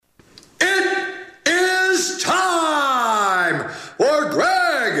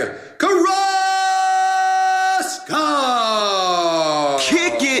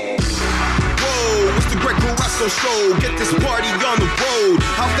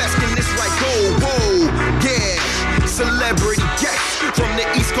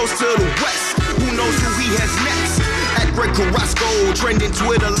Carrasco, trending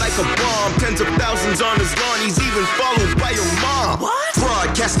Twitter like a bomb. Tens of thousands on his lawn, he's even followed by your mom. What?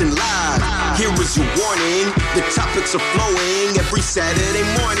 Broadcasting live, here is your warning. The topics are flowing every Saturday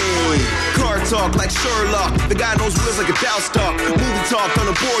morning. Car talk like Sherlock, the guy knows wheels like a Dowstock. Movie talk on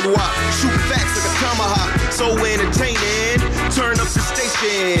a boardwalk, shoot facts like a tomahawk. So entertaining, turn up the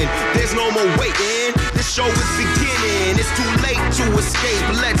station. There's no more waiting, this show is beginning. It's too late to escape,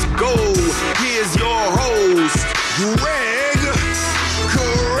 let's go. Here's your host, Greg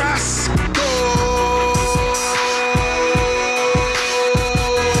Carrasco.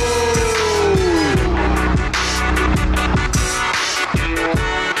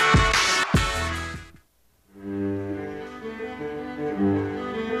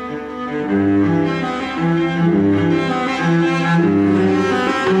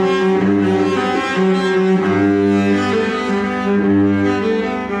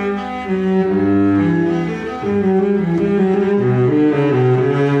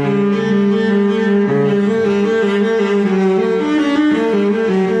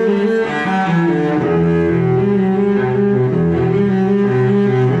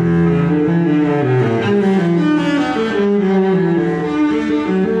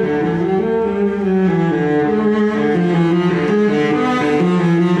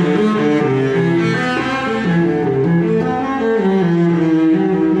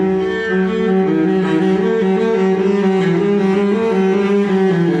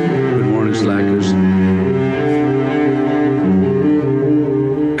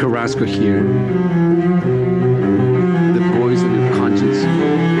 Here, the voice of your conscience.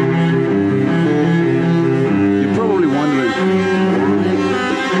 You're probably wondering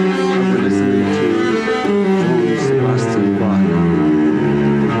why we're listening to John Sebastian Bach,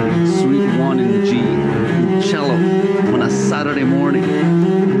 Suite 1 in G, cello on a Saturday morning.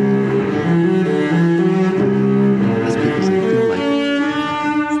 That's because I feel like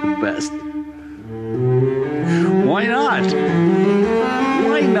it's the best. Why not?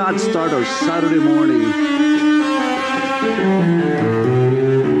 Why not start our Saturday morning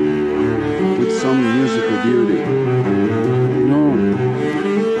with some musical beauty? No.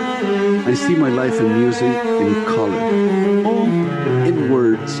 I see my life in music, in color, oh, in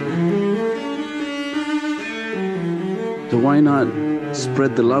words. So why not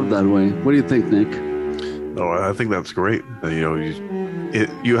spread the love that way? What do you think, Nick? Oh, I think that's great.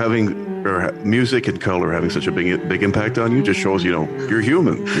 You having or music and color having such a big impact on you just shows, you're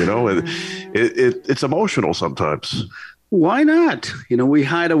human, and it's emotional sometimes. Why not? We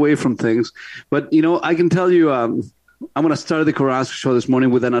hide away from things, but I can tell you, I'm going to start the Carrasco show this morning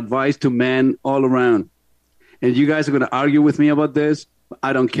with an advice to men all around. And you guys are going to argue with me about this.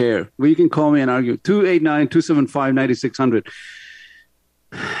 I don't care. Well, you can call me and argue. 289-275-9600.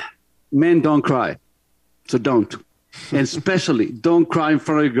 Men don't cry. So don't. And especially don't cry in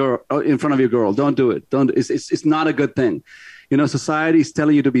front of your girl. Don't do it. It's not a good thing. Society is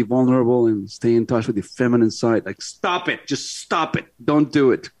telling you to be vulnerable and stay in touch with your feminine side. Like, stop it. Just stop it. Don't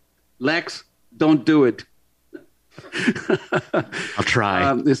do it. Lex, don't do it. I'll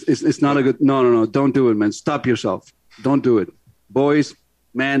try. It's not a good. No. Don't do it, man. Stop yourself. Don't do it. Boys,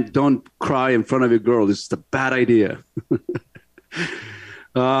 man, don't cry in front of your girl. This is a bad idea.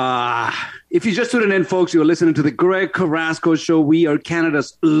 If you just tuned in, folks, you're listening to the Greg Carrasco Show. We are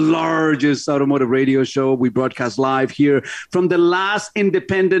Canada's largest automotive radio show. We broadcast live here from the last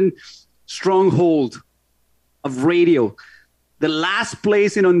independent stronghold of radio, the last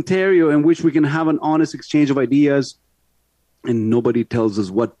place in Ontario in which we can have an honest exchange of ideas and nobody tells us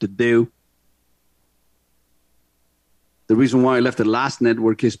what to do. The reason why I left the last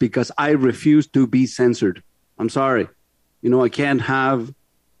network is because I refuse to be censored. I'm sorry. I can't have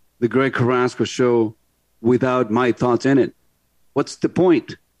the Greg Carrasco Show without my thoughts in it. What's the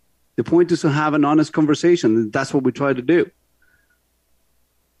point? The point is to have an honest conversation. That's what we try to do.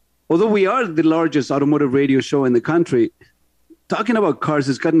 Although we are the largest automotive radio show in the country, talking about cars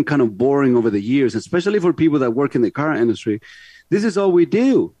has gotten kind of boring over the years, especially for people that work in the car industry. This is all we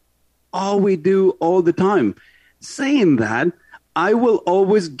do. All we do all the time. Saying that, I will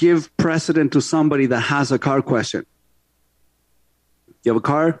always give precedent to somebody that has a car question. You have a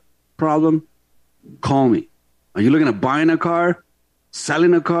car problem? Call me. Are you looking at buying a car,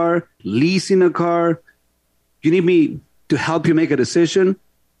 selling a car, leasing a car? You need me to help you make a decision?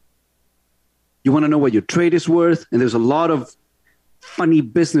 You want to know what your trade is worth? And there's a lot of funny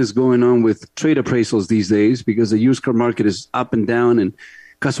business going on with trade appraisals these days because the used car market is up and down and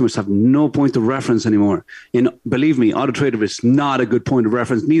customers have no point of reference anymore. And believe me, Auto Trader is not a good point of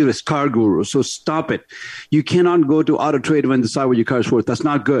reference. Neither is Car Guru. So stop it. You cannot go to Auto Trader and decide what your car is worth. That's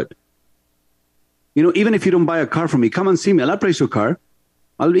not good. Even if you don't buy a car from me, come and see me. I'll appraise your car.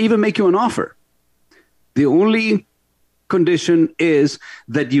 I'll even make you an offer. The only condition is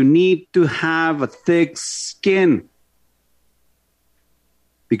that you need to have a thick skin.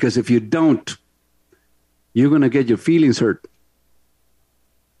 Because if you don't, you're going to get your feelings hurt.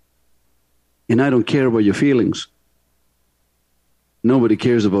 And I don't care about your feelings. Nobody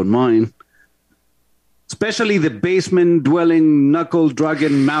cares about mine. Especially the basement-dwelling,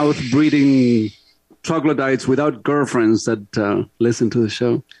 knuckle-dragging, mouth-breathing troglodytes without girlfriends that listen to the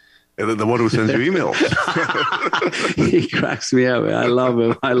show. And then the one who sends you emails. He cracks me up. I love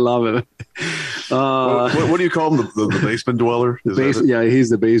him. What do you call him? The basement dweller? Yeah, he's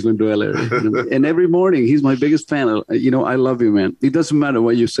the basement dweller. And every morning, he's my biggest fan. I love you, man. It doesn't matter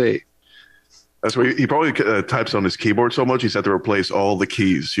what you say. That's why he probably types on his keyboard so much he's had to replace all the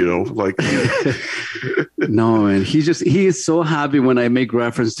keys, like. No, man. He is so happy when I make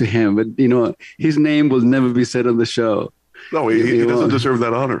reference to him. But, his name will never be said on the show. No, he doesn't deserve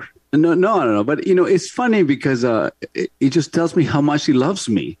that honor. No. But, it's funny because it just tells me how much he loves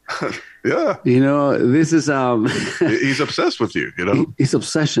me. Yeah. This is... he's obsessed with you, His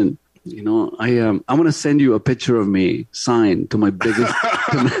obsession. I'm going to send you a picture of me signed to my biggest...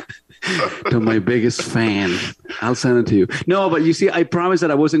 to my biggest fan. I'll send it to you. No, but you see, I promised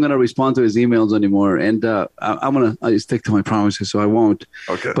that I wasn't going to respond to his emails anymore. And I stick to my promises, so I won't.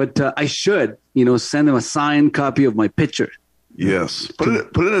 Okay. But I should, send him a signed copy of my picture. Yes. Put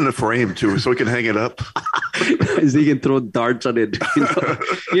it in a frame, too, so he can hang it up. So he can throw darts on it.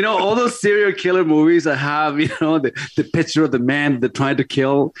 All those serial killer movies that have, the picture of the man they're trying to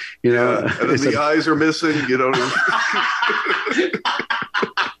kill. Yeah, and then the eyes are missing,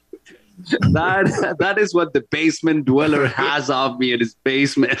 That is what the basement dweller has of me in his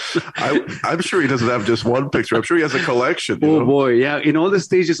basement. I'm sure he doesn't have just one picture. I'm sure he has a collection. Boy, yeah. In all the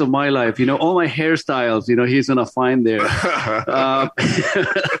stages of my life, all my hairstyles, he's going to find there.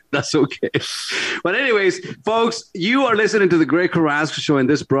 That's okay. But anyways, folks, you are listening to the Great Carrasco Show, and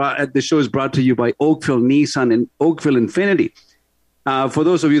this show is brought to you by Oakville Nissan and Oakville Infinity. For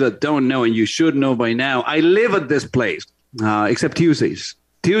those of you that don't know, and you should know by now, I live at this place, except Tuesdays.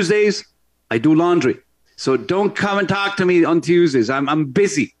 Tuesdays, I do laundry. So don't come and talk to me on Tuesdays. I'm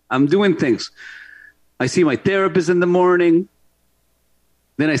busy. I'm doing things. I see my therapist in the morning.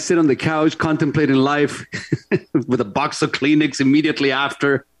 Then I sit on the couch contemplating life with a box of Kleenex immediately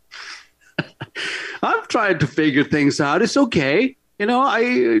after. I'm trying to figure things out. It's okay.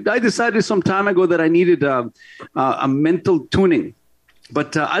 I decided some time ago that I needed a mental tuning.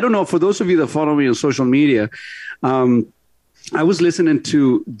 But I don't know, for those of you that follow me on social media, I was listening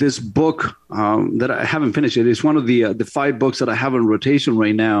to this book that I haven't finished yet. It's one of the 5 books that I have on rotation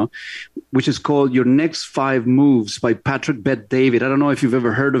right now, which is called Your Next 5 Moves by Patrick Bet-David. I don't know if you've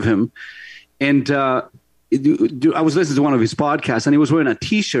ever heard of him. And I was listening to one of his podcasts, and he was wearing a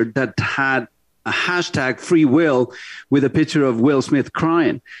T-shirt that had a hashtag free will with a picture of Will Smith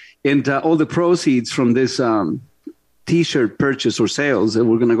crying. And all the proceeds from this T-shirt purchase or sales, and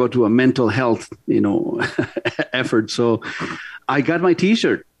we're going to go to a mental health, effort. So I got my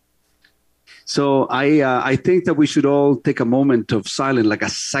T-shirt. So I think that we should all take a moment of silence, like a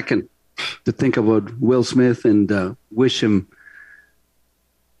second, to think about Will Smith and wish him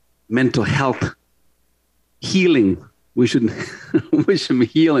mental health, healing. We should wish him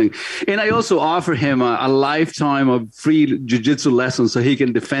healing. And I also offer him a lifetime of free jiu-jitsu lessons so he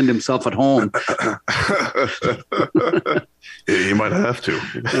can defend himself at home. He might have to.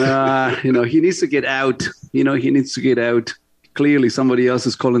 He needs to get out. He needs to get out. Clearly, somebody else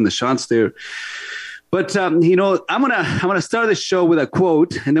is calling the shots there. But, I'm gonna start the show with a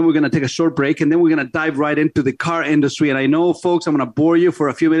quote, and then we're going to take a short break, and then we're going to dive right into the car industry. And I know, folks, I'm going to bore you for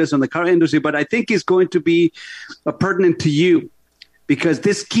a few minutes on the car industry, but I think it's going to be pertinent to you because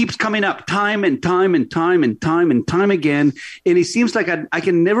this keeps coming up time and time and time and time and time again. And it seems like I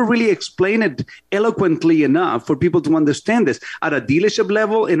can never really explain it eloquently enough for people to understand this at a dealership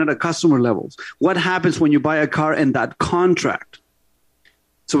level and at a customer levels. What happens when you buy a car and that contract?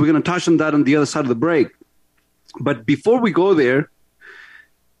 So we're going to touch on that on the other side of the break. But before we go there,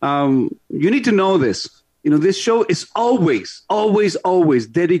 you need to know this. This show is always, always, always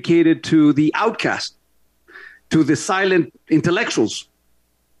dedicated to the outcast, to the silent intellectuals,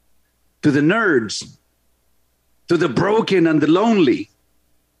 to the nerds, to the broken and the lonely,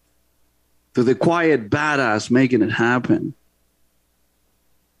 to the quiet badass making it happen,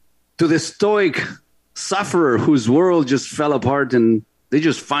 to the stoic sufferer whose world just fell apart and they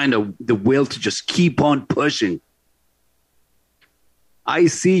just find the will to just keep on pushing. I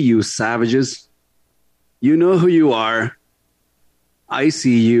see you, savages. You know who you are. I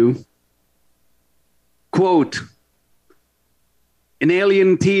see you. quote, "In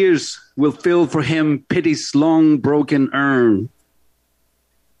alien tears will fill for him pity's long broken urn.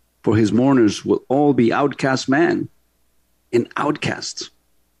 For his mourners will all be outcast man, and outcasts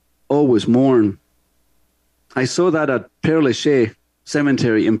always mourn." I saw that at Père Lachaise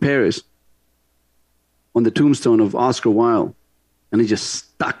Cemetery in Paris on the tombstone of Oscar Wilde, and it just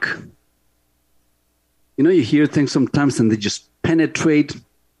stuck. You know, you hear things sometimes and they just penetrate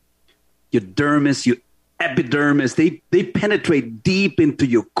your dermis, your epidermis. They penetrate deep into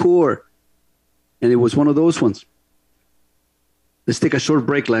your core. And it was one of those ones. Let's take a short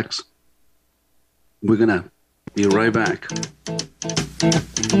break, Lex. We're going to be right back.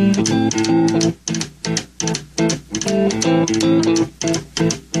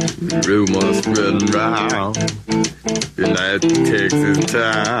 Rumors spreading round, United takes its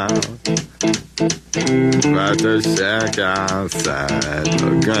time. About to shack outside the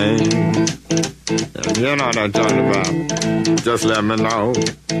game. If you know what I'm talking about, just let me know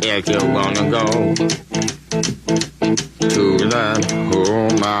if you wanna go to that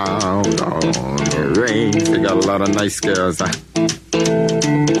home out on the range. They got a lot of nice girls.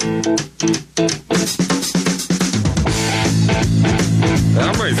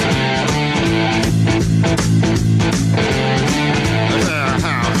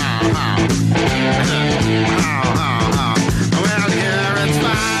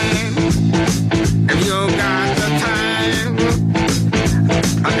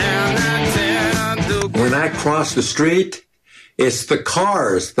 When I cross the street, it's the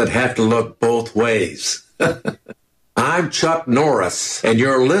cars that have to look both ways. I'm Chuck Norris, and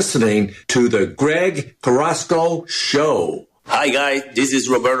you're listening to the Greg Carrasco Show. Hi, guys. This is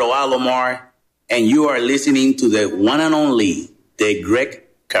Roberto Alomar, and you are listening to the one and only, the Greg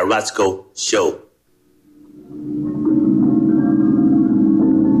Carrasco Show.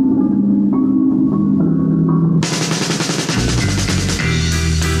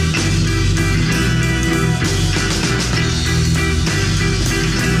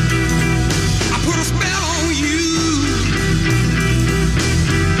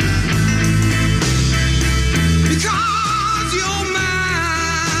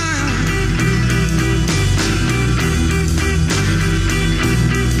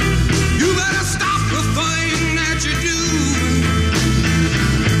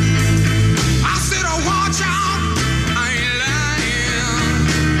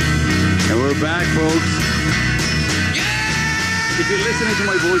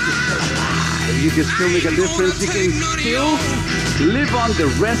 You can still make a difference. You can still live on the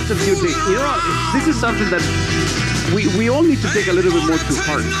rest of your day. You know, this is something that we all need to take a little bit more to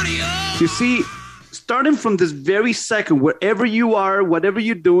heart. You see, starting from this very second, wherever you are, whatever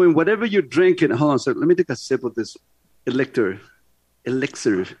you're doing, whatever you're drinking. Hold on a second. Let me take a sip of this elixir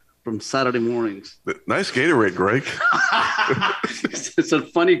from Saturday mornings. Nice Gatorade, Greg. It's a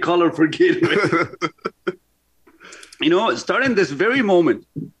funny color for Gatorade. You know, starting this very moment,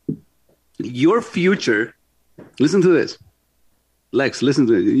 your future, listen to this. Lex, listen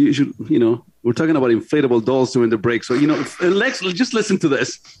to it. You should, you know, we're talking about inflatable dolls during the break. So, you know, Lex, just listen to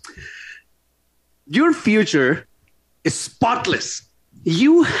this. Your future is spotless.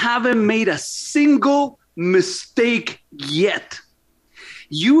 You haven't made a single mistake yet.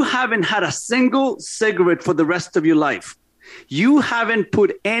 You haven't had a single cigarette for the rest of your life. You haven't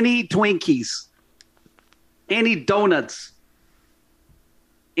put any Twinkies, any donuts,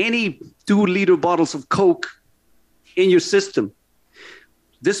 any 2-liter bottles of Coke in your system.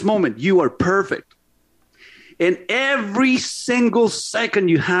 This moment, you are perfect. And every single second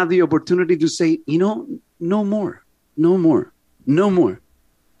you have the opportunity to say, you know, no more, no more, no more.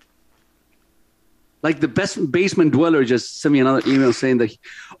 Like the best basement dweller just sent me another email saying that,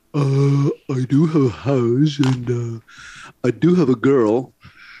 I do have a house and I do have a girl.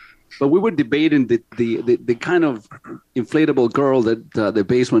 But we were debating the kind of inflatable girl that the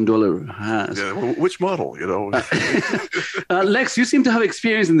basement dweller has. Yeah, which model, you know? Lex, you seem to have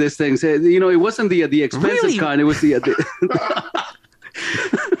experience in these things. You know, it wasn't the expensive kind. It was the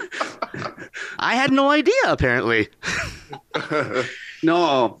I had no idea, apparently.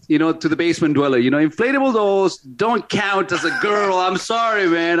 No, you know, to the basement dweller, you know, inflatable dolls don't count as a girl. I'm sorry,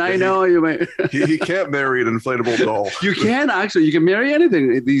 man. I know you may. He can't marry an inflatable doll. You can actually. You can marry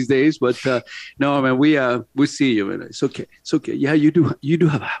anything these days, but no, man. We see you, man. It's okay. It's okay. Yeah, you do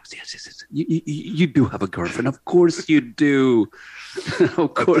have a house. Yes. You do have a girlfriend. Of course you do.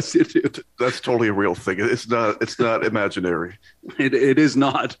 Of course you do. That's totally a real thing. It's not imaginary. It is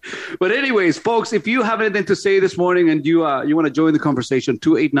not. But anyways, folks, if you have anything to say this morning and you want to join the conversation,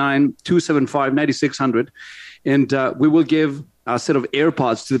 289-275-9600, and we will give a set of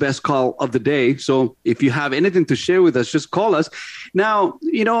AirPods to the best call of the day. So if you have anything to share with us, just call us. Now,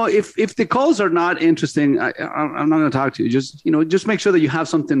 if the calls are not interesting, I'm not going to talk to you. Just make sure that you have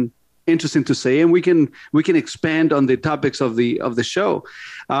something interesting to say, and we can expand on the topics of the show.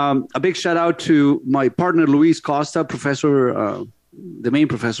 A big shout out to my partner Luis Costa, professor, the main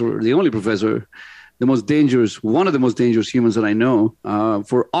professor, the only professor, one of the most dangerous humans that I know.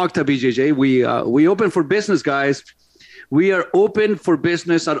 For Octa BJJ, we open for business, guys. We are open for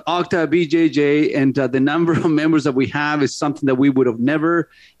business at Octa BJJ, and the number of members that we have is something that we would have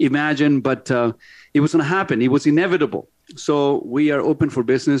never imagined, but it was going to happen. It was inevitable. So we are open for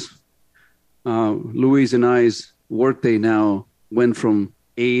business. Luis and I's workday now went from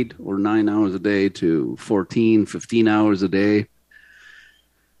 8 or 9 hours a day to 14, 15 hours a day.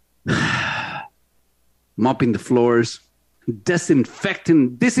 Mopping the floors,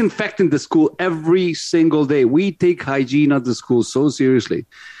 disinfecting the school every single day. We take hygiene at the school so seriously.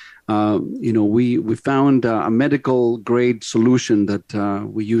 We found a medical grade solution that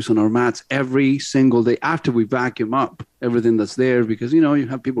we use on our mats every single day after we vacuum up everything that's there, because you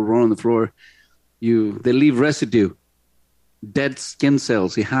have people roll on the floor, they leave residue, dead skin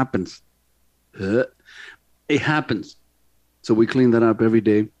cells. It happens. It happens. So we clean that up every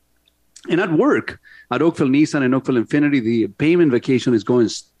day. And at work, at Oakville Nissan and Oakville Infinity, the payment vacation is going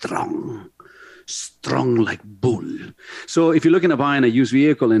strong like bull. So if you're looking at buying a used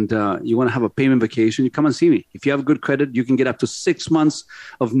vehicle and you want to have a payment vacation, you come and see me. If you have good credit, you can get up to 6 months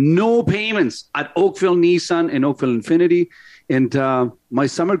of no payments at Oakville Nissan and Oakville Infinity. And my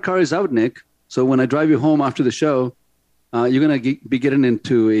summer car is out, Nick. So when I drive you home after the show, you're going to be getting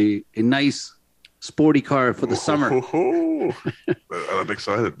into a nice sporty car for the summer. I'm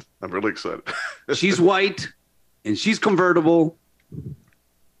excited. I'm really excited. She's white and she's convertible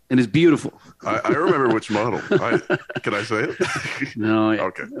and it's beautiful. I remember which model. Can I say it? No.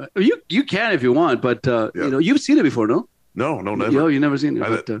 Okay. You can if you want, but you've seen it before, no? No, never. You've never seen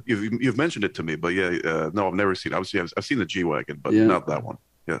it. You've mentioned it to me, but no, I've never seen it. I've seen the G-Wagon, but not that one.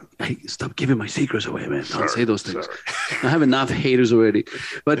 Yeah. Hey, stop giving my secrets away, man. Don't say those things. Sorry. I have enough haters already.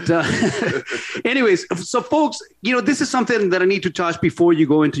 But anyways, so folks, this is something that I need to touch before you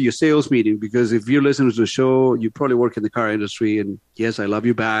go into your sales meeting, because if you're listening to the show, you probably work in the car industry. And yes, I love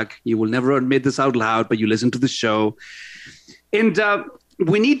you back. You will never admit this out loud, but you listen to the show. And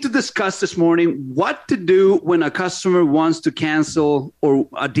we need to discuss this morning what to do when a customer wants to cancel or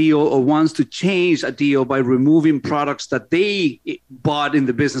a deal or wants to change a deal by removing products that they bought in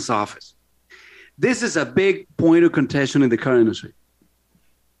the business office. This is a big point of contention in the car industry.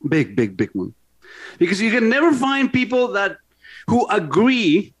 Big one. Because you can never find people who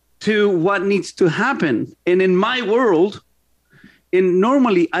agree to what needs to happen. And in my world,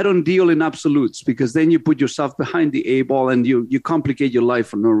 normally I don't deal in absolutes, because then you put yourself behind the A ball and you complicate your life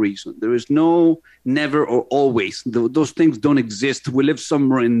for no reason. There is no never or always. Those things don't exist. We live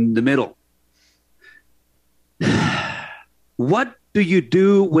somewhere in the middle. What do you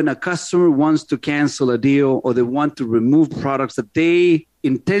do when a customer wants to cancel a deal or they want to remove products that they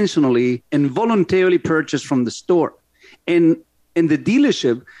intentionally and voluntarily purchased from the store? And the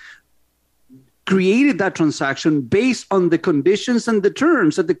dealership created that transaction based on the conditions and the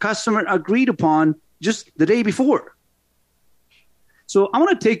terms that the customer agreed upon just the day before. So I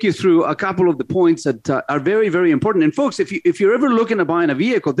want to take you through a couple of the points that are very, very important. And folks, if you're ever looking at buying a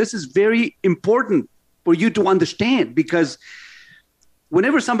vehicle, this is very important for you to understand, because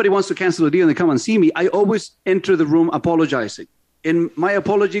whenever somebody wants to cancel a deal and they come and see me, I always enter the room apologizing. And my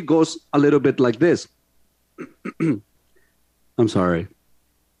apology goes a little bit like this. I'm sorry.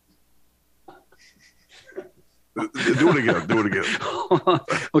 Do it again.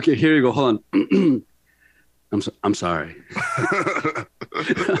 Okay, here you go. Hold on. I'm sorry.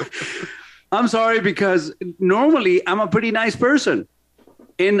 I'm sorry, because normally I'm a pretty nice person.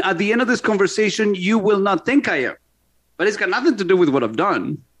 And at the end of this conversation, you will not think I am. But it's got nothing to do with what I've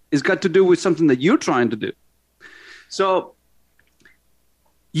done. It's got to do with something that you're trying to do. So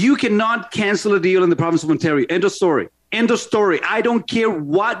you cannot cancel a deal in the province of Ontario. End of story. End of story. I don't care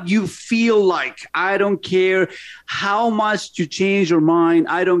what you feel like. I don't care how much you change your mind.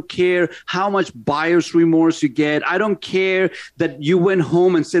 I don't care how much buyer's remorse you get. I don't care that you went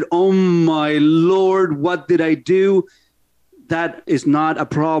home and said, oh my Lord, what did I do? That is not a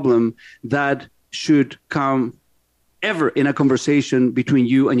problem that should come ever in a conversation between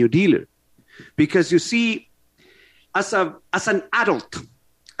you and your dealer. Because you see, as an adult,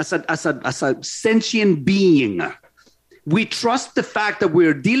 as a sentient being, we trust the fact that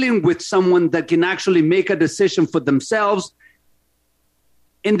we're dealing with someone that can actually make a decision for themselves,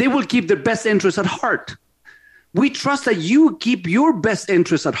 and they will keep their best interests at heart. We trust that you keep your best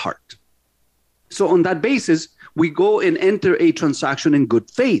interests at heart. So on that basis, we go and enter a transaction in good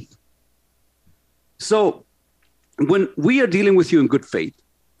faith. So when we are dealing with you in good faith,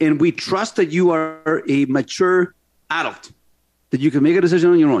 and we trust that you are a mature adult, that you can make a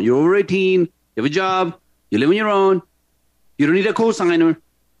decision on your own. You're over 18, you have a job, you live on your own, you don't need a co-signer.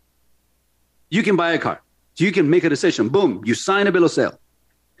 You can buy a car. So you can make a decision. Boom, you sign a bill of sale.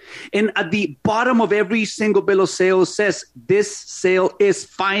 And at the bottom of every single bill of sale says, this sale is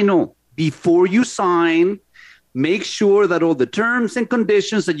final. Before you sign, make sure that all the terms and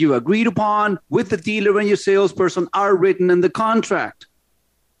conditions that you agreed upon with the dealer and your salesperson are written in the contract.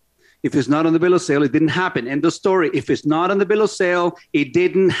 If it's not on the bill of sale, it didn't happen. End of story. If it's not on the bill of sale, it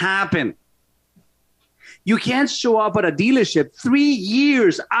didn't happen. You can't show up at a dealership 3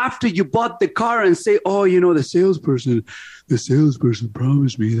 years after you bought the car and say, oh, you know, the salesperson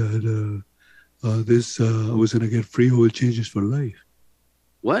promised me that I was going to get free oil changes for life.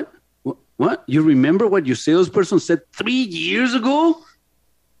 What? What? You remember what your salesperson said 3 years ago?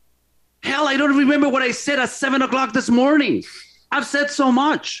 Hell, I don't remember what I said at 7 o'clock this morning. I've said so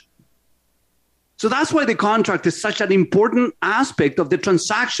much. So that's why the contract is such an important aspect of the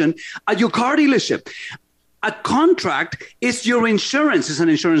transaction at your car dealership. A contract is your insurance. It's an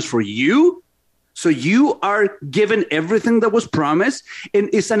insurance for you. So you are given everything that was promised, and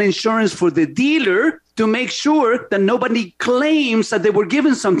it's an insurance for the dealer to make sure that nobody claims that they were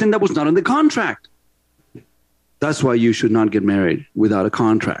given something that was not in the contract. That's why you should not get married without a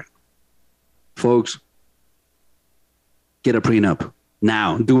contract. Folks, get a prenup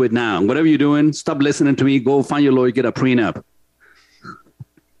now. Do it now. Whatever you're doing, stop listening to me. Go find your lawyer, get a prenup.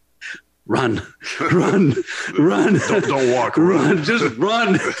 Run. Don't walk. Run. Just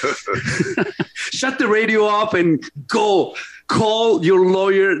run. Shut the radio off and go. Call your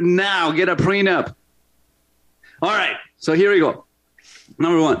lawyer now. Get a prenup. All right. So here we go.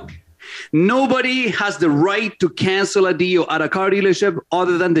 Number one. Nobody has the right to cancel a deal at a car dealership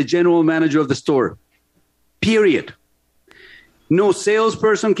other than the general manager of the store. Period. No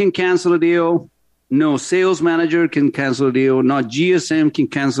salesperson can cancel a deal. No sales manager can cancel a deal. No GSM can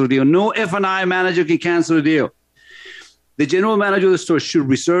cancel a deal. No F&I manager can cancel a deal. The general manager of the store should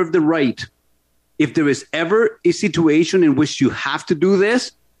reserve the right. If there is ever a situation in which you have to do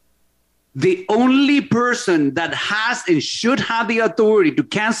this, the only person that has and should have the authority to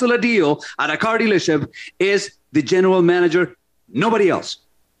cancel a deal at a car dealership is the general manager, nobody else.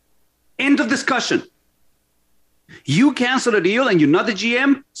 End of discussion. You cancel a deal and you're not the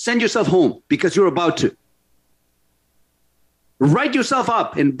GM, send yourself home because you're about to. Write yourself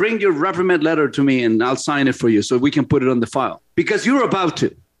up and bring your reprimand letter to me and I'll sign it for you so we can put it on the file because you're about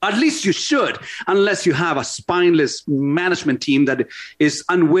to. At least you should, unless you have a spineless management team that is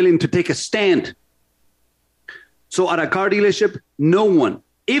unwilling to take a stand. So at a car dealership, no one.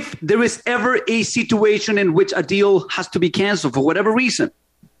 If there is ever a situation in which a deal has to be canceled for whatever reason,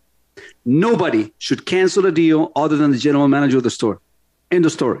 nobody should cancel a deal other than the general manager of the store. End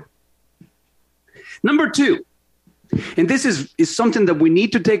of story. Number two, and this is something that we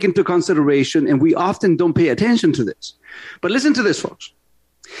need to take into consideration, and we often don't pay attention to this. But listen to this, folks.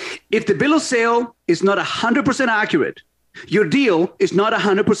 If the bill of sale is not 100% accurate, your deal is not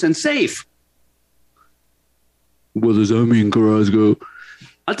 100% safe. What does that mean, Carrasco?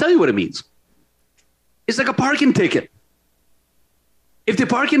 I'll tell you what it means. It's like a parking ticket. If the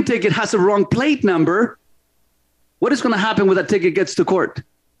parking ticket has a wrong plate number, what is going to happen when that ticket gets to court?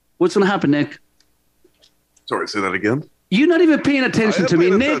 What's going to happen, Nick? Sorry, say that again. You're not even paying attention to me,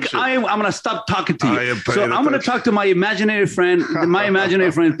 Nick. I'm going to stop talking to you. So I'm going to talk to my imaginary friend. My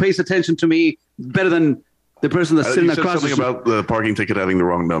imaginary friend pays attention to me better than the person that's sitting across the street. Something about the parking ticket having the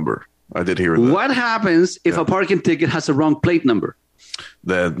wrong number. I did hear that. What happens if a parking ticket has a wrong plate number?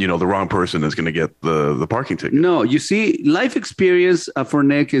 That, the wrong person is going to get the parking ticket. No, you see, life experience for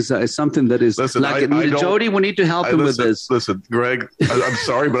Nick is something that is like Jody, we need to help him with this. Listen, Greg, I'm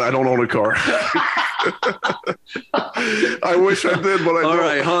sorry, but I don't own a car. I wish I did, but I don't. All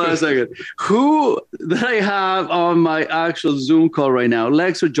right, hold on a second. Who that I have on my actual Zoom call right now,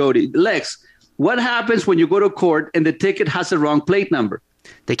 Lex or Jody? Lex, what happens when you go to court and the ticket has a wrong plate number?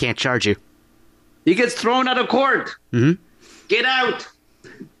 They can't charge you. He gets thrown out of court. Mm-hmm. Get out.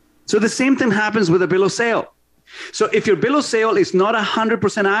 So the same thing happens with a bill of sale. So if your bill of sale is not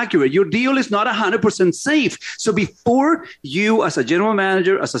 100% accurate, your deal is not 100% safe. So before you, as a general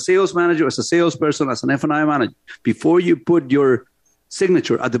manager, as a sales manager, as a salesperson, as an F&I manager, before you put your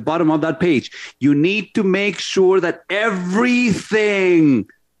signature at the bottom of that page, you need to make sure that everything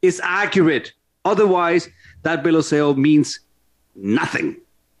is accurate. Otherwise, that bill of sale means nothing.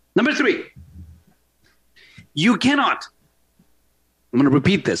 Number three, You cannot. I'm going to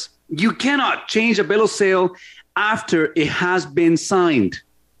repeat this. You cannot change a bill of sale after it has been signed.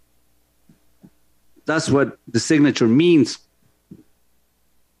 That's what the signature means.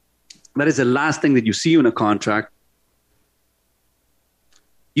 That is the last thing that you see in a contract.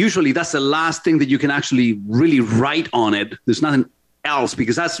 Usually that's the last thing that you can actually really write on it. There's nothing else,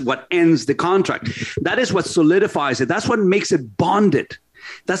 because that's what ends the contract. That is what solidifies it. That's what makes it bonded.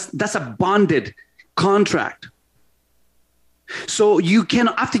 That's a bonded contract. So you can,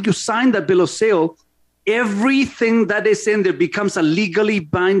 after you sign that bill of sale, everything that is in there becomes a legally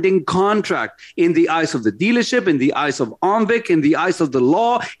binding contract in the eyes of the dealership, in the eyes of ONVIC, in the eyes of the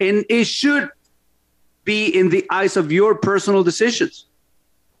law, and it should be in the eyes of your personal decisions.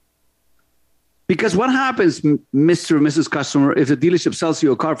 Because what happens, Mr. or Mrs. Customer, if the dealership sells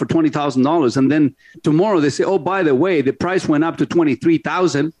you a car for $20,000 and then tomorrow they say, oh, by the way, the price went up to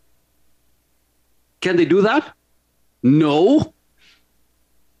 $23,000. Can they do that? No.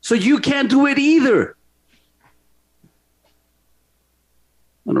 So you can't do it either.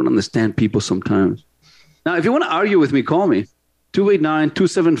 I don't understand people sometimes. Now, if you want to argue with me, call me.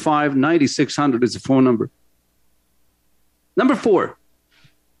 289-275-9600 is the phone number. Number 4.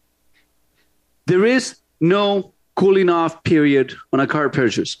 There is no cooling off period on a car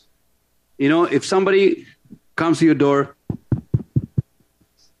purchase. You know, if somebody comes to your door,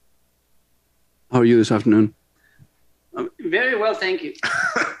 how are you this afternoon? Very well, thank you.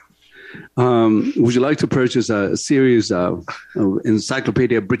 Would you like to purchase a series of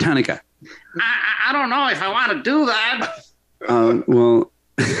Encyclopedia Britannica? I don't know if I want to do that. Well,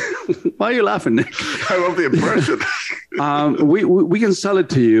 why are you laughing, Nick? I love the impression. We can sell it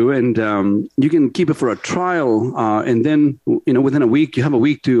to you, and you can keep it for a trial, and then within a week you have a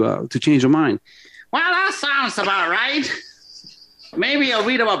week to change your mind. Well, that sounds about right. Maybe I'll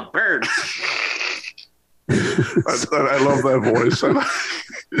read about birds. I love that voice.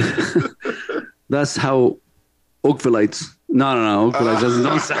 That's how Oakvillites. No. Oakvillites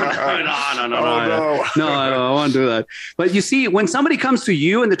don't sound. No, I won't do that. But you see, when somebody comes to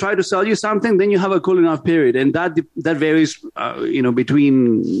you and they try to sell you something, then you have a cooling off period, and that varies,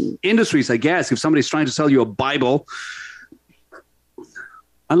 between industries, I guess. If somebody's trying to sell you a Bible,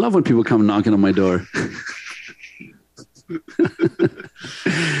 I love when people come knocking on my door.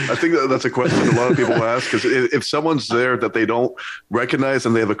 I think that's a question a lot of people ask, because if someone's there that they don't recognize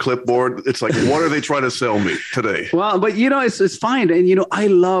and they have a clipboard, it's like, what are they trying to sell me today? Well, but it's fine. And I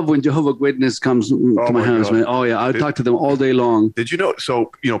love when Jehovah's Witness comes to my house, man. Oh yeah, I talk to them all day long. Did you know?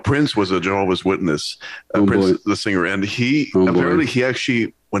 So Prince was a Jehovah's Witness, Prince the singer, and he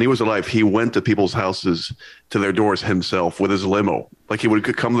actually, when he was alive, he went to people's houses, to their doors himself with his limo. Like he would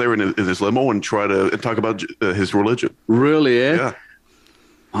come there in his limo and try to talk about his religion. Really? Eh? Yeah.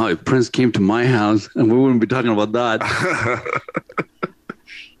 Oh, if Prince came to my house, and we wouldn't be talking about that.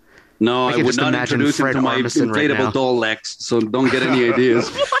 No, I would not introduce him to my inflatable doll Lex, so don't get any ideas.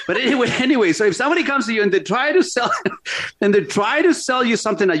 But anyway, so if somebody comes to you and they try to sell you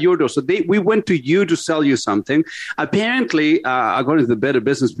something at your door, so we went to you to sell you something. Apparently, according to the Better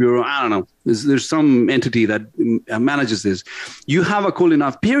Business Bureau, I don't know, there's some entity that manages this. You have a cooling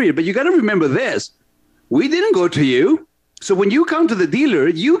off period, but you got to remember this: we didn't go to you. So when you come to the dealer,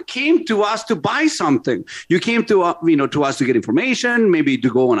 you came to us to buy something. You came to us to get information, maybe to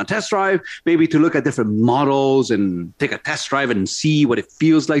go on a test drive, maybe to look at different models and take a test drive and see what it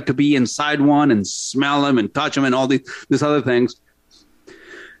feels like to be inside one and smell them and touch them and all these other things.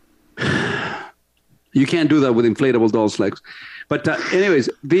 You can't do that with inflatable dolls, Lex. But anyways,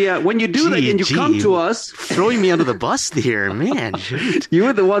 when you do that and you come to us... Throwing me under the bus here, man. You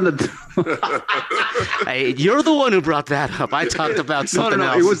were the one that... Hey, you're the one who brought that up. I talked about something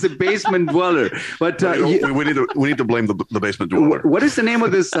else. It was the basement dweller. But we need to blame the basement dweller. What is the name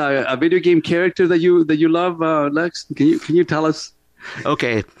of this video game character that you love, Lex? Can you tell us?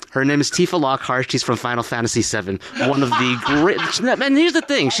 Okay, her name is Tifa Lockhart. She's from Final Fantasy VII. One of the great... And here's the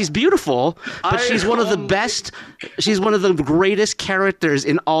thing. She's beautiful, but she's one of the best... She's one of the greatest characters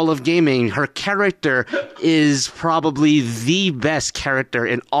in all of gaming. Her character is probably the best character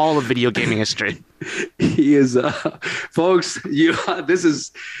in all of video gaming history. He is... folks,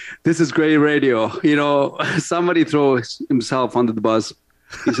 this is great radio. Somebody throws himself under the bus.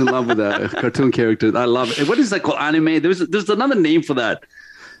 He's in love with a cartoon character. I love it. What is that called? Anime? There's another name for that.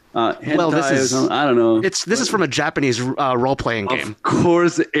 Well, this is... I don't know. This is from a Japanese role-playing game. Of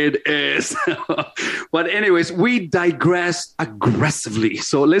course it is. But anyways, we digress aggressively.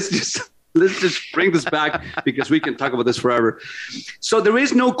 So let's just let's just bring this back because we can talk about this forever. So there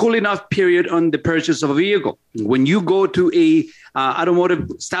is no cooling off period on the purchase of a vehicle. When you go to a automotive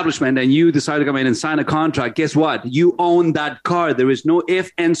establishment and you decide to come in and sign a contract, guess what? You own that car. There is no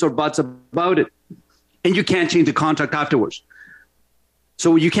ifs, ands, or buts about it. And you can't change the contract afterwards.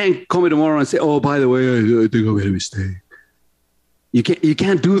 So you can't come in tomorrow and say, oh, by the way, I think I made a mistake. You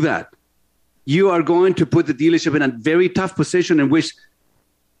can't do that. You are going to put the dealership in a very tough position in which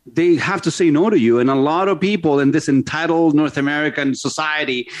they have to say no to you. And a lot of people in this entitled North American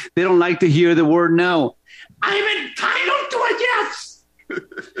society, they don't like to hear the word no. I'm entitled to a yes.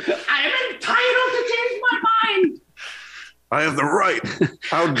 I'm entitled to change my mind. I have the right.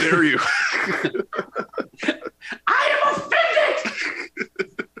 How dare you? I am offended.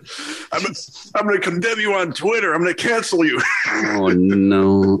 I'm going to condemn you on Twitter. I'm going to cancel you. Oh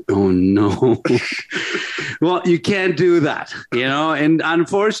no. Well, you can't do that, and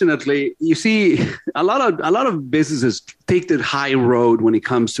unfortunately, you see a lot of businesses take the high road when it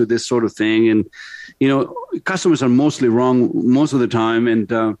comes to this sort of thing. And, customers are mostly wrong most of the time. And,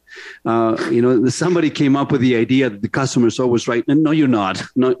 somebody came up with the idea that the customer is always right. And no, you're not.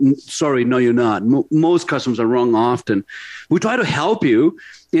 No, sorry. No, you're not. Most customers are wrong often. We try to help you.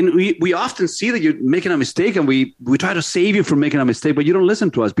 And we often see that you're making a mistake, and we try to save you from making a mistake, but you don't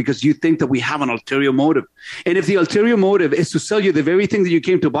listen to us because you think that we have an ulterior motive. And if the ulterior motive is to sell you the very thing that you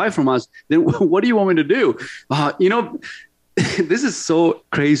came to buy from us, then what do you want me to do? This is so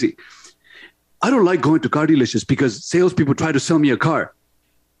crazy. I don't like going to car dealerships because salespeople try to sell me a car.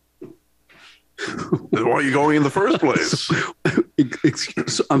 Then why are you going in the first place?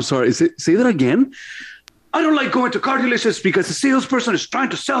 I'm sorry. Say that again. I don't like going to car dealerships because the salesperson is trying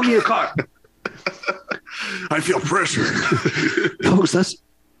to sell me a car. I feel pressure. Folks,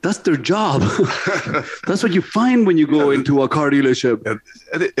 that's their job. That's what you find when you go into a car dealership.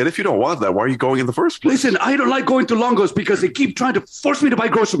 And if you don't want that, why are you going in the first place? Listen, I don't like going to Longo's because they keep trying to force me to buy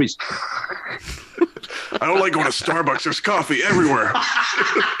groceries. I don't like going to Starbucks. There's coffee everywhere.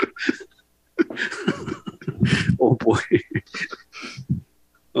 Oh, boy.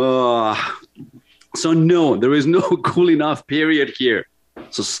 So no, there is no cooling off period here.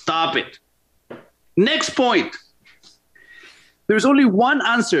 So stop it. Next point. There's only one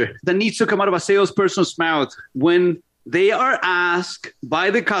answer that needs to come out of a salesperson's mouth when they are asked by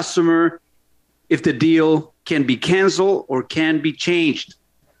the customer if the deal can be canceled or can be changed.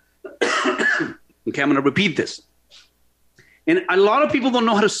 Okay, I'm going to repeat this. And a lot of people don't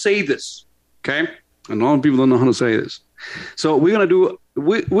know how to say this. Okay? A lot of people don't know how to say this. So we're going to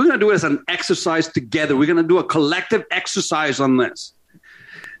do it as an exercise together. We're going to do a collective exercise on this.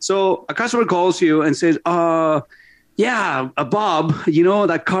 So a customer calls you and says, Bob,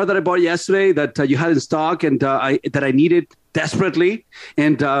 that car that I bought yesterday that you had in stock and that I needed desperately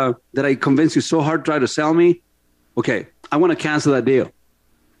and that I convinced you so hard to try to sell me. Okay, I want to cancel that deal.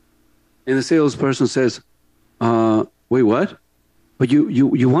 And the salesperson says, wait, what? But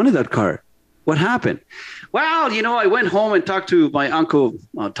you wanted that car. What happened? Well, I went home and talked to my Uncle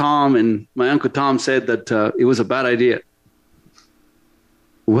Tom, and my Uncle Tom said that it was a bad idea.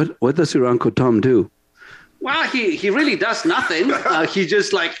 What does your Uncle Tom do? Well, he really does nothing. He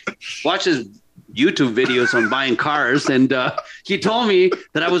just watches YouTube videos on buying cars, and he told me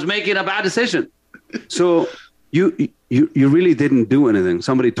that I was making a bad decision. So you really didn't do anything.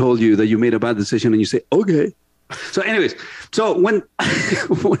 Somebody told you that you made a bad decision, and you say, okay. So anyways, so when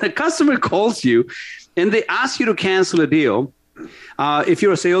a customer calls you and they ask you to cancel a deal, if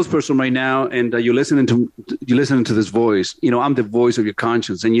you're a salesperson right now and you're listening to this voice, I'm the voice of your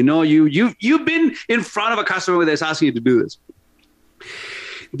conscience, and you've been in front of a customer that's asking you to do this.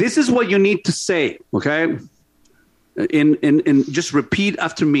 This is what you need to say, okay? And just repeat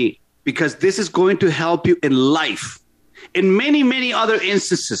after me, because this is going to help you in life, in many, many other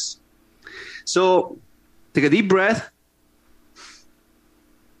instances. So take a deep breath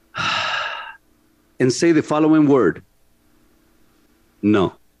and say the following word.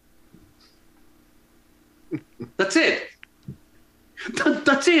 No. That's it.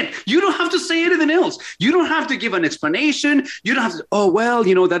 That's it. You don't have to say anything else. You don't have to give an explanation. You don't have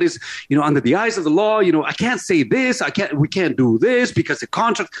to, that is, under the eyes of the law, I can't say this. We can't do this because the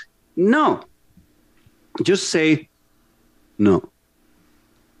contract. No. Just say no.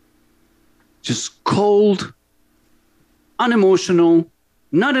 Just cold, unemotional,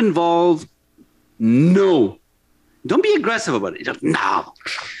 not involved. No. Don't be aggressive about it. Just no.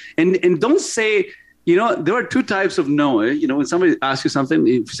 And don't say, there are two types of no. When somebody asks you something, if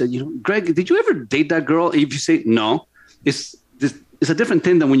you say, Greg, did you ever date that girl? If you say no, it's a different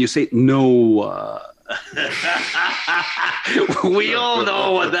thing than when you say no. We all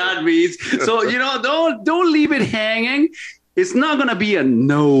know what that means. So, don't leave it hanging. It's not going to be a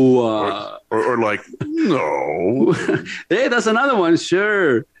no. Or like, no. Hey, that's another one.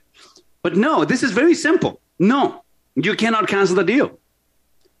 Sure. But no, this is very simple. No, you cannot cancel the deal.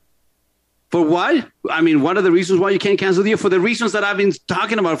 For what? I mean, what are the reasons why you can't cancel the deal? For the reasons that I've been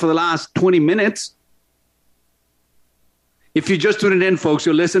talking about for the last 20 minutes. If you just tuned in, folks,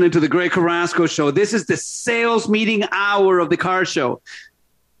 you're listening to the Greg Carrasco Show. This is the sales meeting hour of the car show.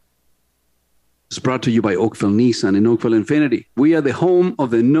 It's brought to you by Oakville Nissan and Oakville Infinity. We are the home of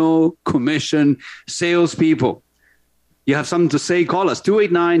the no commission salespeople. You have something to say, call us.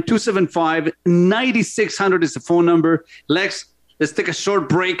 289-275-9600 is the phone number. Lex, let's take a short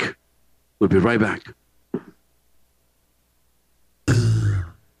break. We'll be right back.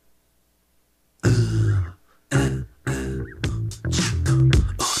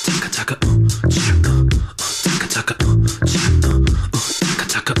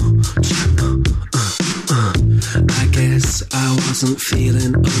 I guess I wasn't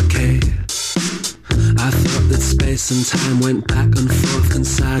feeling okay. I thought that space and time went back and forth and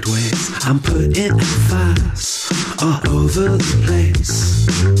sideways. I'm putting fires all over the place.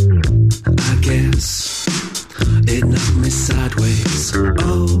 I guess it knocked me sideways.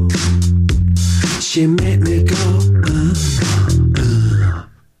 Oh, she made me go.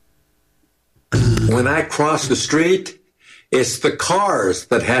 When I cross the street, it's the cars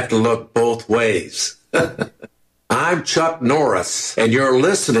that have to look both ways. I'm Chuck Norris, and you're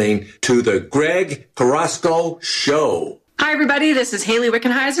listening to the Greg Carrasco Show. Hi, everybody. This is Haley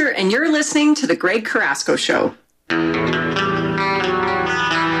Wickenheiser, and you're listening to the Greg Carrasco Show.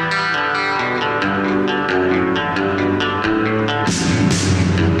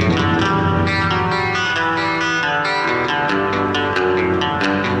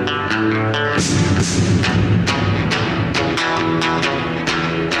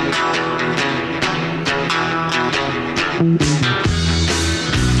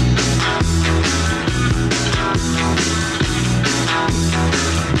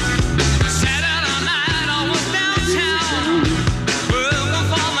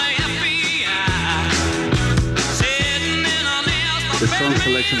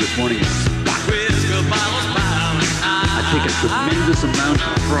 This morning, I take a tremendous amount of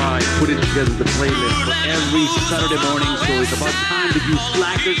pride putting together the playlist for every Saturday morning. So it's about time that you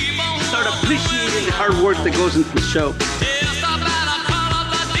slackers start appreciating the hard work that goes into the show.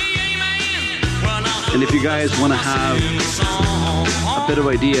 And if you guys want to have a better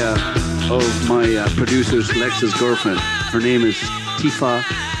idea of my producer's Lex's girlfriend, her name is Tifa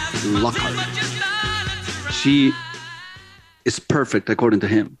Lockhart. She is perfect according to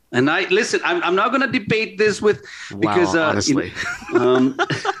him. And I'm not going to debate this with because honestly, oh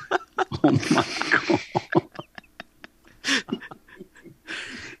my God.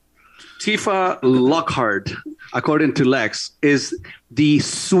 Tifa Lockhart, according to Lex, is the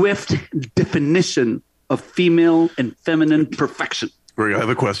swift definition of female and feminine perfection. Greg, I have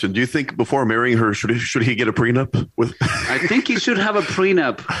a question. Do you think before marrying her, should he get a prenup with? I think he should have a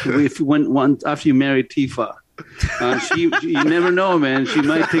prenup after you marry Tifa. You never know, man. She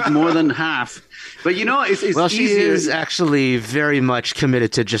might take more than half. But it's she easier. is actually very much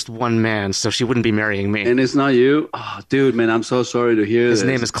committed to just one man, so she wouldn't be marrying me. And it's not you? Oh, dude, man, I'm so sorry to hear His this.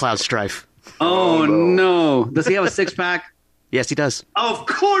 name is Cloud Strife. Oh, no. Does he have a six-pack? Yes, he does. Of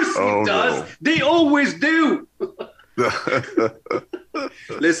course he does. No. They always do.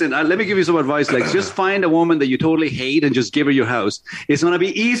 Listen, let me give you some advice. Like, just find a woman that you totally hate and just give her your house. It's going to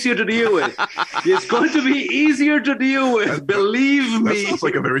be easier to deal with. It's going to be easier to deal with. Believe me. That sounds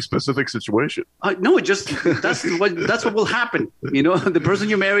like a very specific situation. No, that's what will happen. The person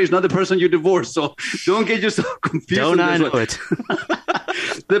you marry is not the person you divorce. So don't get yourself confused. Don't I know it?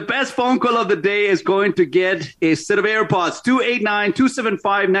 The best phone call of the day is going to get a set of AirPods.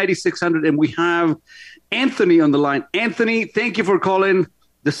 289-275-9600, and we have Anthony on the line. Anthony, thank you for calling.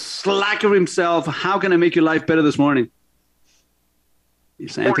 The slacker himself. How can I make your life better this morning?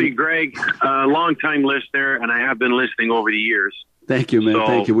 Morning, Greg. Long-time listener, and I have been listening over the years. Thank you, man. So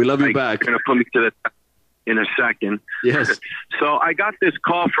thank you. We love you back. You're going to put me to the in a second. Yes. So I got this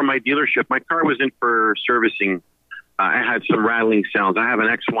call from my dealership. My car was in for servicing. I had some rattling sounds. I have an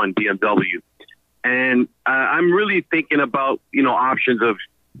X1 BMW. And I'm really thinking about, options of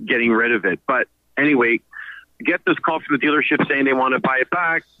getting rid of it. But anyway, get this call from the dealership saying they want to buy it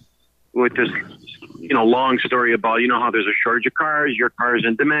back with this, long story about, how there's a shortage of cars, your car is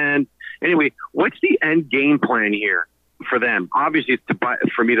in demand. Anyway, what's the end game plan here for them? Obviously, it's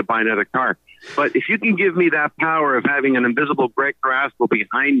for me to buy another car. But if you can give me that power of having an invisible Greg Carrasco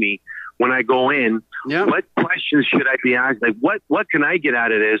behind me, when I go in. Yeah. What questions should I be asked? Like, what can I get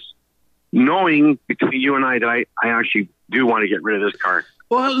out of this? Knowing between you and I that I actually do want to get rid of this car.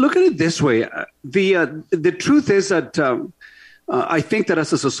 Well, look at it this way. The truth is that I think that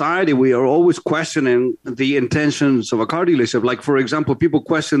as a society, we are always questioning the intentions of a car dealership. Like, for example, people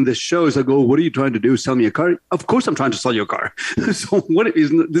question this shows. I go, what are you trying to do? Sell me a car? Of course, I'm trying to sell you a car. So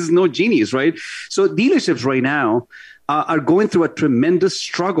this is no genius, right? So dealerships right now are going through a tremendous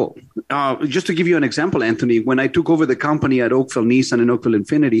struggle. Just to give you an example, Anthony, when I took over the company at Oakville Nissan and Oakville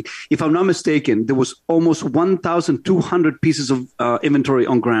Infinity, if I'm not mistaken, there was almost 1,200 pieces of inventory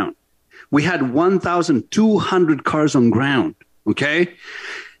on ground. We had 1,200 cars on ground, okay?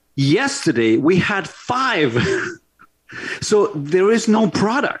 Yesterday, we had 5. So there is no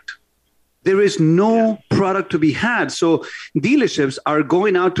product. There is no product to be had. So dealerships are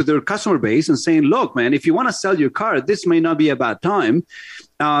going out to their customer base and saying, look, man, if you want to sell your car, this may not be a bad time.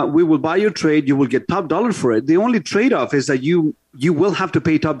 We will buy your trade. You will get top dollar for it. The only trade-off is that you will have to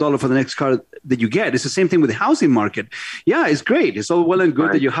pay top dollar for the next car that you get. It's the same thing with the housing market. Yeah, it's great. It's all well and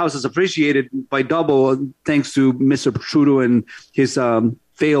good that your house is appreciated by double thanks to Mr. Trudeau and his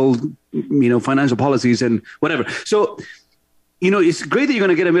failed, financial policies and whatever. So, it's great that you're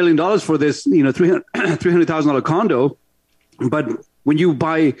going to get $1 million for this, $300,000 condo, but when you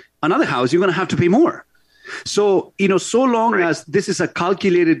buy another house, you're going to have to pay more. So, so long as this is a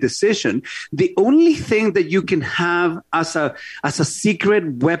calculated decision, the only thing that you can have as a secret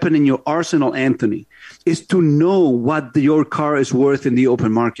weapon in your arsenal, Anthony, is to know what your car is worth in the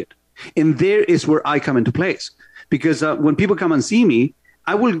open market. And there is where I come into place. Because when people come and see me,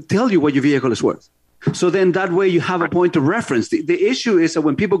 I will tell you what your vehicle is worth. So then that way you have a point of reference. The issue is that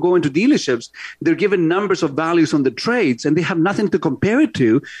when people go into dealerships, they're given numbers of values on the trades and they have nothing to compare it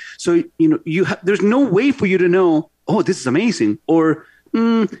to. So, there's no way for you to know, oh, this is amazing. Or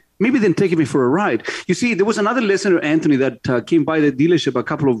maybe then taking me for a ride. You see, there was another listener, Anthony, that came by the dealership a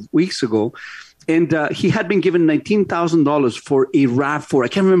couple of weeks ago. And he had been given $19,000 for a RAV4. I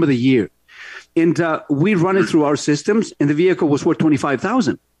can't remember the year. And we run it through our systems and the vehicle was worth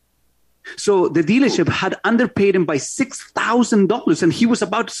 $25,000. So the dealership had underpaid him by $6,000 and he was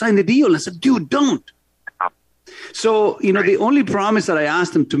about to sign the deal. I said, dude, don't. So, the only promise that I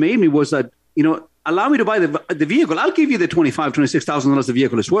asked him to make me was that, allow me to buy the vehicle. I'll give you the $26,000 the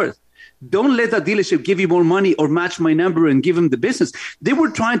vehicle is worth. Don't let that dealership give you more money or match my number and give him the business. They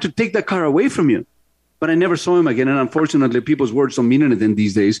were trying to take that car away from you. But I never saw him again. And unfortunately, people's words don't mean anything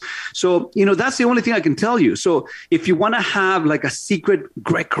these days. So, that's the only thing I can tell you. So if you want to have like a secret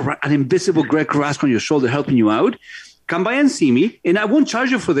an invisible Greg Carrasco on your shoulder helping you out, come by and see me. And I won't charge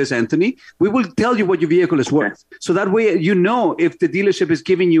you for this, Anthony. We will tell you what your vehicle is worth. So that way, if the dealership is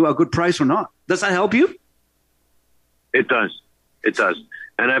giving you a good price or not. Does that help you? It does. It does.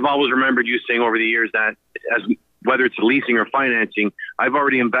 And I've always remembered you saying over the years that whether it's leasing or financing, I've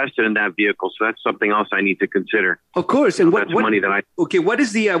already invested in that vehicle, so that's something else I need to consider. Of course, and what money that I. Okay, what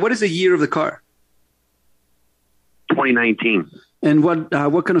is the year of the car? 2019. And what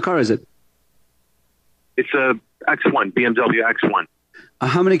kind of car is it? It's a X1, BMW X1.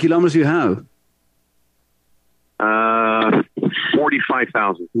 How many kilometers do you have?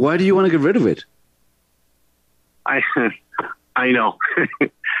 45,000. Why do you want to get rid of it? I know.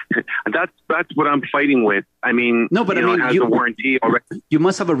 That's what I'm fighting with. I mean, no, but it has a warranty already. You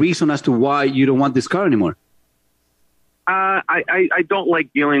must have a reason as to why you don't want this car anymore. I don't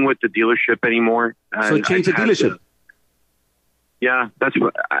like dealing with the dealership anymore. So change the dealership. That's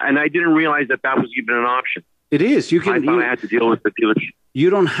what, and I didn't realize that was even an option. It is. I thought I had to deal with the dealership. You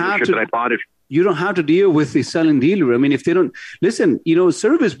don't have to. That I bought it. You don't have to deal with the selling dealer. I mean, if they don't listen,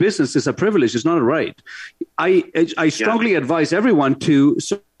 service business is a privilege. It's not a right. I strongly advise everyone to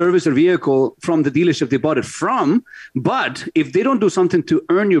service their vehicle from the dealership they bought it from. But if they don't do something to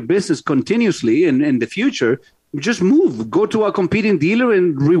earn your business continuously in the future, just move. Go to a competing dealer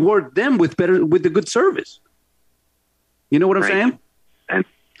and reward them with the good service. You know what I'm saying? And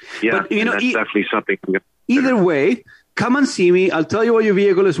but, that's definitely something. Either way, come and see me. I'll tell you what your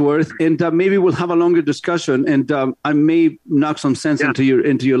vehicle is worth, and maybe we'll have a longer discussion. And I may knock some sense into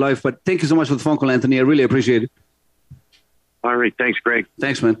your life. But thank you so much for the phone call, Anthony. I really appreciate it. All right, thanks, Greg.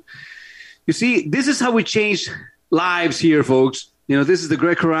 Thanks, man. You see, this is how we change lives here, folks. This is the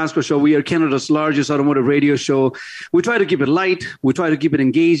Greg Carrasco Show. We are Canada's largest automotive radio show. We try to keep it light. We try to keep it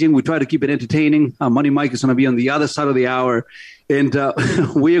engaging. We try to keep it entertaining. Money Mike is going to be on the other side of the hour. And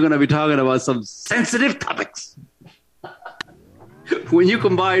we are going to be talking about some sensitive topics. When you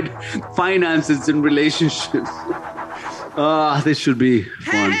combine finances and relationships, this should be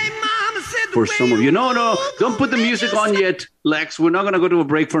fun. Hey, mama said for some of you. No, don't put the music on yet, Lex. We're not going to go to a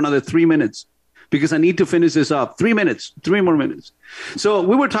break for another 3 minutes because I need to finish this up. 3 minutes, 3 more minutes. So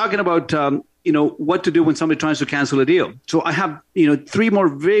we were talking about, what to do when somebody tries to cancel a deal. So I have, 3 more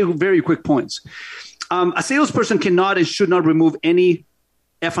very, very quick points. A salesperson cannot and should not remove any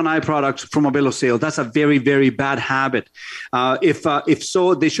F&I products from a bill of sale. That's a very, very bad habit. If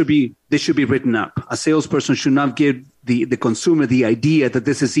so, they should be written up. A salesperson should not give the consumer the idea that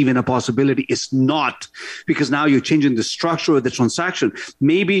this is even a possibility. It's not, because now you're changing the structure of the transaction.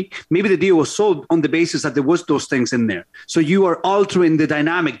 Maybe the deal was sold on the basis that there was those things in there. So you are altering the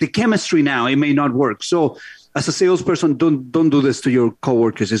dynamic, the chemistry now. It may not work. So as a salesperson, don't do this to your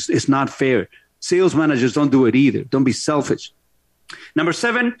coworkers. It's not fair. Sales managers don't do it either. Don't be selfish. Number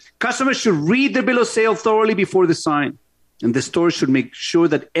 7, customers should read the bill of sale thoroughly before they sign. And the store should make sure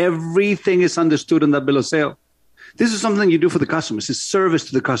that everything is understood in that bill of sale. This is something you do for the customers. It's service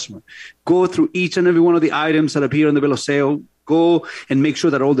to the customer. Go through each and every one of the items that appear on the bill of sale. Go and make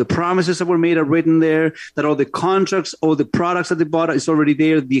sure that all the promises that were made are written there, that all the contracts, all the products that they bought is already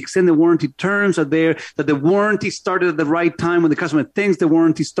there, the extended warranty terms are there, that the warranty started at the right time when the customer thinks the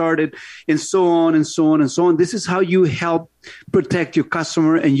warranty started, and so on and so on and so on. This is how you help protect your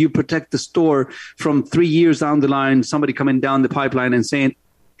customer, and you protect the store from 3 years down the line, somebody coming down the pipeline and saying,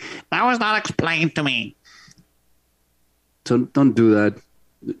 "That was not explained to me." So don't do that.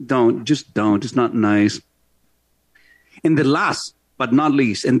 Don't. It's not nice. And the last but not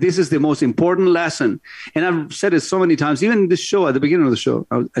least, and this is the most important lesson, and I've said it so many times, even in this show, at the beginning of the show,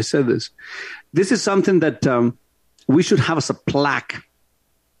 I said this. This is something that we should have as a plaque.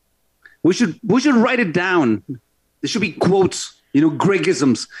 We should write it down. There should be quotes,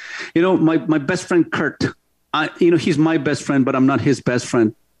 Gregisms. My best friend, Kurt, he's my best friend, but I'm not his best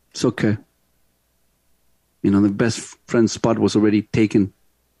friend. It's okay. The best friend spot was already taken.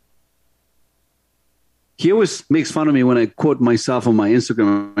 He always makes fun of me when I quote myself on my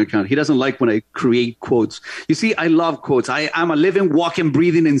Instagram account. He doesn't like when I create quotes. You see, I love quotes. I'm a living, walking,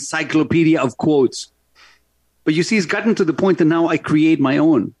 breathing encyclopedia of quotes. But you see, it's gotten to the point that now I create my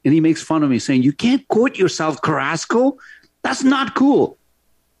own. And he makes fun of me saying, "You can't quote yourself, Carrasco. That's not cool."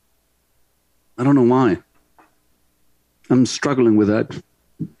 I don't know why. I'm struggling with that.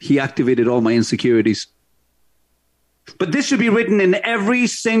 He activated all my insecurities. But this should be written in every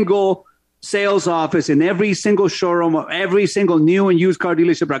single sales office, in every single showroom, or every single new and used car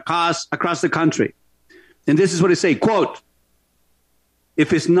dealership across the country. And this is what it say, quote,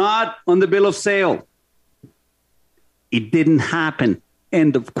 "If it's not on the bill of sale, it didn't happen."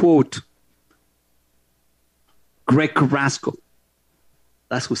 End of quote. Greg Carrasco.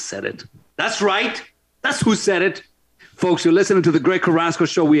 That's who said it. That's right. That's who said it. Folks, you're listening to the Greg Carrasco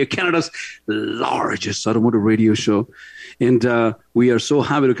Show. We are Canada's largest automotive radio show. And we are so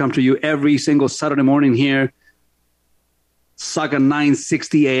happy to come to you every single Saturday morning here. Saga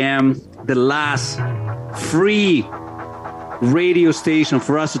 960 AM, the last free radio station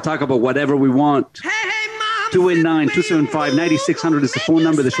for us to talk about whatever we want. 289-275-9600 is the phone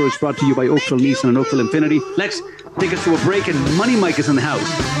number. The show is brought to you by Oakville Nissan and Oakville Infinity. Lex, take us to a break, and Money Mike is in the house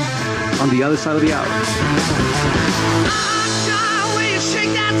on the other side of the hour.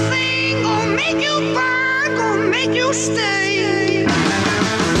 Make you burn, gonna make you stay.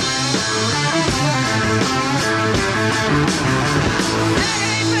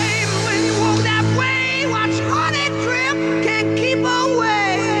 Hey, baby, when you walk that way, watch honey drip, can't keep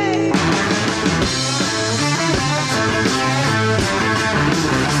away.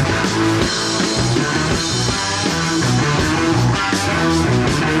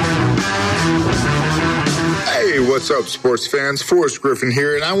 Hey, what's up, sports fans? Forrest Griffin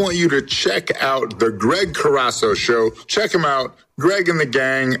here, and I want you to check out the Greg Carrasco Show. Check him out. Greg and the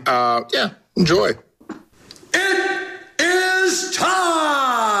gang. Enjoy. It is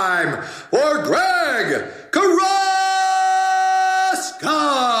time for Greg Carrasco.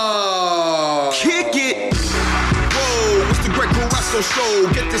 Kick it. Whoa, it's the Greg Carrasco Show.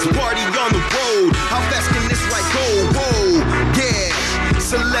 Get this party on the road. How fast can this ride go? Whoa, yeah.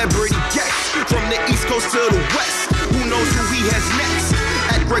 Celebrity guest from the East Coast to the West. Who knows who he has next?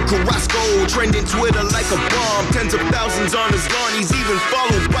 At Greg Carrasco, trending Twitter like a bomb. Tens of thousands on his lawn. He's even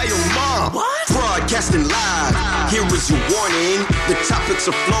followed by your mom. What? Broadcasting live. Here is your warning. The topics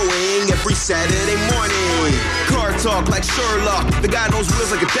are flowing every Saturday morning. Car talk like Sherlock. The guy knows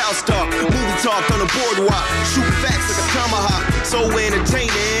wheels like a Dow stock. Movie talk on the boardwalk. Shoot facts like a tomahawk. So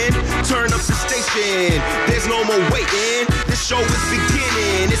entertaining. Turn up the station. There's no more waiting. This show is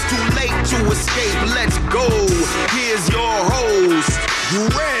beginning. It's too late to escape. Let's go. Here's your host,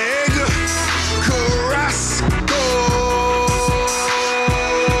 Greg Carrasco.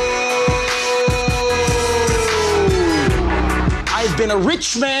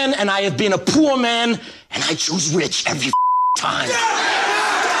 rich man and I have been a poor man, and I choose rich every time.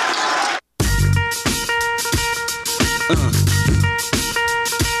 Yeah.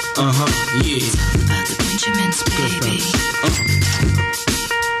 About the Benjamins, baby.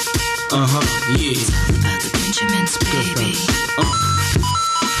 Yeah. About the Benjamins, baby.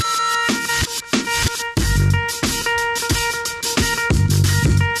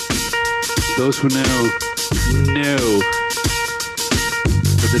 Those who know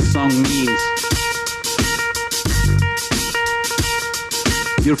what this song means.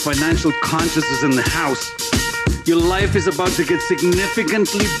 Your financial conscience is in the house. Your life is about to get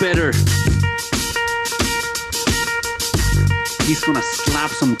significantly better. He's gonna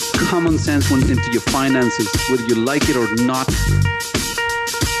slap some common sense into your finances, whether you like it or not.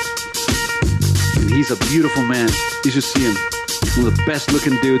 And he's a beautiful man. You should see him. One of the best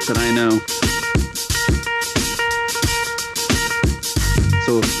looking dudes that I know.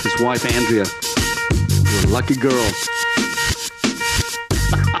 So his wife, Andrea, you're a lucky girl.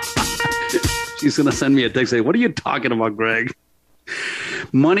 She's going to send me a text saying, what are you talking about, Greg?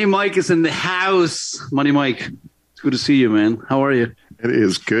 Money Mike is in the house. Money Mike, it's good to see you, man. How are you? It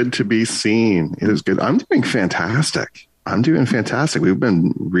is good to be seen. It is good. I'm doing fantastic. We've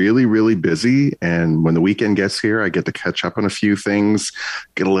been really, really busy. And when the weekend gets here, I get to catch up on a few things,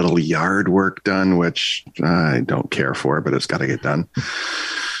 get a little yard work done, which I don't care for, but it's got to get done.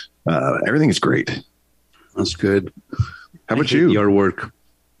 Everything is great. That's good. How about you? Yard work.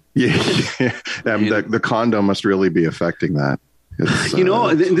 Yeah. The condo must really be affecting that. This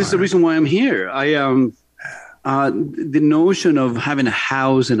is the reason why I'm here. The notion of having a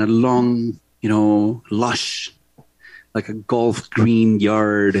house in a long, lush, like a golf green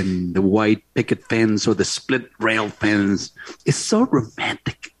yard and the white picket fence or the split rail fence is so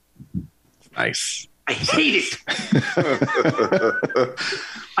romantic. Nice. I hate it.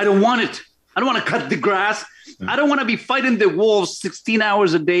 I don't want it. I don't want to cut the grass. I don't want to be fighting the wolves 16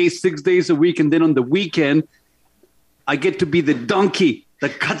 hours a day, 6 days a week. And then on the weekend, I get to be the donkey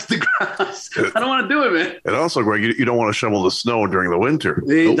that cuts the grass. I don't want to do it, man. And also, Greg, you don't want to shovel the snow during the winter.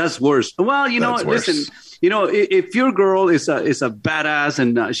 That's worse. Well, listen, if your girl is a badass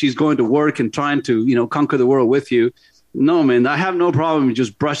and she's going to work and trying to, conquer the world with you, no, man, I have no problem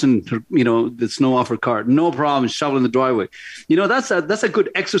just brushing, the snow off her car. No problem shoveling the driveway. That's a good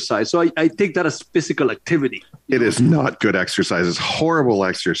exercise. So I take that as physical activity. It is not good exercise. It's horrible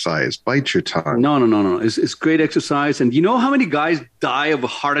exercise. Bite your tongue. No. It's great exercise. And you know how many guys die of a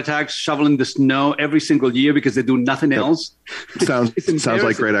heart attack shoveling the snow every single year because they do nothing else? Sounds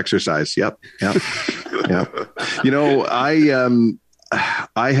like great exercise. Yep.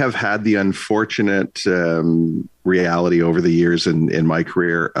 I have had the unfortunate reality over the years in my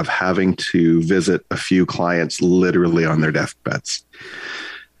career of having to visit a few clients literally on their deathbeds.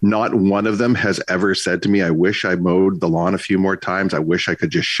 Not one of them has ever said to me, I wish I mowed the lawn a few more times. I wish I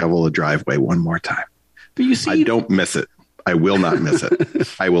could just shovel a driveway one more time. But you see, I don't miss it. I will not miss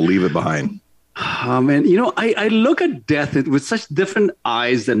it. I will leave it behind. Oh, man, I look at death with such different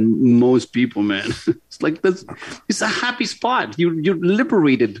eyes than most people, man. It's like it's a happy spot. You're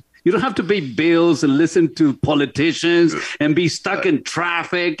liberated. You don't have to pay bills and listen to politicians and be stuck in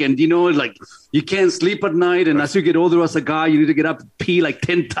traffic. And, you can't sleep at night. And as you get older as a guy, you need to get up and pee like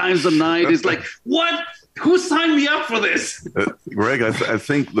 10 times a night. It's like, what? Who signed me up for this? Greg, I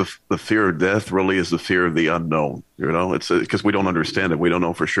think the fear of death really is the fear of the unknown. It's because we don't understand it. We don't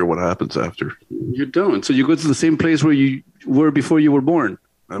know for sure what happens after. You don't. So you go to the same place where you were before you were born.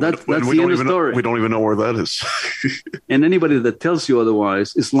 That's the end of the story. We don't even know where that is. And anybody that tells you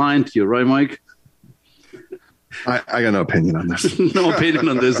otherwise is lying to you, right, Mike? I got no opinion on this. No opinion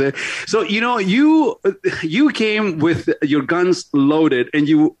on this. Eh? So, you came with your guns loaded and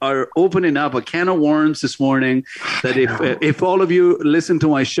you are opening up a can of worms this morning that if all of you listen to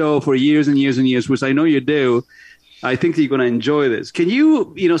my show for years and years and years, which I know you do, I think that you're going to enjoy this. Can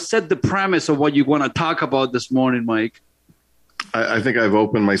you, set the premise of what you want to talk about this morning, Mike? I think I've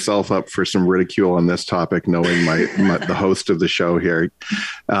opened myself up for some ridicule on this topic, knowing the host of the show here.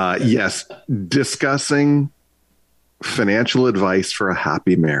 Yes, discussing financial advice for a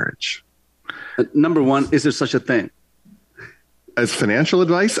happy marriage. Number one, is there such a thing? As financial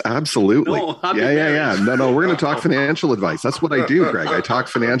advice? Absolutely. No, yeah. No, we're going to talk financial advice. That's what I do, Greg. I talk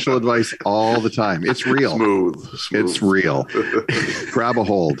financial advice all the time. It's real. Smooth. It's real. Grab a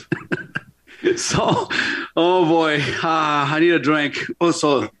hold. So, oh boy, I need a drink.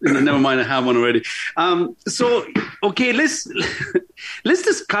 Also, never mind, I have one already. Okay, let's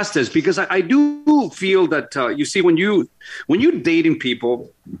discuss this because I do feel that you see when you're dating people,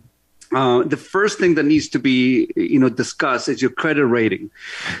 the first thing that needs to be, discussed is your credit rating.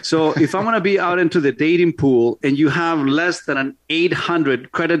 So if I'm going to be out into the dating pool and you have less than an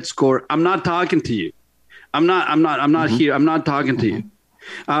 800 credit score, I'm not talking to you. I'm not here. I'm not talking to you.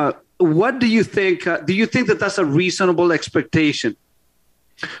 What do you think? Do you think that that's a reasonable expectation?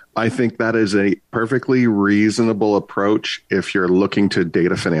 I think that is a perfectly reasonable approach if you're looking to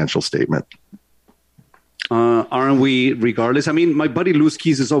date a financial statement. Aren't we, regardless? I mean, my buddy Luz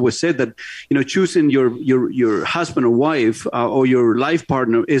Keys has always said that, choosing your husband or wife or your life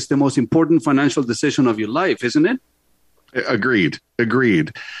partner is the most important financial decision of your life, isn't it? Agreed.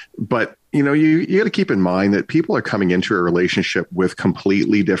 But, you got to keep in mind that people are coming into a relationship with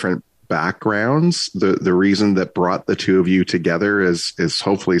completely different backgrounds. The reason that brought the two of you together is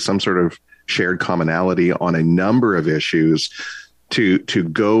hopefully some sort of shared commonality on a number of issues. To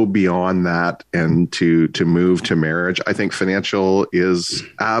go beyond that and to move to marriage, I think financial is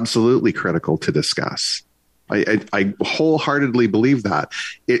absolutely critical to discuss. I wholeheartedly believe that.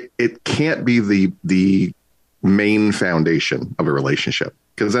 It can't be the main foundation of a relationship,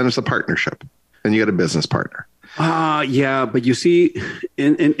 because then it's a partnership and you got a business partner. Yeah, but you see,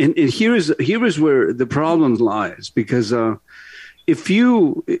 and here is where the problem lies, because if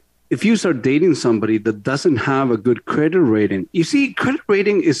you start dating somebody that doesn't have a good credit rating, you see, credit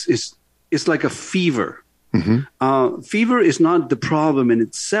rating is like a fever. Mm-hmm. Fever is not the problem in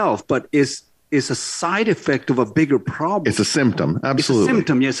itself, but is a side effect of a bigger problem. It's a symptom. Absolutely. It's a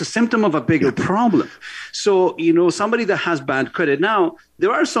symptom. Yes, a symptom of a bigger problem. So, somebody that has bad credit. Now,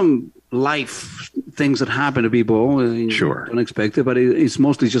 there are some life things that happen to people. Sure. Don't expect it, but it's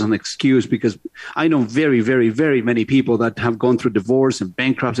mostly just an excuse, because I know very, very, very many people that have gone through divorce and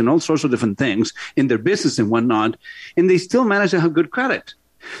bankruptcy and all sorts of different things in their business and whatnot, and they still manage to have good credit.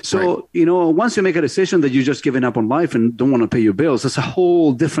 So, once you make a decision that you're just giving up on life and don't want to pay your bills, that's a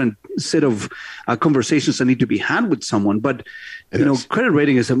whole different set of conversations that need to be had with someone. But, credit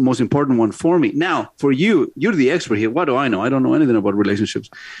rating is the most important one for me. Now, for you're the expert here. What do I know? I don't know anything about relationships.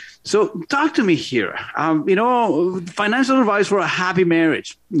 So talk to me here. Financial advice for a happy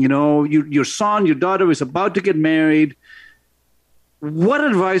marriage. Your son, your daughter is about to get married. What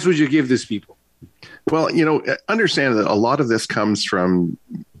advice would you give these people? Well, understand that a lot of this comes from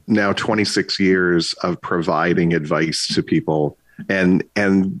now 26 years of providing advice to people and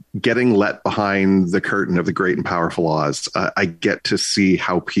getting let behind the curtain of the great and powerful laws. I get to see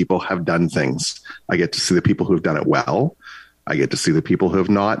how people have done things. I get to see the people who have done it well. I get to see the people who have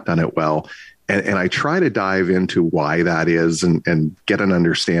not done it well. And I try to dive into why that is and get an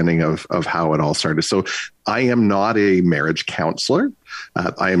understanding of how it all started. So I am not a marriage counselor.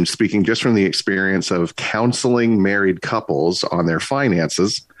 I am speaking just from the experience of counseling married couples on their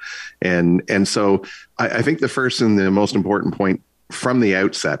finances. And so I think the first and the most important point from the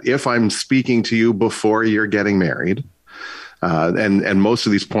outset, if I'm speaking to you before you're getting married, and most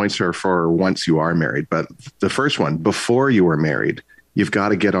of these points are for once you are married, but the first one, before you are married, you've got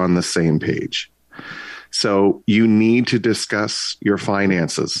to get on the same page. So you need to discuss your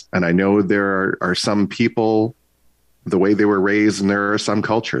finances. And I know there are some people, the way they were raised, and there are some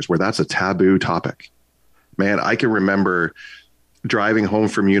cultures where that's a taboo topic. Man, I can remember driving home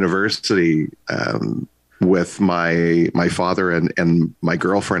from university with my father and my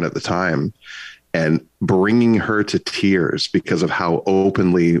girlfriend at the time, and bringing her to tears because of how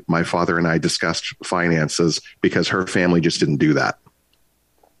openly my father and I discussed finances, because her family just didn't do that.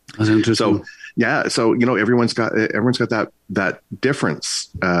 That's interesting. So everyone's got that difference.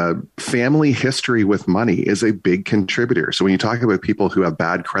 Family history with money is a big contributor. So when you talk about people who have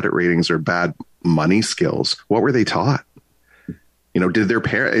bad credit ratings or bad money skills, what were they taught? Did their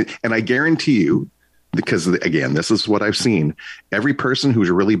parents? And I guarantee you, because again, this is what I've seen, every person who's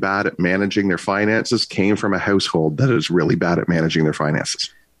really bad at managing their finances came from a household that is really bad at managing their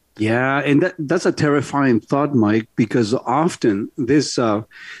finances. Yeah, and that's a terrifying thought, Mike, because often this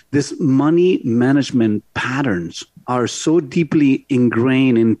money management patterns are so deeply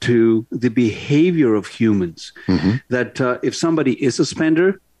ingrained into the behavior of humans that if somebody is a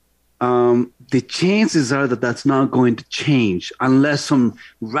spender, the chances are that that's not going to change unless some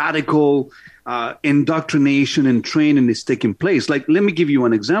radical indoctrination and training is taking place. Like, let me give you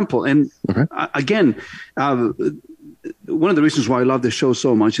an example. And again, one of the reasons why I love this show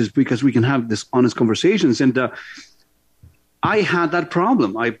so much is because we can have this honest conversations. And I had that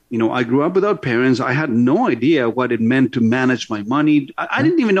problem. I grew up without parents. I had no idea what it meant to manage my money. I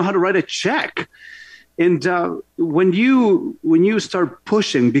didn't even know how to write a check. And when you start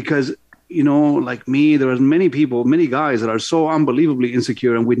pushing, because like me, there are many guys that are so unbelievably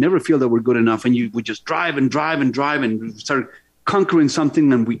insecure, and we never feel that we're good enough. And we just drive and start conquering something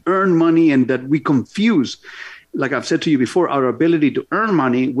and we earn money, and that we confuse, like I've said to you before, our ability to earn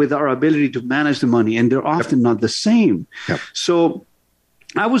money with our ability to manage the money. And they're often not the same. Yep. So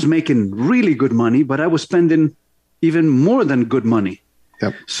I was making really good money, but I was spending even more than good money.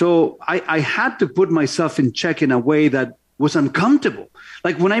 Yep. So I had to put myself in check in a way that was uncomfortable.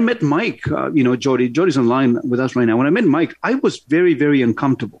 Like when I met Mike, Jody's online with us right now. When I met Mike, I was very, very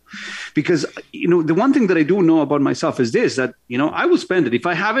uncomfortable because, the one thing that I do know about myself is this, that, I will spend it. If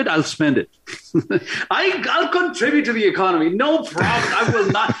I have it, I'll spend it. I'll contribute to the economy. No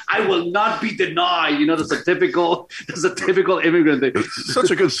problem. I will not be denied. That's a typical immigrant thing. Such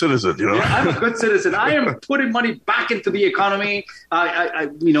a good citizen, Yeah, I'm a good citizen. I am putting money back into the economy.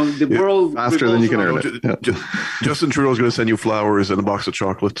 The world faster than you can earn it. Yeah. Justin Trudeau's going to send you flowers and a box of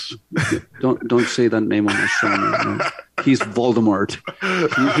chocolates. Don't say that name on the show. No. He's Voldemort.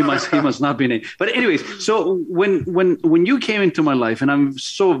 He must not be named. But anyways, so when you came into my life, and I'm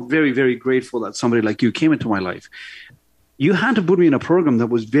so very, very grateful that somebody like you came into my life, you had to put me in a program that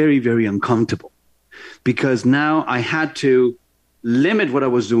was very, very uncomfortable, because now I had to limit what I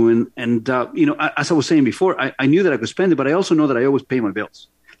was doing. And, as I was saying before, I knew that I could spend it, but I also know that I always pay my bills.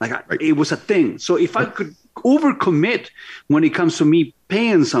 It was a thing. So if I could overcommit when it comes to me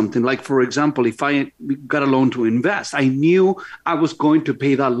paying something, like, for example, if I got a loan to invest, I knew I was going to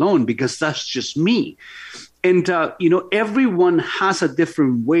pay that loan because that's just me. And, everyone has a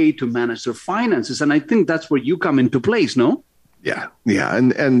different way to manage their finances. And I think that's where you come into place, no? Yeah. Yeah.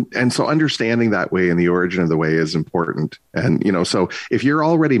 And so understanding that way and the origin of the way is important. And, so if you're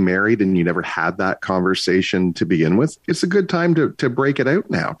already married and you never had that conversation to begin with, it's a good time to break it out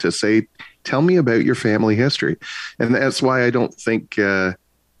now, to say, tell me about your family history. And that's why I don't think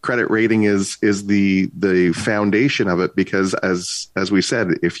credit rating is the foundation of it, because as we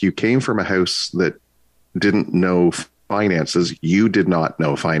said, if you came from a house that didn't know finances, you did not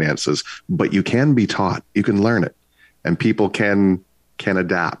know finances, but you can be taught, you can learn it. And people can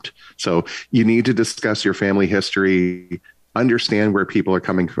adapt. So you need to discuss your family history, understand where people are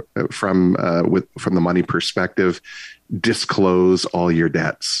coming from the money perspective, disclose all your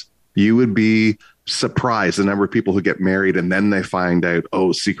debts. You would be surprised the number of people who get married and then they find out,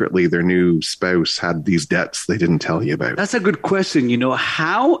 secretly their new spouse had these debts they didn't tell you about. That's a good question.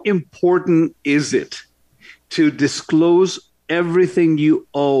 How important is it to disclose everything you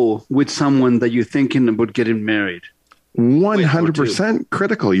owe with someone that you're thinking about getting married? 100%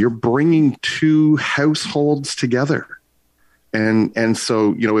 critical. You're bringing two households together. And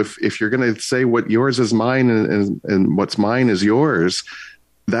so, if you're going to say what yours is mine and what's mine is yours,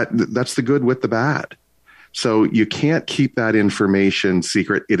 that's the good with the bad. So you can't keep that information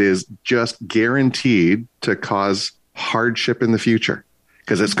secret. It is just guaranteed to cause hardship in the future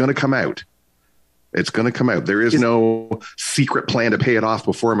because it's going to come out. It's going to come out. There is no secret plan to pay it off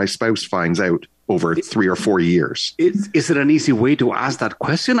before my spouse finds out over 3 or 4 years. Is it an easy way to ask that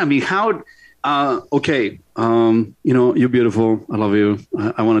question? I mean, how, you're beautiful. I love you.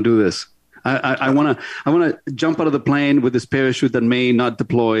 I want to do this. I want to jump out of the plane with this parachute that may not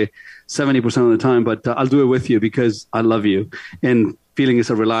deploy 70% of the time, but I'll do it with you because I love you. And feeling is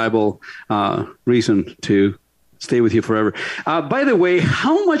a reliable reason to stay with you forever. By the way,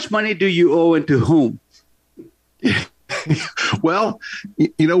 how much money do you owe and to whom? Well,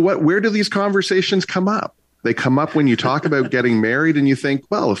 you know what? Where do these conversations come up? They come up when you talk about getting married and you think,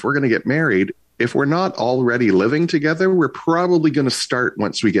 well, if we're going to get married, if we're not already living together, we're probably going to start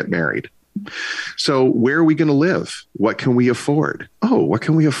once we get married. So where are we going to live? What can we afford? What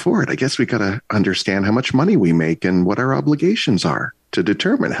can we afford? I guess we got to understand how much money we make and what our obligations are to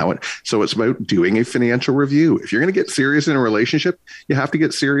determine how it. So it's about doing a financial review. If you're going to get serious in a relationship, you have to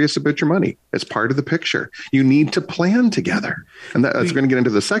get serious about your money. It's part of the picture. You need to plan together. And that's going to get into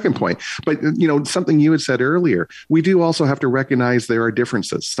the second point. But, something you had said earlier, we do also have to recognize there are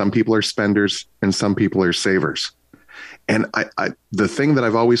differences. Some people are spenders and some people are savers. And the thing that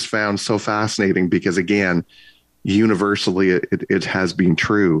I've always found so fascinating, because again, universally, it has been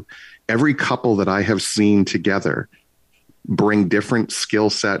true. Every couple that I have seen together bring different skill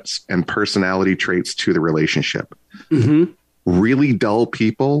sets and personality traits to the relationship. Mm-hmm. Really dull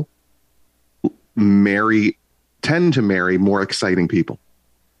people tend to marry more exciting people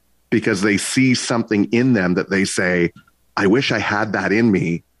because they see something in them that they say, I wish I had that in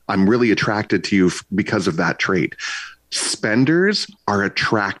me. I'm really attracted to you because of that trait. Spenders are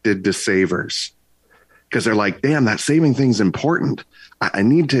attracted to savers because they're like, damn, that saving thing's important. I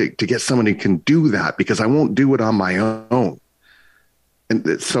need to get someone who can do that because I won't do it on my own.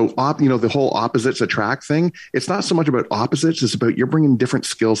 And so, the whole opposites attract thing, it's not so much about opposites. It's about you're bringing different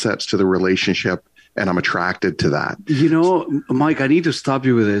skill sets to the relationship and I'm attracted to that. You know, Mike, I need to stop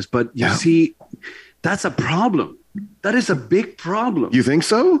you with this, but you see, that's a problem. That is a big problem. You think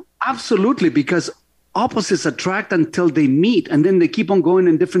so? Absolutely, because opposites attract until they meet, and then they keep on going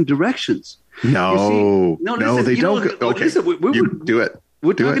in different directions. No, listen, they don't. Okay, listen, do it.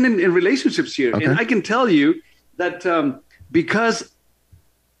 We're talking in relationships here, Okay. and I can tell you that because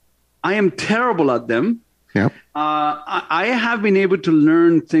I am terrible at them, I have been able to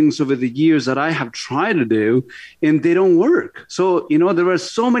learn things over the years that I have tried to do, and they don't work. So, you know, there are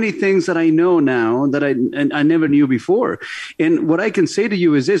so many things that I know now that I never knew before. And what I can say to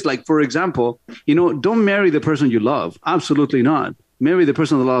you is this, like, for example, you know, don't marry the person you love. Absolutely not. Marry the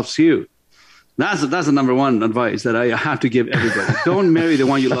person that loves you. That's the number one advice that I have to give everybody. Don't marry the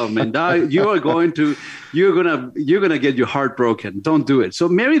one you love, man. You're gonna get your heart broken. Don't do it. So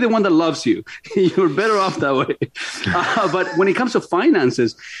marry the one that loves you. You're better off that way. But when it comes to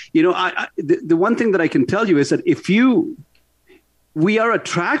finances, you know, the one thing that I can tell you is that we are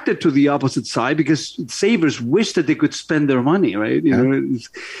attracted to the opposite side because savers wish that they could spend their money, right? You know,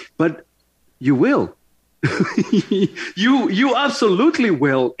 but you will. you absolutely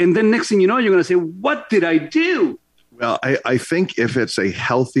will. And then next thing you know, you're going to say, what did I do? Well, I think if it's a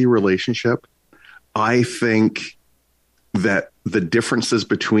healthy relationship, I think that the differences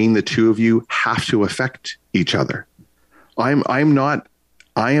between the two of you have to affect each other. I am not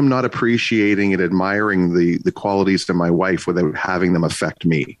appreciating and admiring the qualities of my wife without having them affect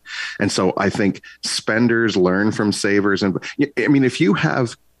me. And so I think spenders learn from savers. And I mean, if you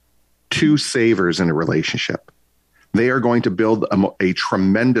have two savers in a relationship, they are going to build a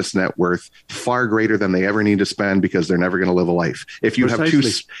tremendous net worth far greater than they ever need to spend because they're never going to live a life. If you have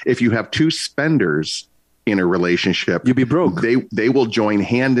two spenders in a relationship, you'll be broke. They will join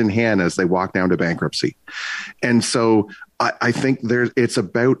hand in hand as they walk down to bankruptcy. And so I think it's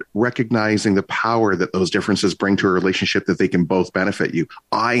about recognizing the power that those differences bring to a relationship, that they can both benefit you.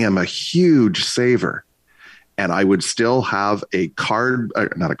 I am a huge saver. And I would still have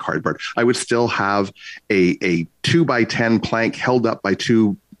not a cardboard. I would still have a 2x10 plank held up by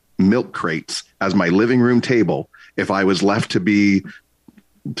two milk crates as my living room table. If I was left to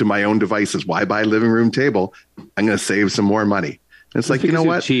my own devices, why buy a living room table? I'm going to save some more money. It's like, you know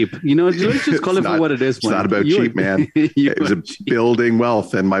what? Cheap. You know, let's just call it for what it is. It's not about cheap, man. It was building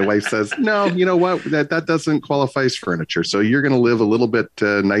wealth. And my wife says, no, you know what? That doesn't qualify as furniture. So you're going to live a little bit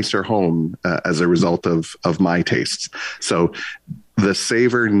nicer home as a result of my tastes. So the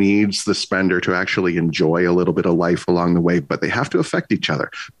saver needs the spender to actually enjoy a little bit of life along the way, but they have to affect each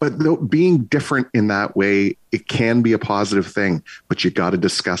other. But being different in that way, it can be a positive thing, but you got to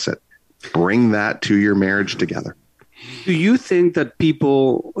discuss it. Bring that to your marriage together. Do you think that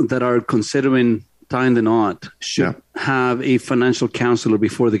people that are considering tying the knot should have a financial counselor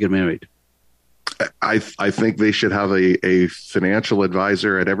before they get married? I think they should have a financial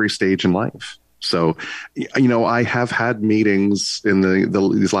advisor at every stage in life. So, you know, I have had meetings in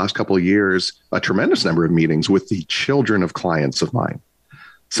these last couple of years, a tremendous number of meetings with the children of clients of mine.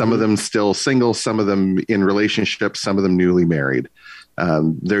 Some of them still single, some of them in relationships, some of them newly married.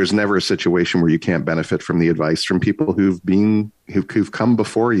 There's never a situation where you can't benefit from the advice from people who've come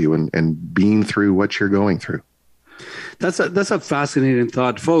before you and been through what you're going through. That's a fascinating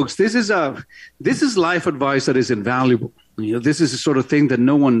thought, folks. This is life advice that is invaluable. You know, this is the sort of thing that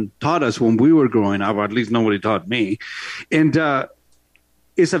no one taught us when we were growing up, or at least nobody taught me. And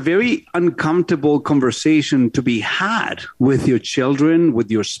it's a very uncomfortable conversation to be had with your children, with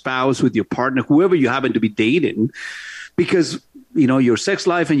your spouse, with your partner, whoever you happen to be dating, because you know, your sex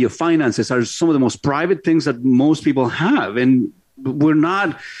life and your finances are some of the most private things that most people have. And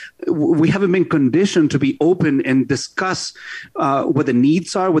we haven't been conditioned to be open and discuss what the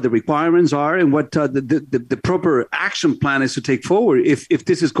needs are, what the requirements are, and what the proper action plan is to take forward if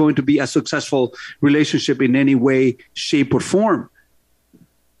this is going to be a successful relationship in any way, shape, or form.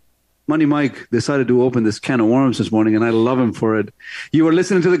 Money Mike decided to open this can of worms this morning, and I love him for it. You are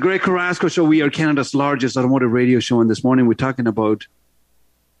listening to the Greg Carrasco Show. We are Canada's largest automotive radio show, and this morning we're talking about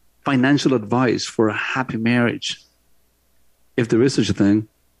financial advice for a happy marriage, if there is such a thing.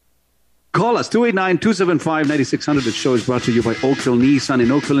 Call us, 289-275-9600. The show is brought to you by Oakville Nissan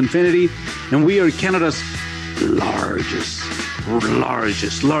and Oakville Infinity, and we are Canada's largest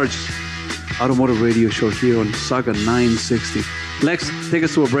automotive radio show here on Saga 960. Lex, take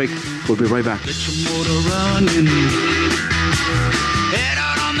us to a break. We'll be right back. Get your motor running. Head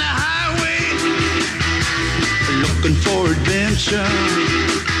out on the highway, looking for adventure,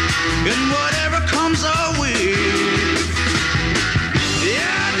 and whatever comes our way.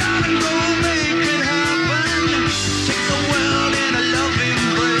 Yeah, darling, go make it happen. Take the world in a loving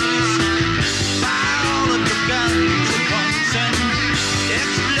embrace.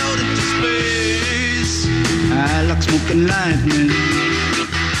 lightning.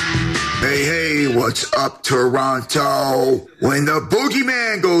 Hey, hey, what's up, Toronto? When the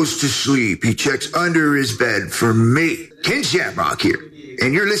boogeyman goes to sleep, he checks under his bed for me. Ken Shamrock here,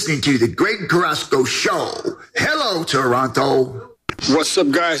 and you're listening to the Greg Carrasco Show. Hello, Toronto. What's up,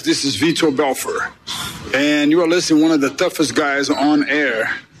 guys? This is Vito Belfer, and you are listening to one of the toughest guys on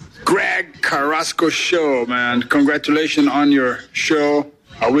air, Greg Carrasco Show, man. Congratulations on your show.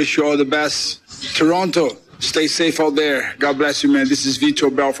 I wish you all the best. Toronto, stay safe out there. God bless you, man. This is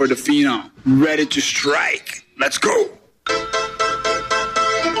Vito Belfer, the Phenom. Ready to strike. Let's go.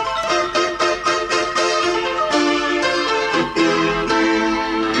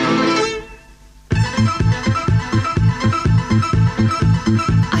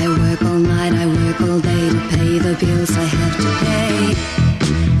 I work all night, I work all day to pay the bills I have to pay.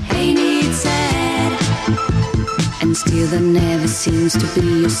 Ain't it sad? And still there never seems to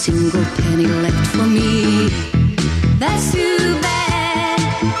be a single penny left for me. That's too bad.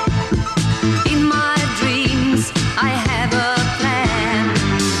 In my dreams, I have a plan.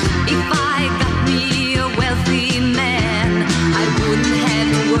 If I got me a wealthy man, I wouldn't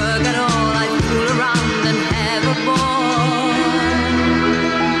have to work at all. I'd fool around and have a ball.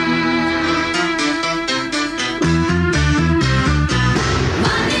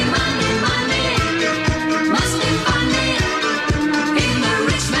 Money, money, money, must be funny in the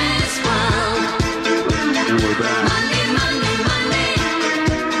rich man's world. And we're back. Money, money, money.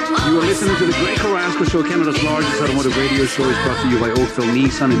 You are listening to the Greg Carrasco Show, Canada's largest automotive radio show. Is brought to you by Oakville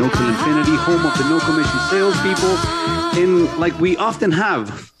Nissan and Oakville Infinity, home of the no commission salespeople. And like we often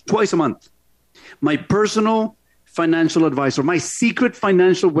have, twice a month, my personal financial advisor, my secret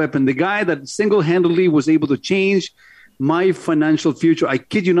financial weapon, the guy that single-handedly was able to change my financial future. I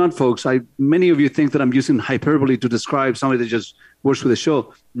kid you not, folks. Many of you think that I'm using hyperbole to describe somebody that just works for the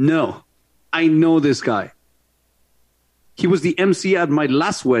show. No, I know this guy. He was the MC at my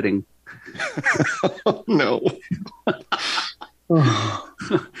last wedding. No.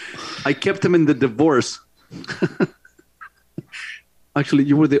 I kept him in the divorce. Actually,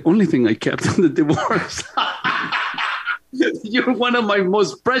 you were the only thing I kept in the divorce. You're one of my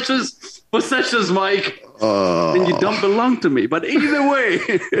most precious possessions, Mike. And you don't belong to me. But either way,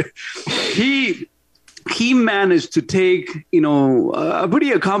 he managed to take, a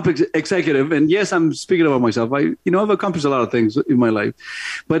pretty accomplished executive. And yes, I'm speaking about myself. I've accomplished a lot of things in my life.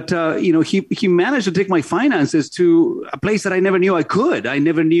 But, he managed to take my finances to a place that I never knew I could. I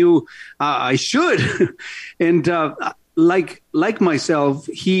never knew I should. And like myself,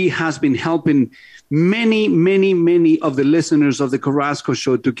 he has been helping many, many, many of the listeners of the Carrasco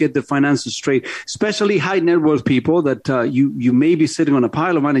Show to get the finances straight, especially high net worth people that you may be sitting on a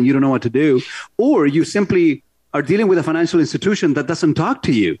pile of money and you don't know what to do, or you simply are dealing with a financial institution that doesn't talk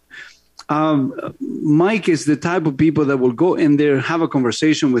to you. Mike is the type of people that will go in there, have a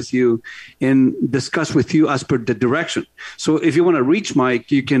conversation with you, and discuss with you as per the direction. So if you want to reach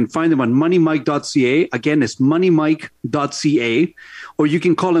Mike, you can find him on moneymike.ca. Again, it's moneymike.ca. Or you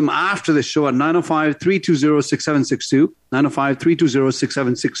can call him after the show at 905-320-6762,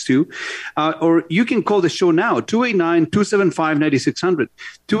 905-320-6762. Or you can call the show now, 289-275-9600,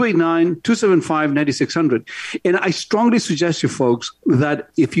 289-275-9600. And I strongly suggest you folks that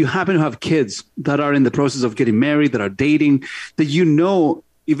if you happen to have kids that are in the process of getting married, that are dating, that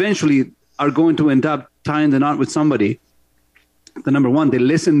eventually are going to end up tying the knot with somebody, the number one, they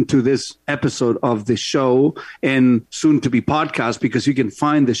listen to this episode of the show and soon to be podcast, because you can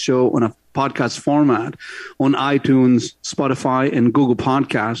find the show on a podcast format on iTunes, Spotify, and Google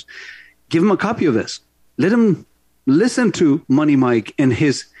Podcasts. Give them a copy of this. Let them listen to Money Mike and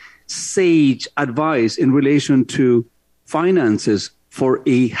his sage advice in relation to finances for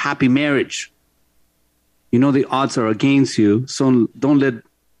a happy marriage. You know the odds are against you, so don't let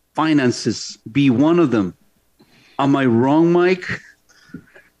finances be one of them. Am I wrong, Mike?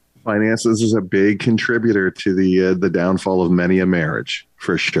 Finances is a big contributor to the downfall of many a marriage,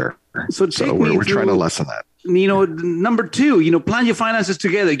 for sure. So we're trying to lessen that. Number two, plan your finances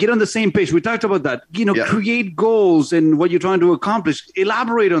together. Get on the same page. We talked about that. Create goals and what you're trying to accomplish.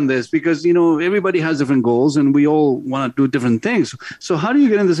 Elaborate on this, because, everybody has different goals and we all want to do different things. So how do you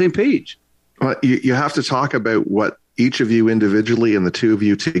get on the same page? Well, you have to talk about what each of you individually and the two of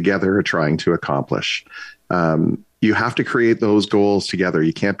you together are trying to accomplish. You have to create those goals together.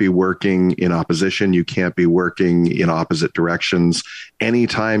 You can't be working in opposition. You can't be working in opposite directions.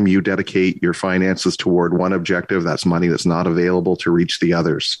 Anytime you dedicate your finances toward one objective, that's money that's not available to reach the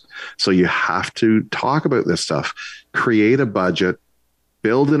others. So you have to talk about this stuff. Create a budget,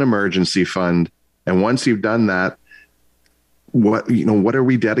 build an emergency fund. And once you've done that, what are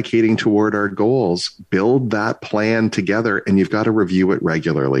we dedicating toward our goals? Build that plan together, and you've got to review it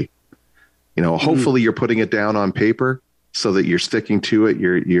regularly. Hopefully you're putting it down on paper so that you're sticking to it.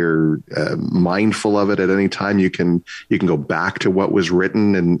 You're mindful of it at any time. You can go back to what was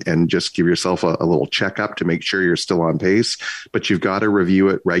written and just give yourself a little checkup to make sure you're still on pace, but you've got to review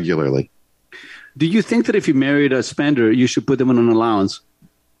it regularly. Do you think that if you married a spender, you should put them on an allowance?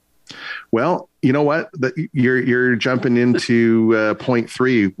 Well, you know what? You're jumping into point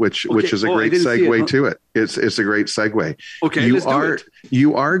 3, which is a great segue to it. It's a great segue. Okay,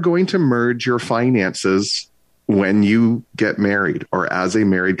 you are going to merge your finances when you get married or as a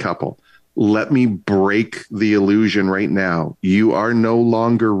married couple. Let me break the illusion right now. You are no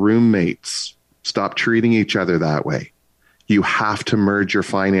longer roommates. Stop treating each other that way. You have to merge your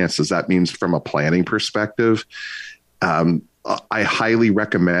finances. That means from a planning perspective, I highly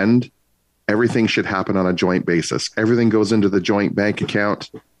recommend everything should happen on a joint basis. Everything goes into the joint bank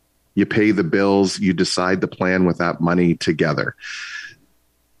account. You pay the bills. You decide the plan with that money together.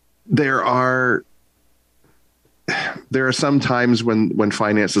 There are some times when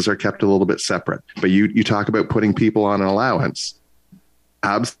finances are kept a little bit separate, but you talk about putting people on an allowance.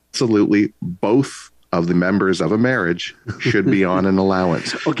 Absolutely. Both of the members of a marriage should be on an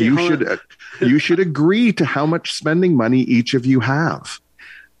allowance. Okay, you should agree to how much spending money each of you have.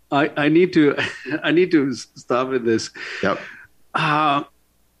 I need to stop with this. Yep.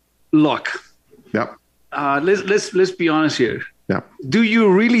 Look. Yep. Let's be honest here. Yep. Do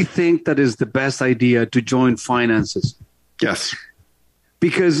you really think that is the best idea to join finances? Yes.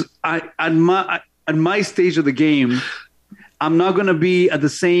 Because at my stage of the game, I'm not going to be at the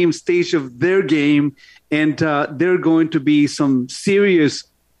same stage of their game, and there are going to be some serious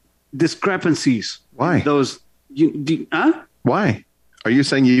discrepancies. Why? Why? Are you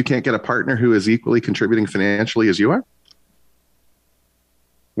saying you can't get a partner who is equally contributing financially as you are?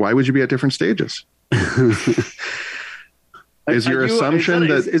 Why would you be at different stages? Is your assumption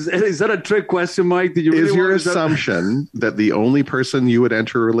is that a trick question, Mike? Did you really is your assumption that the only person you would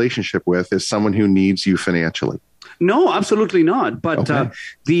enter a relationship with is someone who needs you financially? No, absolutely not. But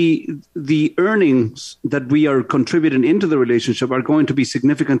the earnings that we are contributing into the relationship are going to be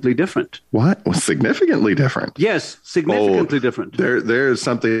significantly different. What? Well, significantly different? Yes, significantly different. There's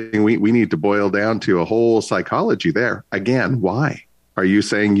something we need to boil down to a whole psychology there. Again, why? Are you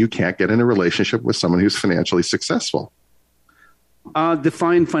saying you can't get in a relationship with someone who's financially successful?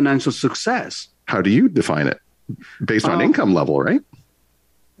 Define financial success. How do you define it? Based on income level, right?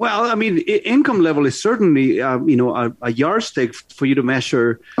 Well, I mean, income level is certainly, a yardstick for you to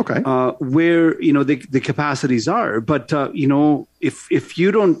measure where, the capacities are. But, if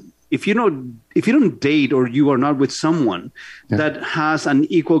you don't date or you are not with someone that has an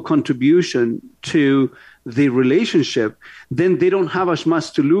equal contribution to the relationship, then they don't have as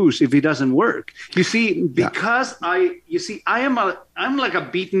much to lose if it doesn't work. You see, because I'm like a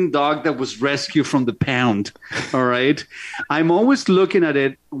beaten dog that was rescued from the pound. All right. I'm always looking at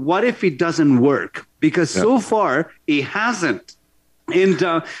it. What if it doesn't work? Because so far it hasn't.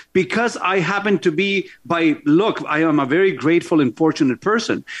 And because I happen to be I am a very grateful and fortunate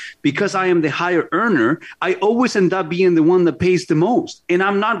person. Because I am the higher earner, I always end up being the one that pays the most. And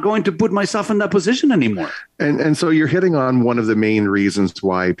I'm not going to put myself in that position anymore. And so you're hitting on one of the main reasons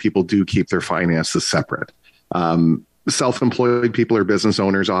why people do keep their finances separate. Self-employed people or business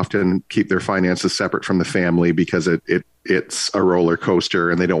owners often keep their finances separate from the family because it's a roller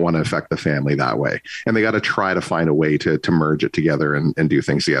coaster and they don't want to affect the family that way. And they got to try to find a way to merge it together and do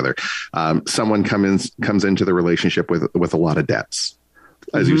things together. Someone comes into the relationship with a lot of debts,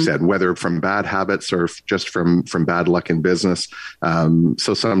 as you said, whether from bad habits or just from bad luck in business.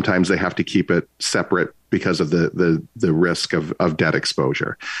 So sometimes they have to keep it separate because of the risk of debt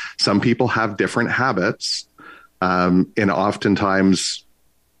exposure. Some people have different habits. And oftentimes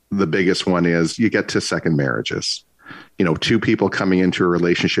the biggest one is you get to second marriages. Two people coming into a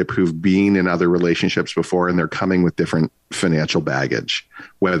relationship who've been in other relationships before, and they're coming with different financial baggage,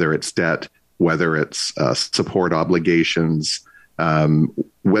 whether it's debt, whether it's support obligations,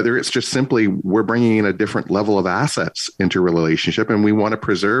 whether it's just simply we're bringing in a different level of assets into a relationship, and we want to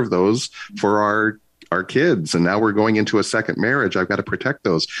preserve those for our kids. And now we're going into a second marriage. I've got to protect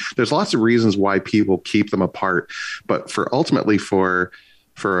those. There's lots of reasons why people keep them apart. But ultimately for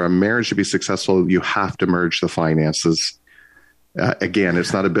a marriage to be successful, you have to merge the finances. Again,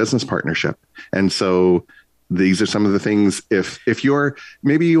 it's not a business partnership. And so these are some of the things, if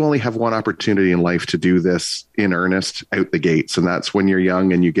maybe you only have one opportunity in life to do this in earnest out the gates. And that's when you're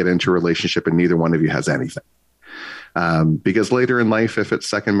young and you get into a relationship and neither one of you has anything. Because later in life, if it's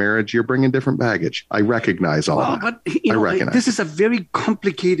second marriage, you're bringing different baggage. I recognize all that. But this is a very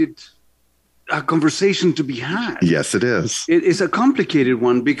complicated conversation to be had. Yes, it is. It is a complicated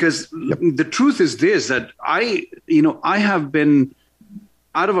one because the truth is this, that I have been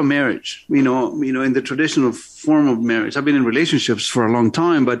out of a marriage, in the traditional form of marriage. I've been in relationships for a long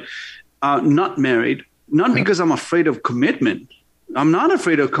time, but not married, not because I'm afraid of commitment. I'm not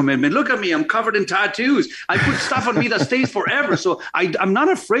afraid of commitment. Look at me. I'm covered in tattoos. I put stuff on me that stays forever. So I'm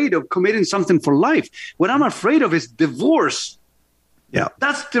not afraid of committing something for life. What I'm afraid of is divorce. Yeah.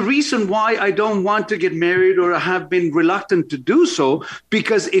 That's the reason why I don't want to get married or have been reluctant to do so,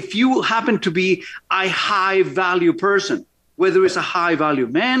 because if you happen to be a high value person, whether it's a high value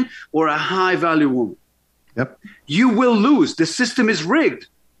man or a high value woman, you will lose. The system is rigged.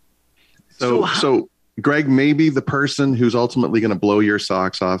 So Greg, maybe the person who's ultimately going to blow your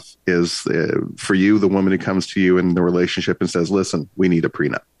socks off is for you, the woman who comes to you in the relationship and says, listen, we need a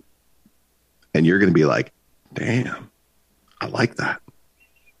prenup. And you're going to be like, damn, I like that.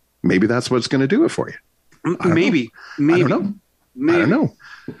 Maybe that's what's going to do it for you. Maybe. I don't know.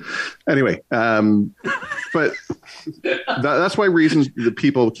 Anyway, but that's why reasons the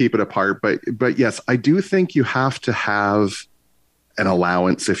people keep it apart. But yes, I do think you have to have an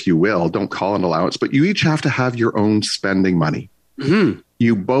allowance, if you will. Don't call it an allowance, but you each have to have your own spending money. Mm-hmm.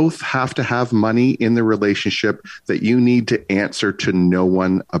 You both have to have money in the relationship that you need to answer to no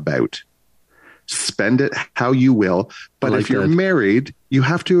one about. Spend it how you will. But if you're married, you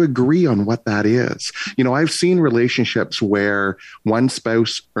have to agree on what that is. I've seen relationships where one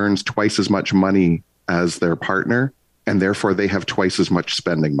spouse earns twice as much money as their partner, and therefore they have twice as much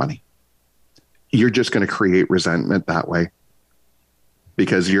spending money. You're just going to create resentment that way,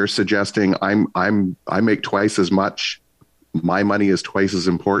 because you're suggesting I make twice as much. My money is twice as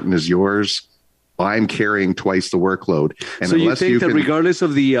important as yours. I'm carrying twice the workload. And so you think that regardless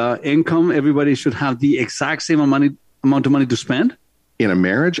of the income, everybody should have the exact same amount of money to spend? In a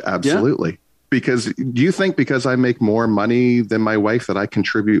marriage? Absolutely. Yeah. Because do you think because I make more money than my wife that I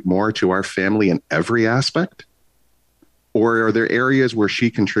contribute more to our family in every aspect? Or are there areas where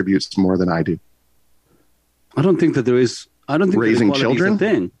she contributes more than I do? I don't think that there is. I don't think raising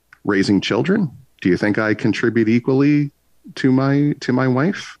children. Raising children. Do you think I contribute equally to my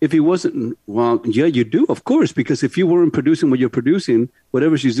wife? If it wasn't, well, yeah, you do, of course, because if you weren't producing what you're producing,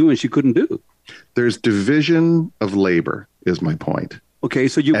 whatever she's doing, she couldn't do. There's division of labor, is my point. Okay,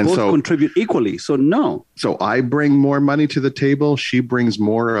 so you both contribute equally. So no. So I bring more money to the table. She brings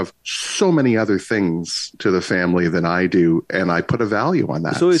more of so many other things to the family than I do, and I put a value on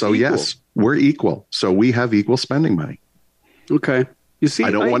that. So yes, we're equal. So we have equal spending money. Okay. You see,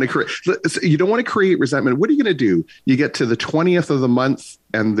 you don't want to create resentment. What are you going to do? You get to the 20th of the month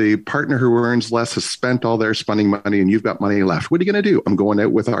and the partner who earns less has spent all their spending money and you've got money left. What are you going to do? I'm going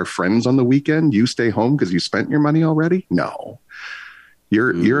out with our friends on the weekend. You stay home because you spent your money already? No.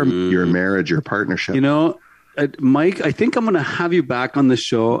 You're a marriage, you're a partnership. Mike, I think I'm going to have you back on the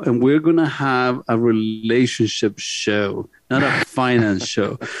show and we're going to have a relationship show, not a finance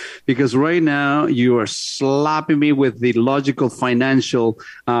show, because right now you are slapping me with the logical financial,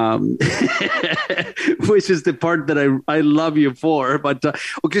 which is the part that I love you for. But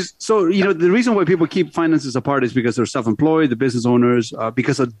okay, so, the reason why people keep finances apart is because they're self-employed, the business owners,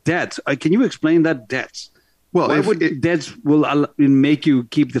 because of debt. Can you explain that debts? Well, why would debts will make you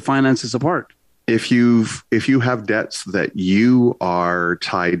keep the finances apart? If you have debts that you are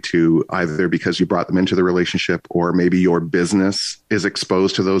tied to either because you brought them into the relationship or maybe your business is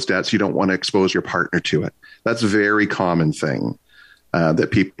exposed to those debts, you don't want to expose your partner to it. That's a very common thing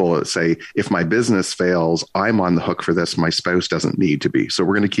that people say, if my business fails, I'm on the hook for this. My spouse doesn't need to be. So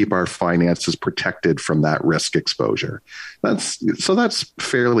we're going to keep our finances protected from that risk exposure. That's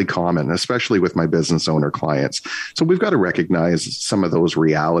fairly common, especially with my business owner clients. So we've got to recognize some of those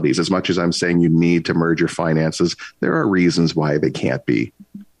realities. As much as I'm saying you need to merge your finances, there are reasons why they can't be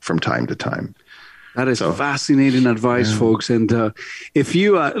from time to time. That is fascinating advice, folks. And if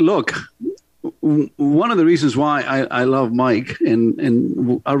you look, one of the reasons why I love Mike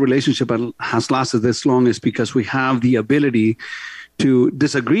and our relationship has lasted this long is because we have the ability to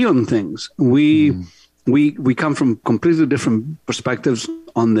disagree on things. We come from completely different perspectives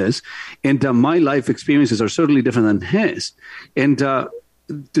on this, and my life experiences are certainly different than his. And to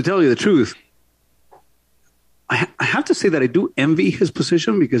tell you the truth, I have to say that I do envy his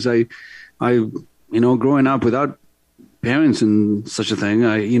position because I growing up without parents and such a thing,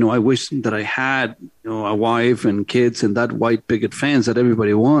 I wish that I had a wife and kids and that white picket fence that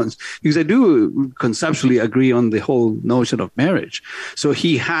everybody wants, because I do conceptually agree on the whole notion of marriage. So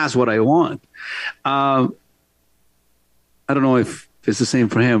he has what I want. I don't know if it's the same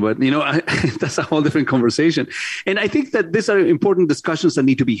for him, but that's a whole different conversation. And I think that these are important discussions that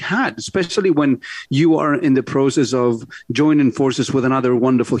need to be had, especially when you are in the process of joining forces with another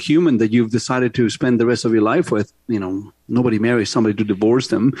wonderful human that you've decided to spend the rest of your life with. Nobody marries somebody to divorce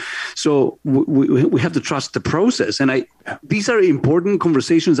them. So we have to trust the process. And these are important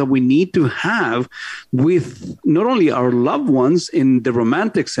conversations that we need to have with not only our loved ones in the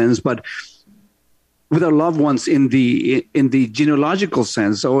romantic sense, but with our loved ones in the genealogical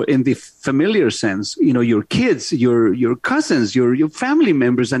sense or in the familiar sense. Your kids, your cousins, your family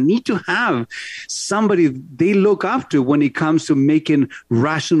members that need to have somebody they look up to when it comes to making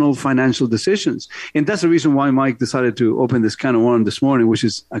rational financial decisions. And that's the reason why Mike decided to open this can of worms this morning, which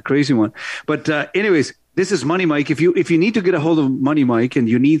is a crazy one. But anyways, this is Money Mike. If you need to get a hold of Money Mike and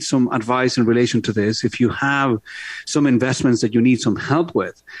you need some advice in relation to this, if you have some investments that you need some help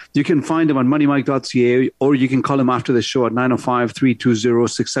with, you can find him on moneymike.ca, or you can call him after the show at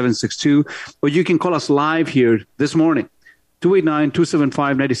 905-320-6762, or you can call us live here this morning,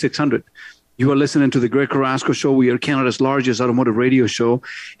 289-275-9600. You are listening to the Greg Carrasco Show. We are Canada's largest automotive radio show.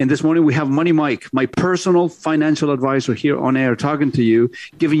 And this morning we have Money Mike, my personal financial advisor, here on air talking to you,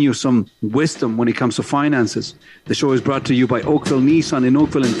 giving you some wisdom when it comes to finances. The show is brought to you by Oakville Nissan and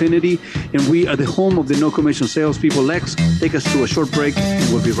Oakville Infinity. And we are the home of the no commission salespeople. Lex, take us to a short break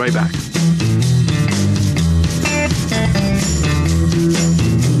and we'll be right back.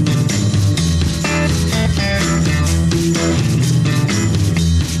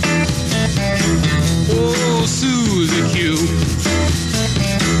 Oh, Susie Q.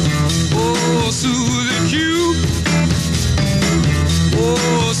 Oh, Susie Q.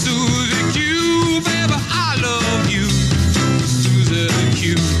 Oh, Susie Q. Baby, I love you. Susie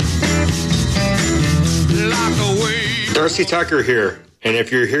Q. Like a wave. Darcy Tucker here. And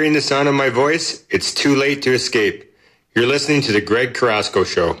if you're hearing the sound of my voice, it's too late to escape. You're listening to the Greg Carrasco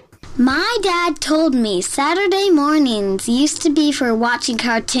Show. My dad told me Saturday mornings used to be for watching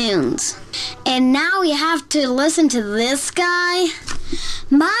cartoons. And now we have to listen to this guy?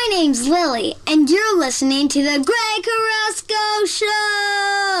 My name's Lily, and you're listening to the Greg Carrasco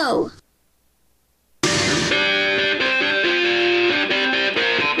Show!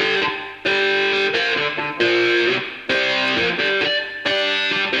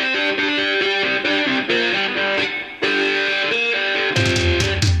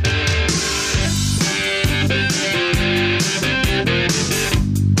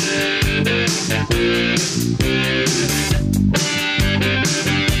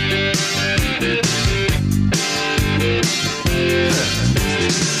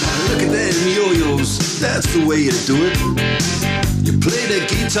 That's the way you do it. You play the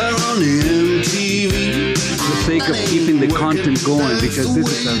guitar on the MTV. For the sake of keeping the content going, because this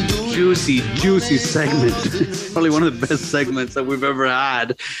is a juicy segment. Probably one of the best segments that we've ever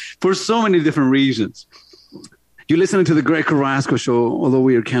had for so many different reasons. You're listening to the Greg Carrasco Show. Although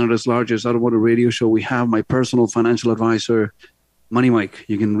we are Canada's largest automotive radio show, we have my personal financial advisor, Money Mike.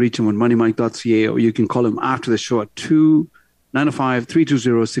 You can reach him on moneymike.ca, or you can call him after the show at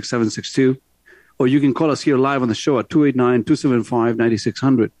 295-320-6762. Or you can call us here live on the show at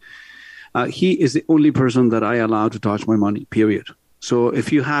 289-275-9600. He is the only person that I allow to touch my money, period. So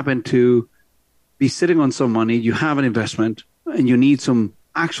if you happen to be sitting on some money, you have an investment, and you need some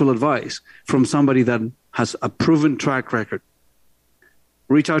actual advice from somebody that has a proven track record,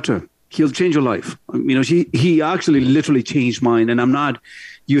 reach out to him. He'll change your life. He actually literally changed mine, and I'm not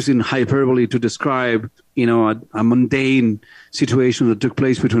using hyperbole to describe, a mundane situation that took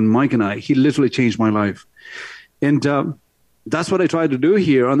place between Mike and I. He literally changed my life. And that's what I try to do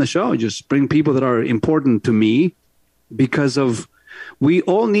here on the show, just bring people that are important to me, because we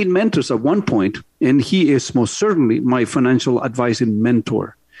all need mentors at one point, and he is most certainly my financial advising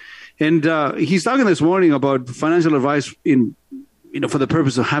mentor. And he's talking this morning about financial advice for the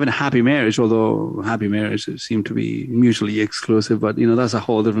purpose of having a happy marriage, although happy marriages seem to be mutually exclusive, but, that's a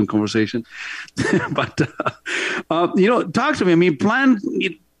whole different conversation. But, talk to me. Plan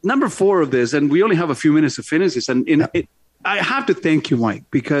number 4 of this, and we only have a few minutes to finish this. And I have to thank you, Mike,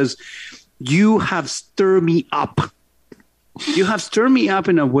 because you have stirred me up. You have stirred me up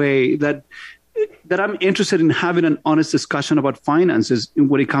in a way that I'm interested in having an honest discussion about finances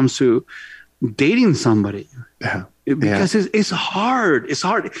when it comes to dating somebody. Yeah. Because it's hard. It's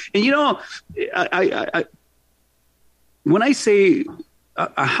hard. And, I when I say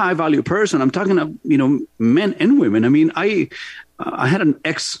a high value person, I'm talking of, men and women. I mean, I had an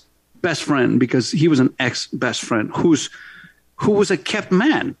ex best friend, because he was an ex best friend who was a kept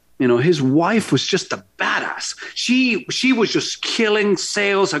man. his wife was just a badass. She was just killing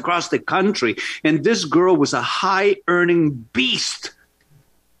sales across the country. And this girl was a high earning beast.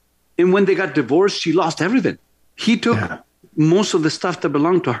 And when they got divorced, she lost everything. He took most of the stuff that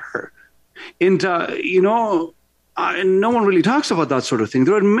belonged to her. And, and no one really talks about that sort of thing.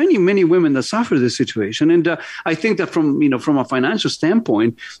 There are many, many women that suffer this situation. And I think that from a financial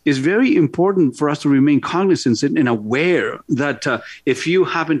standpoint, it's very important for us to remain cognizant and aware that if you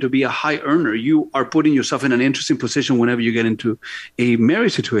happen to be a high earner, you are putting yourself in an interesting position whenever you get into a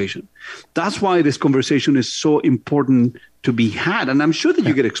marriage situation. That's why this conversation is so important to be had. And I'm sure that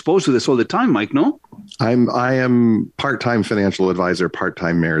you get exposed to this all the time, Mike, no? I am part-time financial advisor,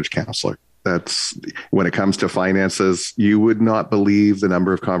 part-time marriage counselor. That's when it comes to finances, you would not believe the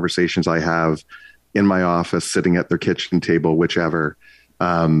number of conversations I have in my office, sitting at their kitchen table, whichever,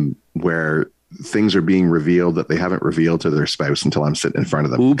 where things are being revealed that they haven't revealed to their spouse until I'm sitting in front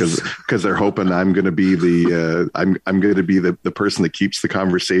of them, because they're hoping I'm going to be I'm going to be the person that keeps the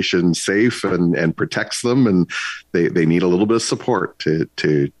conversation safe and protects them, and they need a little bit of support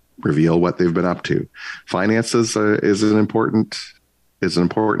to reveal what they've been up to. Finances is an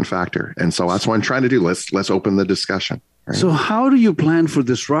important factor. And so that's what I'm trying to do. Let's open the discussion. Right? So how do you plan for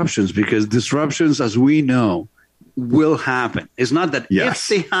disruptions? Because disruptions, as we know, will happen. It's not that if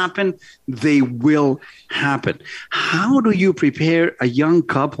they happen, they will happen. How do you prepare a young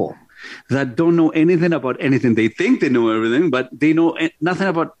couple that don't know anything about anything? They think they know everything, but they know nothing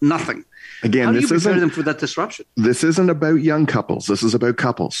about nothing. Again, how do you prepare them for that disruption? This isn't about young couples. This is about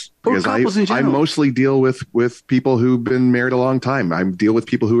couples. Or couples in general. I mostly deal with people who've been married a long time. I deal with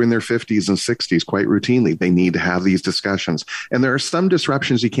people who are in their 50s and 60s quite routinely. They need to have these discussions. And there are some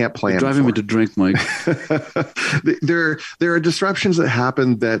disruptions you can't plan for. Driving me to drink, Mike. There are disruptions that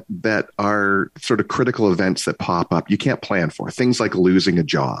happen that are sort of critical events that pop up. You can't plan for things like losing a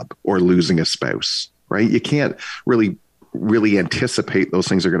job or losing a spouse, right? You can't really anticipate those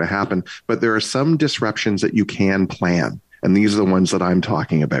things are going to happen, but there are some disruptions that you can plan. And these are the ones that I'm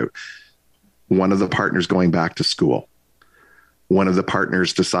talking about. One of the partners going back to school, one of the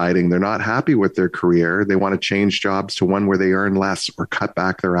partners deciding they're not happy with their career. They want to change jobs to one where they earn less or cut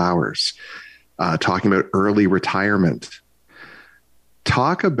back their hours. Talking about early retirement.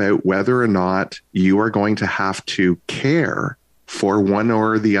 Talk about whether or not you are going to have to care for one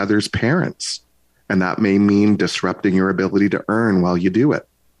or the other's parents. And that may mean disrupting your ability to earn while you do it.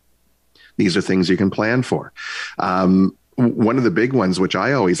 These are things you can plan for. One of the big ones, which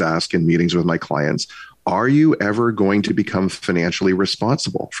I always ask in meetings with my clients, are you ever going to become financially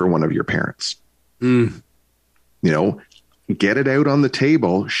responsible for one of your parents? Get it out on the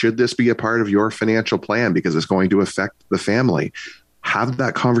table. Should this be a part of your financial plan because it's going to affect the family? Have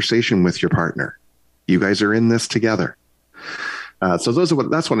that conversation with your partner. You guys are in this together. So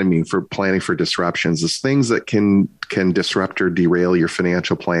that's what I mean for planning for disruptions, is things that can disrupt or derail your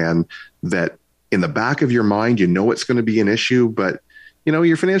financial plan, that in the back of your mind, it's going to be an issue, but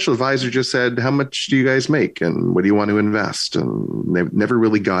your financial advisor just said, how much do you guys make and what do you want to invest? And they've never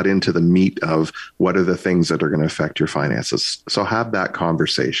really got into the meat of what are the things that are going to affect your finances. So have that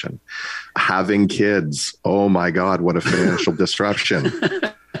conversation. Having kids. Oh my God, what a financial disruption.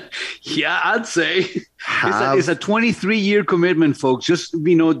 Yeah, I'd say it's a 23-year commitment, folks. Just,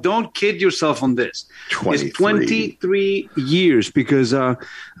 don't kid yourself on this. It's 23 years, because the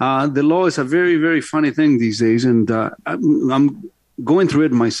law is a very, very funny thing these days. And I'm going through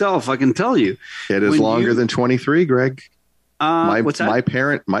it myself. I can tell you. It is longer than 23, Greg. What's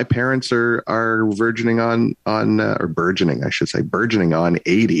that? My parents are burgeoning on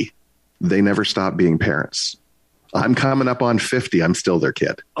 80. They never stop being parents. I'm coming up on 50. I'm still their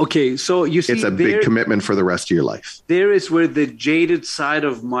kid. Okay, so you see, it's a big commitment for the rest of your life. There is where the jaded side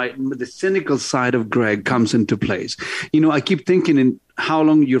of the cynical side of Greg comes into place. I keep thinking in how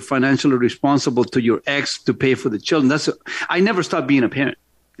long you're financially responsible to your ex to pay for the children. I never stopped being a parent.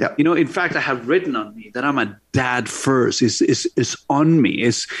 Yeah. In fact, I have written on me that I'm a dad first. It's on me.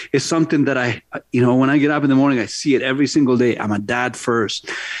 It's something that when I get up in the morning, I see it every single day. I'm a dad first.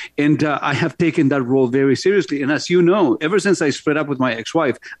 And I have taken that role very seriously. And as you know, ever since I split up with my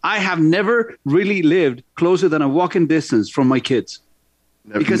ex-wife, I have never really lived closer than a walking distance from my kids.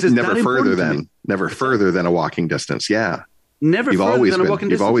 Because it's never further than a walking distance. Yeah. Never further than a walking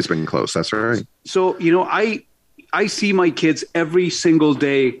distance. You've always been close. That's right. So, I see my kids every single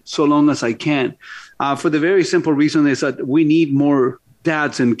day so long as I can, for the very simple reason is that we need more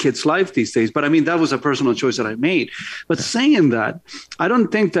dads in kids' life these days. But I mean, that was a personal choice that I made. But saying that, I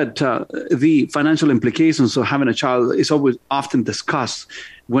don't think that the financial implications of having a child is always often discussed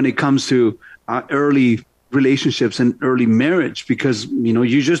when it comes to early relationships and early marriage, because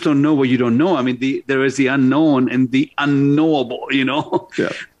you just don't know what you don't know. I mean, there is the unknown and the unknowable.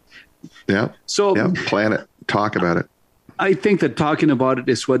 Yeah. So plan it, talk about it. I think that talking about it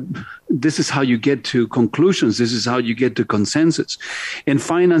this is how you get to conclusions. This is how you get to consensus. And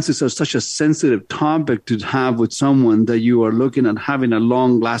finances are such a sensitive topic to have with someone that you are looking at having a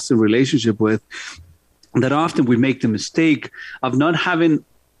long lasting relationship with, that often we make the mistake of not having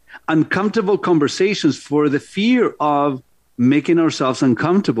uncomfortable conversations for the fear of making ourselves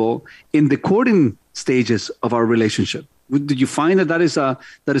uncomfortable in the courting stages of our relationship. Did you find that is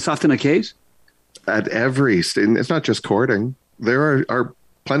often a case? At every stage, it's not just courting. There are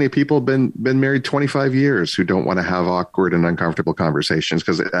plenty of people been married 25 years who don't want to have awkward and uncomfortable conversations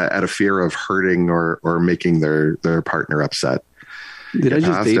because out of fear of hurting or making their partner upset. Did I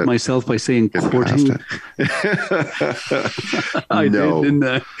just date myself by saying courting? I did, didn't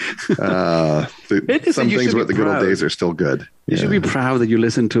I? Some things about the good old days are still good. You should be proud that you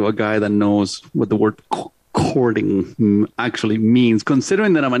listen to a guy that knows what the word courting actually means,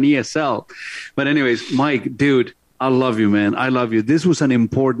 considering that I'm an ESL. But anyways, Mike, dude, I love you, man. I love you. This was an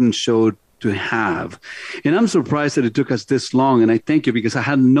important show to have. And I'm surprised that it took us this long. And I thank you, because I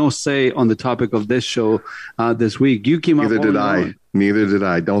had no say on the topic of this show this week. You came up. Neither did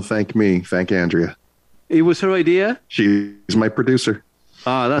I. Don't thank me. Thank Andrea. It was her idea? She's my producer.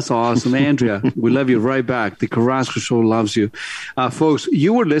 Ah, that's awesome. Andrea, we love you right back. The Carrasco Show loves you. Folks,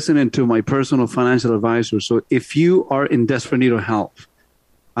 you were listening to my personal financial advisor. So if you are in desperate need of help,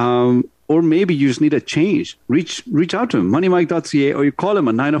 or maybe you just need a change, reach out to him, moneymike.ca, or you call him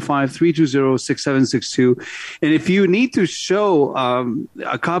at 905-320-6762. And if you need to show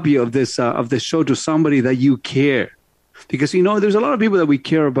a copy of this show to somebody that you care, because, there's a lot of people that we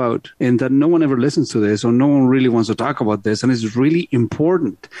care about and that no one ever listens to this, or no one really wants to talk about this. And it's really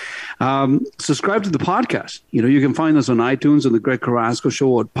important. Subscribe to the podcast. You can find us on iTunes, on the Greg Carrasco Show,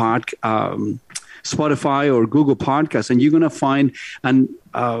 or Spotify or Google Podcasts, and you're going to find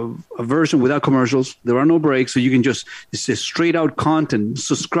a version without commercials. There are no breaks, so you can it's just straight out content.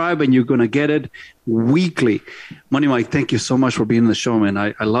 Subscribe, and you're going to get it weekly. Money Mike, thank you so much for being on the show, man.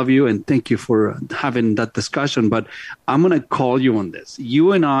 I love you, and thank you for having that discussion. But I'm going to call you on this.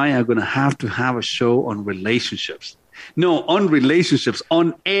 You and I are going to have a show on relationships. No, on relationships,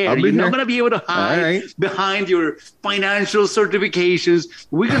 on air. You're not going to be able to hide behind your financial certifications.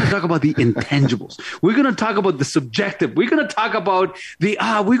 We're going to talk about the intangibles. We're going to talk about the subjective. We're going to talk about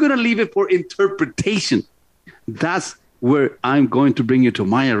we're going to leave it for interpretation. That's where I'm going to bring you to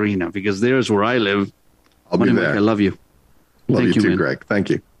my arena, because there's where I live. I'll be there. I love you. Thank you too, man. Greg. Thank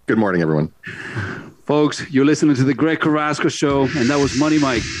you. Good morning, everyone. Folks, you're listening to the Greg Carrasco Show, and that was Money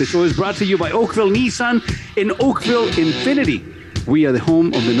Mike. The show is brought to you by Oakville Nissan and Oakville Infinity. We are the home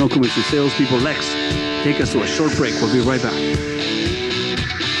of the no commission salespeople. Lex, take us to a short break. We'll be right back.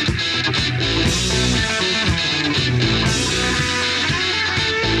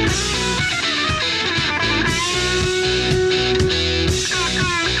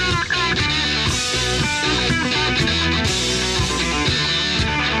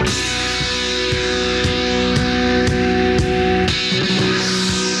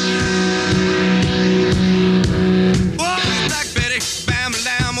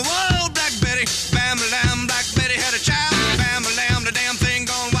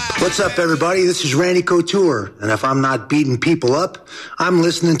 What's up, everybody? This is Randy Couture, and if I'm not beating people up, I'm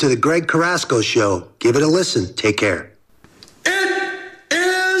listening to the Greg Carrasco Show. Give it a listen. Take care. It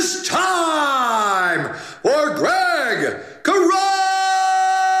is time for Greg Carrasco!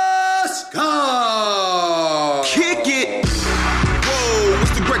 Kick it! Whoa,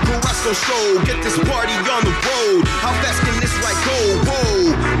 it's the Greg Carrasco Show. Get this party on the road. How fast can this ride go?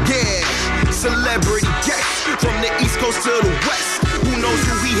 Whoa, yeah. Celebrity guests from the East Coast to the West. Who knows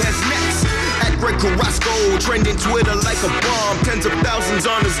who he has next? At Greg Carrasco, trending Twitter like a bomb. Tens of thousands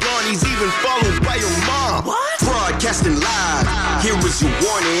on his lawn. He's even followed by your mom. What? Broadcasting live. Here is your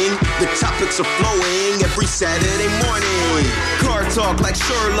warning. The topics are flowing every Saturday morning. Car talk like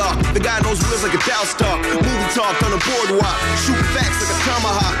Sherlock. The guy knows wheels like a Dow stock. Movie talk on a boardwalk. Shoot facts like a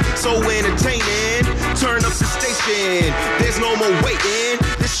tomahawk. So entertaining. Turn up the station. There's no more waiting.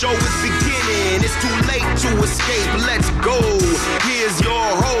 This show is beginning. It's too late to escape. Let's go. Here's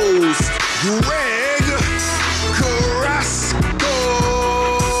your host, Greg Carrasco.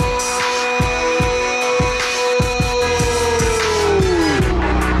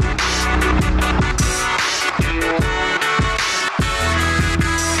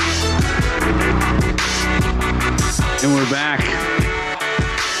 And we're back.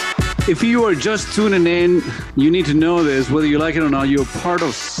 If you are just tuning in, you need to know this. Whether you like it or not, you're part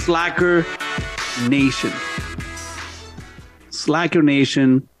of Slacker Nation. Slacker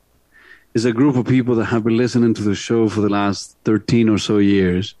Nation is a group of people that have been listening to the show for the last 13 or so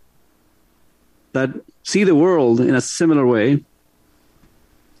years that see the world in a similar way.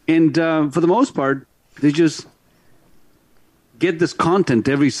 And for the most part, they just get this content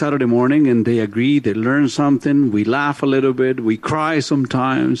every Saturday morning and they agree, they learn something, we laugh a little bit, we cry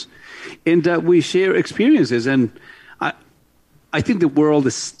sometimes, and we share experiences. And I think the world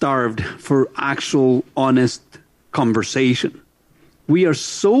is starved for actual, honest conversation. We are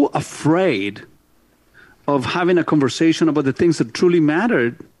so afraid of having a conversation about the things that truly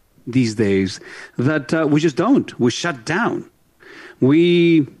matter these days that we just don't. We shut down.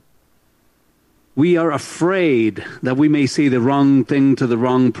 We are afraid that we may say the wrong thing to the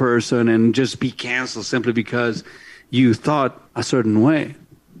wrong person and just be canceled simply because you thought a certain way.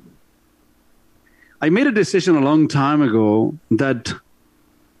 I made a decision a long time ago that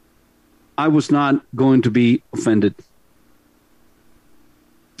I was not going to be offended.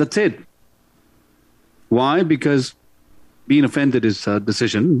 That's it. Why? Because being offended is a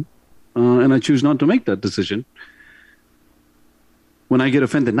decision, and I choose not to make that decision. When I get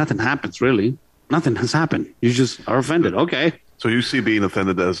offended, nothing happens, really. Nothing has happened. You just are offended. Okay. So you see being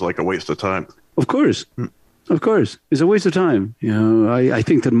offended as like a waste of time? Of course. Of course. It's a waste of time. You know, I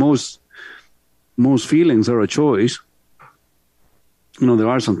think that most feelings are a choice. You know, there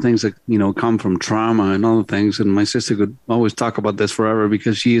are some things that, you know, come from trauma and other things. And my sister could always talk about this forever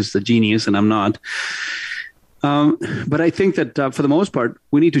because she is the genius and I'm not. But I think that for the most part,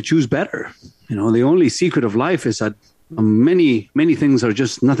 we need to choose better. You know, the only secret of life is that many things are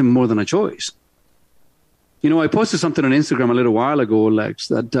just nothing more than a choice. You know, I posted something on Instagram a little while ago, Lex,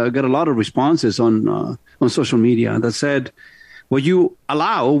 that got a lot of responses on social media that said, what you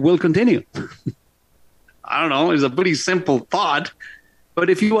allow will continue. I don't know. It's a pretty simple thought. But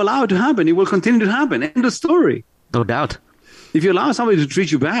if you allow it to happen, it will continue to happen. End of story. No doubt. If you allow somebody to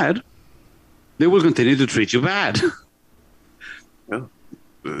treat you bad, they will continue to treat you bad. Yeah.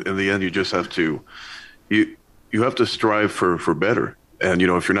 In the end, you just have to, you have to strive for better. And, you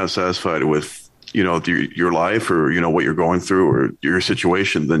know, if you're not satisfied with, you know, your life or, you know, what you're going through or your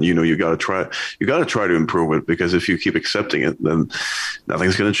situation, then, you know, you got to try to improve it, because if you keep accepting it, then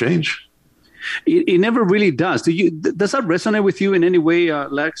nothing's going to change. It never really does. Does that resonate with you in any way,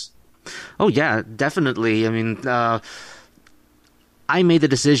 Lex? Oh, yeah, definitely. I mean, I made the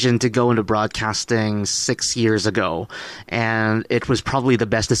decision to go into broadcasting 6 years ago, and it was probably the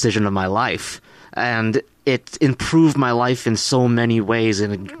best decision of my life. And it improved my life in so many ways,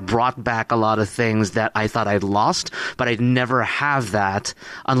 and it brought back a lot of things that I thought I'd lost, but I'd never have that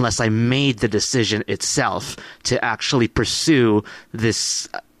unless I made the decision itself to actually pursue this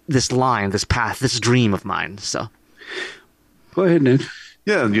line, this path, this dream of mine. So, go ahead, Nick.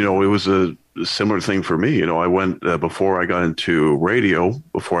 Yeah, you know, it was a similar thing for me. You know, I went before I got into radio,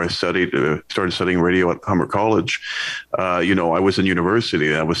 before I started studying radio at Humber College. You know, I was in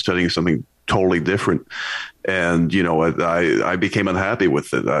university. I was studying something totally different, and you know, I became unhappy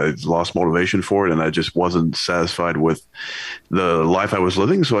with it. I lost motivation for it, and I just wasn't satisfied with the life I was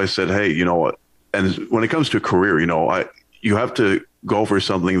living. So I said, hey, you know what? And when it comes to a career, you know, you have to go for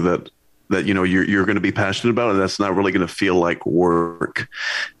something that you know you're going to be passionate about, and that's not really going to feel like work.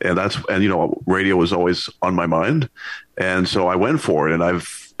 And you know, radio was always on my mind, and so I went for it.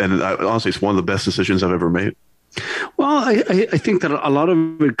 And honestly, it's one of the best decisions I've ever made. Well, I think that a lot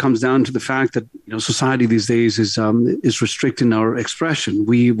of it comes down to the fact that, you know, society these days is restricting our expression.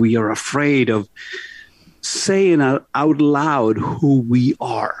 We are afraid of saying out loud who we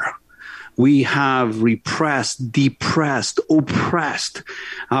are. We have repressed, depressed, oppressed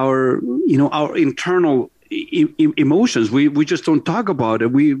our internal emotions. We just don't talk about it.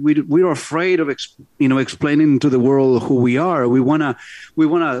 We're afraid of explaining to the world who we are. We want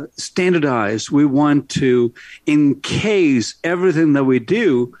to standardize. We want to encase everything that we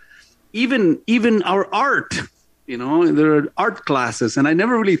do, even our art. You know, there are art classes, and I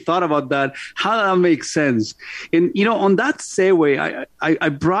never really thought about that. How that makes sense. And you know, on that segue, I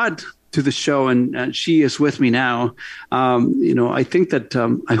brought to the show, and she is with me now. You know, I think that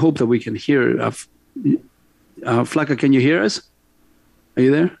I hope that we can hear. Flaca, can you hear us? Are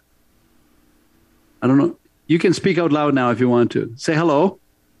you there? I don't know. You can speak out loud now if you want to. Say hello.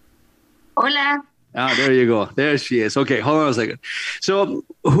 Hola. Ah, there you go. There she is. Okay, hold on a second. So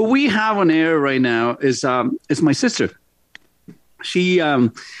who we have on air right now is my sister. She,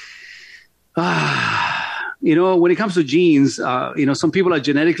 you know, when it comes to genes, you know, some people are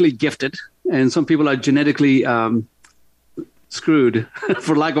genetically gifted and some people are genetically screwed,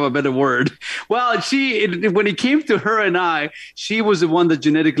 for lack of a better word, Well, when it came to her and I, she was the one that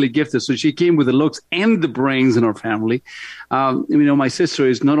genetically gifted. So she came with the looks and the brains in our family. My sister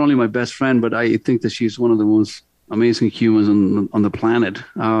is not only my best friend, but I think that she's one of the most amazing humans on the planet.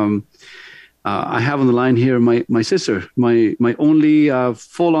 I have on the line here my sister, my only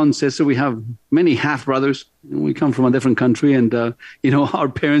full-on sister. We have many half brothers. We come from a different country, and our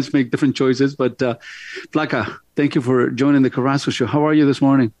parents make different choices. But Flaca, thank you for joining the Carrasco Show. How are you this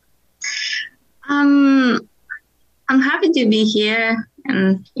morning? I'm happy to be here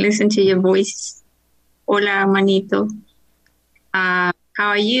and listen to your voice. Hola, manito. How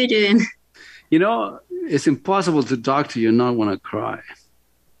are you doing? It's impossible to talk to you and not want to cry.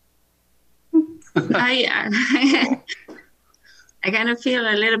 I kind of feel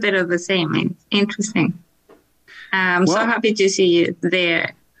a little bit of the same. It's interesting. I'm so happy to see you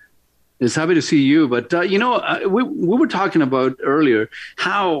there. It's happy to see you. But, we were talking about earlier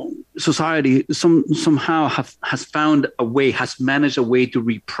how society somehow has found a way, has managed a way to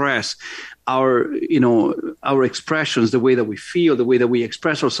repress our expressions, the way that we feel, the way that we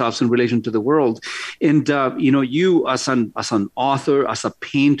express ourselves in relation to the world. And, you as an author, as a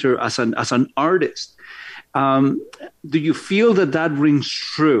painter, as an artist, do you feel that rings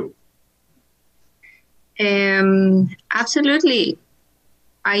true? Absolutely.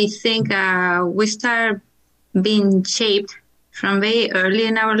 I think we start being shaped from very early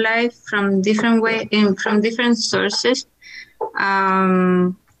in our life, from different sources.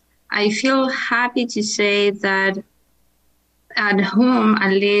 I feel happy to say that at home, at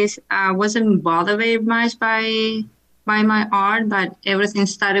least, I wasn't bothered very much by my art, but everything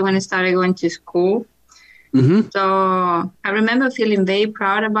started when I started going to school. Mm-hmm. So I remember feeling very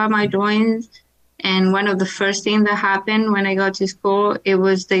proud about my drawings. And one of the first things that happened when I got to school,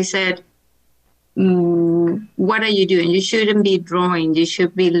 they said, what are you doing? You shouldn't be drawing. You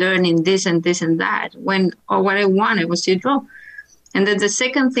should be learning this and this and that. What I wanted was to draw. And then the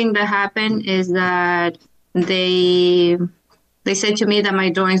second thing that happened is that they said to me that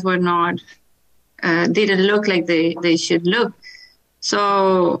my drawings were not, didn't look like they should look.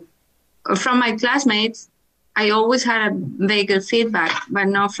 So from my classmates, I always had a very good feedback, but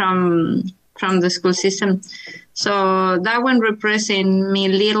not from the school system. So that went repressing me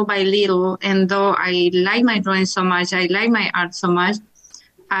little by little. And though I like my drawing so much, I like my art so much,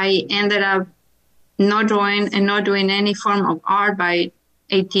 I ended up not drawing and not doing any form of art by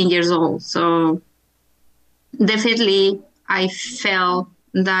 18 years old. So definitely I felt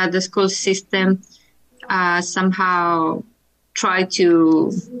that the school system somehow tried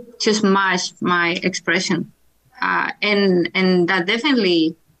to smash my expression. And that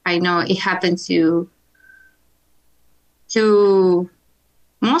definitely, I know it happened to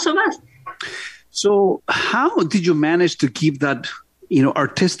most of us. So how did you manage to keep that,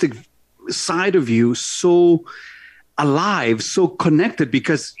 artistic side of you so alive, so connected?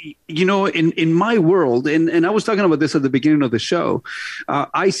 Because, in my world, and I was talking about this at the beginning of the show,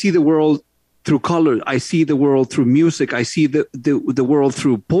 I see the world through color. I see the world through music. I see the world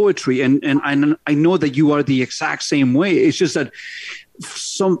through poetry. And I know that you are the exact same way. It's just that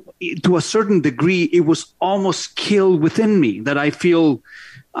to a certain degree, it was almost killed within me, that I feel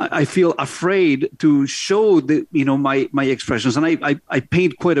afraid to show my expressions. And I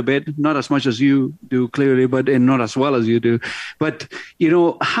paint quite a bit, not as much as you do, clearly, and not as well as you do. But,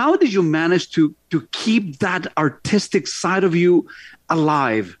 how did you manage to keep that artistic side of you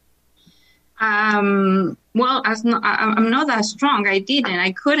alive? Well, I'm not that strong. I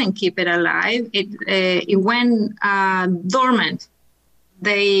couldn't keep it alive. It went dormant.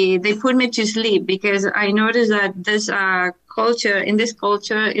 They put me to sleep because I noticed that this culture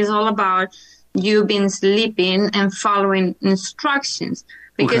is all about you being sleeping and following instructions.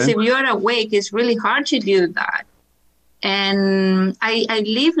 Because if you're awake, it's really hard to do that. And I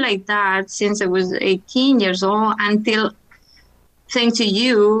lived like that since I was 18 years old until, thanks to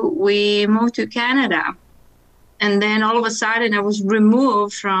you, we moved to Canada. And then all of a sudden I was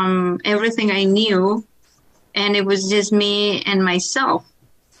removed from everything I knew. And it was just me and myself.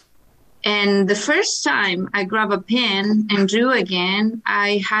 And the first time I grabbed a pen and drew again,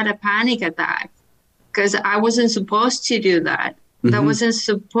 I had a panic attack because I wasn't supposed to do that. Mm-hmm. That wasn't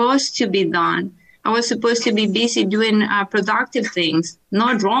supposed to be done. I was supposed to be busy doing productive things,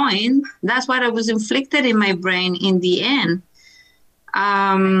 not drawing. That's what I was inflicted in my brain in the end.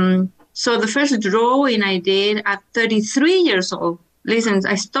 So the first drawing I did at 33 years old, listen,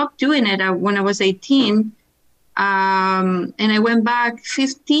 I stopped doing it when I was 18. And I went back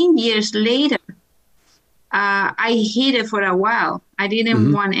 15 years later. I hid it for a while. I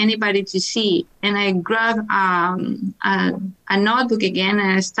didn't want anybody to see. And I grabbed a notebook again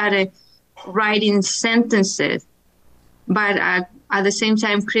and I started writing sentences, but at the same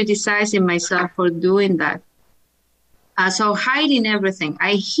time criticizing myself for doing that. So hiding everything.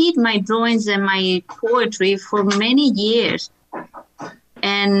 I hid my drawings and my poetry for many years.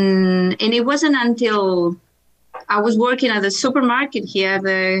 And it wasn't until I was working at the supermarket here,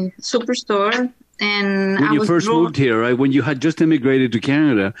 the superstore. And when you first moved here, right? When you had just immigrated to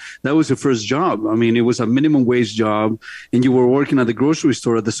Canada, that was your first job. I mean, it was a minimum wage job, and you were working at the grocery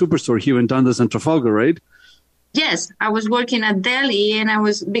store, at the superstore here in Dundas and Trafalgar, right? Yes, I was working at Delhi, and that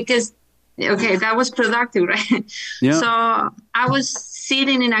was productive, right? Yeah. So I was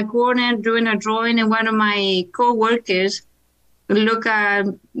sitting in a corner doing a drawing, and one of my co-workers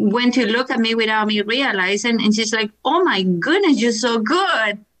went to look at me without me realizing, and she's like, "Oh my goodness, you're so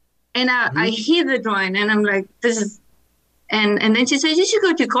good." And I hear the drawing, and I'm like, "This is," and then she said, "You should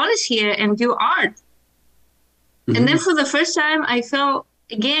go to college here and do art." Mm-hmm. And then for the first time, I felt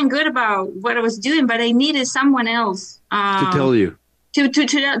again good about what I was doing, but I needed someone else to tell you, to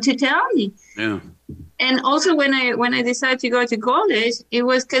tell me. Yeah. And also when I decided to go to college, it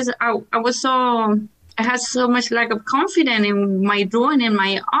was because I had so much lack of confidence in my drawing and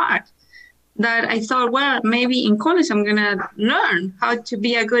my art, that I thought, well, maybe in college I'm going to learn how to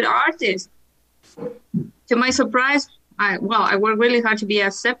be a good artist. To my surprise, I worked really hard to be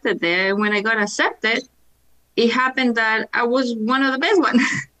accepted there. And when I got accepted, it happened that I was one of the best ones.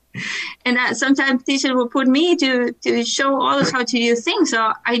 And sometimes teachers would put me to show others how to do things.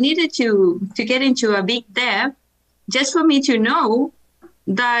 So I needed to get into a big depth just for me to know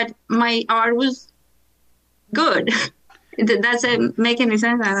that my art was good. Does it make any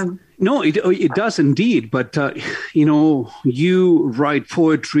sense? I don't know. No, it does indeed. But, you write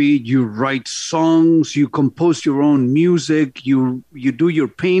poetry, you write songs, you compose your own music, you do your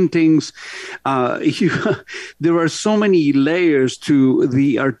paintings. There are so many layers to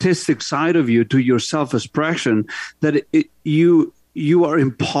the artistic side of you, to your self-expression, that you are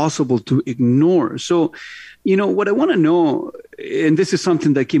impossible to ignore. So, what I want to know, and this is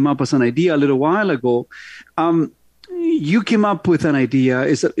something that came up as an idea a little while ago, you came up with an idea,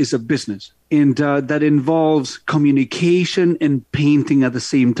 is a business, and that involves communication and painting at the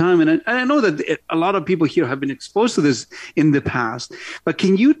same time. And I know that a lot of people here have been exposed to this in the past, but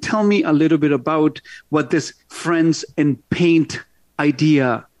can you tell me a little bit about what this Friends and Paint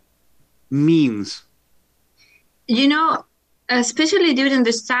idea means? Especially during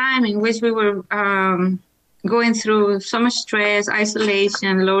this time in which we were going through so much stress,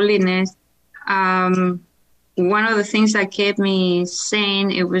 isolation, loneliness, one of the things that kept me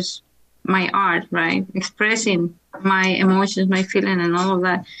sane, it was my art, right? Expressing my emotions, my feeling, and all of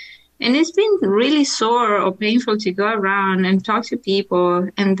that. And it's been really sore or painful to go around and talk to people,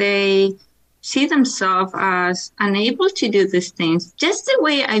 and they see themselves as unable to do these things. Just the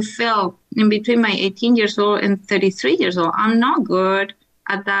way I felt in between my 18 years old and 33 years old. I'm not good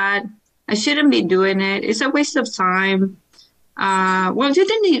at that. I shouldn't be doing it. It's a waste of time.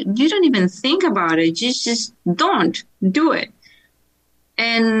 You don't even think about it. You just don't do it.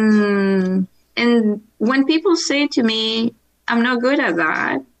 And when people say to me, I'm not good at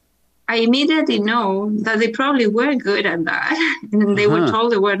that, I immediately know that they probably were good at that, and they were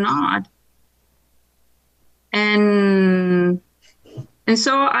told they were not. And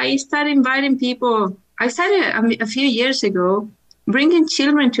so I started inviting people. I started a few years ago bringing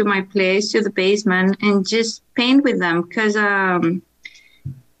children to my place, to the basement, and just paint with them. Because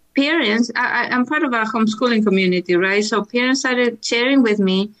parents, I'm part of a homeschooling community, right? So parents started sharing with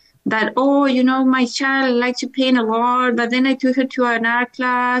me that, my child likes to paint a lot, but then I took her to an art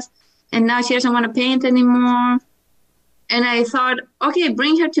class, and now she doesn't want to paint anymore. And I thought, okay,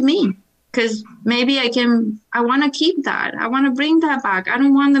 bring her to me, because maybe I want to keep that. I want to bring that back. I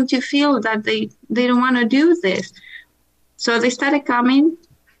don't want them to feel that they don't want to do this. So they started coming,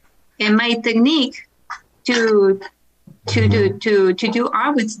 and my technique to do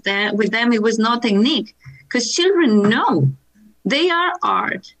art with them, it was no technique, because children know they are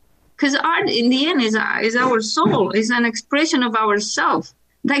art. Because art, in the end, is our soul, is an expression of ourselves.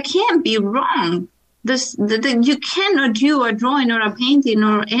 That can't be wrong. You cannot do a drawing or a painting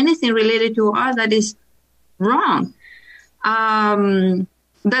or anything related to art that is wrong. That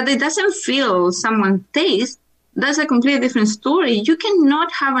it doesn't feel someone's taste. That's a completely different story. You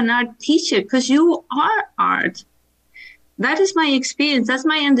cannot have an art teacher because you are art. That is my experience. That's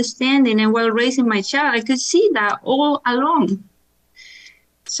my understanding. And while raising my child, I could see that all along.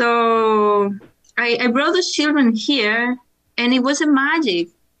 So I brought those children here, and it wasn't magic.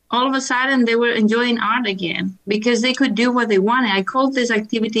 All of a sudden, they were enjoying art again because they could do what they wanted. I called this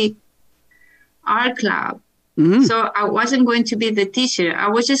activity Art Club. So I wasn't going to be the teacher. I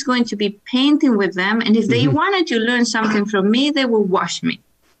was just going to be painting with them. And if they wanted to learn something from me, they would watch me.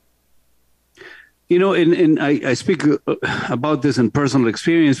 You know, and I speak about this in personal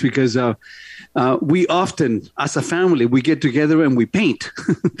experience because we often, as a family, we get together and we paint.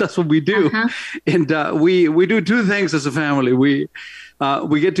 That's what we do. And we do two things as a family. We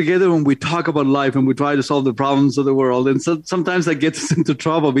get together and we talk about life and we try to solve the problems of the world. And so, sometimes that gets us into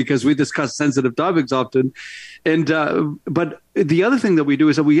trouble because we discuss sensitive topics often. And but the other thing that we do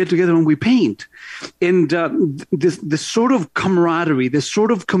is that we get together and we paint. And this sort of camaraderie, this sort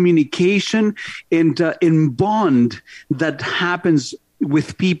of communication and in bond that happens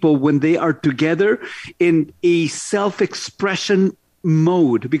with people when they are together in a self-expression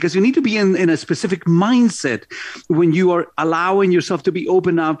mode, because you need to be in a specific mindset when you are allowing yourself to be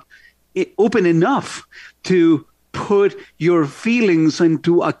open enough to put your feelings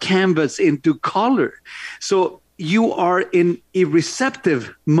into a canvas, into color. So you are in a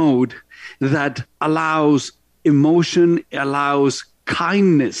receptive mode that allows emotion, allows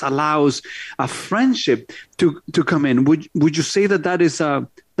kindness, allows a friendship to come in. Would you say that is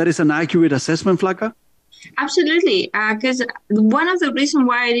an accurate assessment, Flaca? Absolutely, because one of the reasons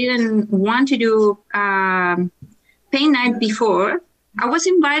why I didn't want to do paint night before, I was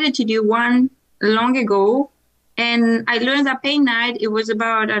invited to do one long ago, and I learned that paint night, it was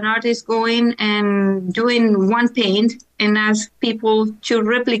about an artist going and doing one paint and ask people to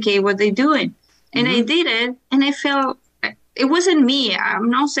replicate what they're doing. And I did it, and I felt it wasn't me. I'm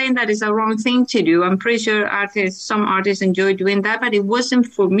not saying that it's a wrong thing to do. I'm pretty sure some artists enjoy doing that, but it wasn't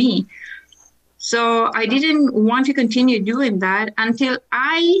for me. So I didn't want to continue doing that until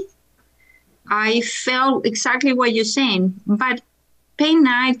I felt exactly what you're saying. But paint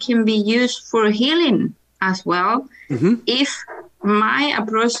night can be used for healing as well. If my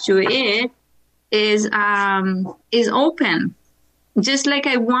approach to it is open, just like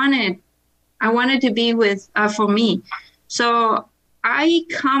I wanted to be with for me. So I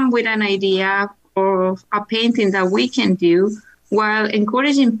come with an idea of a painting that we can do while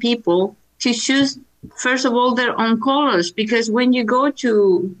encouraging people to choose, first of all, their own colors, because when you go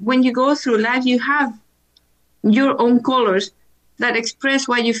through life, you have your own colors that express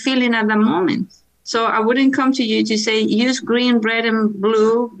what you're feeling at the moment. So I wouldn't come to you to say, use green, red, and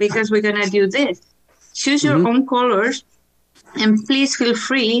blue because we're going to do this. Choose your own colors, and please feel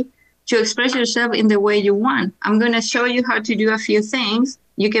free to express yourself in the way you want. I'm going to show you how to do a few things.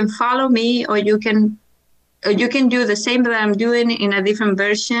 You can follow me, or you can do the same that I'm doing in a different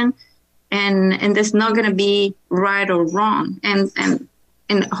version. And there's not going to be right or wrong. And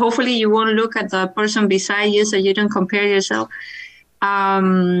hopefully you won't look at the person beside you so you don't compare yourself.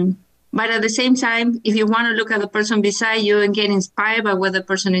 But at the same time, if you want to look at the person beside you and get inspired by what the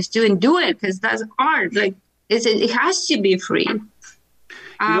person is doing, do it, because that's art. Like it has to be free.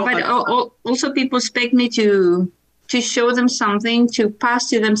 Also people expect me to show them something, to pass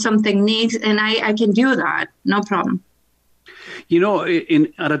to them some techniques, and I can do that, no problem. You know,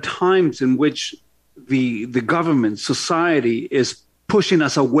 at a times in which the government, society is pushing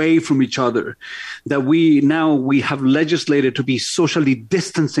us away from each other, that we have legislated to be socially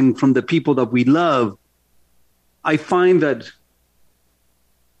distancing from the people that we love, I find that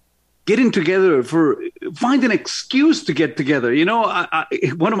getting together find an excuse to get together. You know,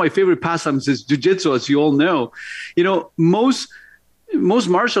 one of my favorite pastimes is jiu-jitsu, as you all know. You know, most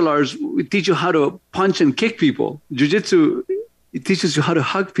martial arts teach you how to punch and kick people. Jiu-jitsu, it teaches you how to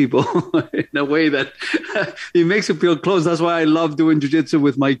hug people in a way that it makes you feel close. That's why I love doing jiu-jitsu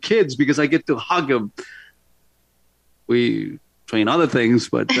with my kids, because I get to hug them. We train other things,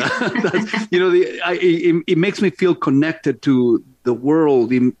 but it makes me feel connected to the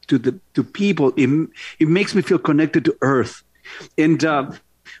world, to people. It makes me feel connected to Earth. And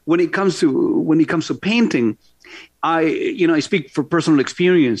when it comes to painting, I speak for personal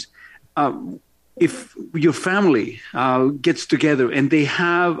experience. If your family gets together and they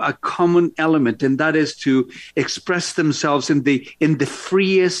have a common element, and that is to express themselves in the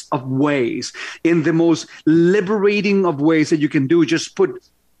freest of ways, in the most liberating of ways that you can do, just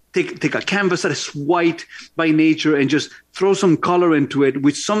take a canvas that is white by nature and just throw some color into it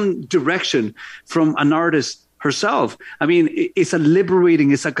with some direction from an artist herself. I mean, it's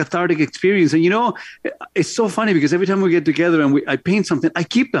a cathartic experience. And, it's so funny because every time we get together and I paint something, I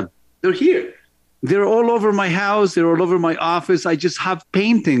keep them. They're here. They're all over my house. They're all over my office. I just have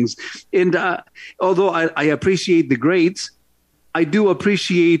paintings. And although I appreciate the greats, I do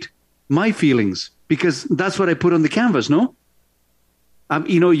appreciate my feelings, because that's what I put on the canvas, no?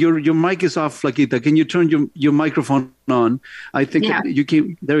 Your mic is off, Flaquita. Can you turn your microphone on? I think you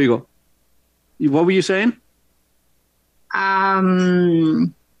can. There you go. What were you saying?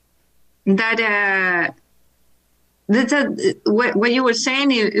 what you were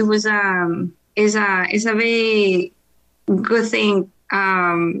saying, it was is a very good thing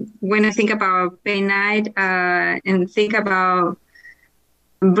when I think about paint night and think about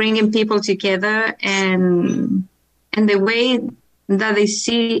bringing people together and the way that I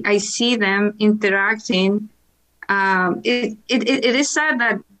see them interacting. It is sad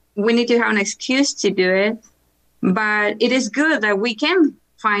that we need to have an excuse to do it, but it is good that we can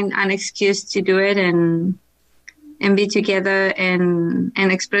find an excuse to do it and be together and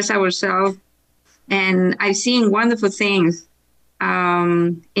express ourselves. And I've seen wonderful things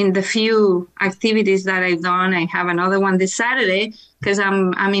in the few activities that I've done. I have another one this Saturday because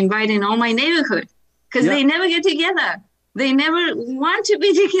I'm inviting all my neighborhood because they never get together. They never want to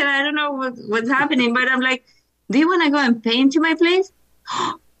be together. I don't know what's happening, but I'm like, do you want to go and paint to my place?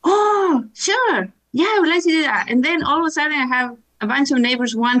 Oh, sure. Yeah, I would like to do that. And then all of a sudden I have a bunch of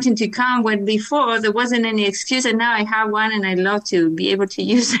neighbors wanting to come when before there wasn't any excuse. And now I have one and I'd love to be able to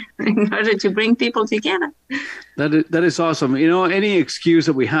use it in order to bring people together. That is awesome. You know, any excuse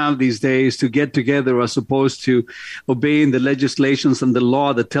that we have these days to get together as opposed to obeying the legislations and the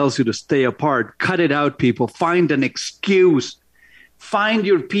law that tells you to stay apart, cut it out, people. Find an excuse. Find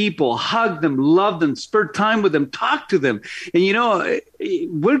your people, hug them, love them, spend time with them, talk to them. And, you know,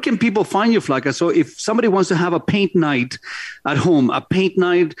 where can people find you, Flaca? So if somebody wants to have a paint night at home, a paint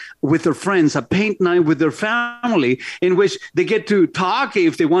night with their friends, a paint night with their family, in which they get to talk,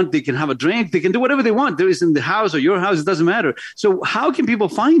 if they want, they can have a drink, they can do whatever they want. There is in the house or your house, it doesn't matter. So how can people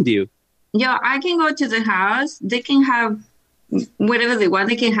find you? Yeah, I can go to the house. They can have whatever they want.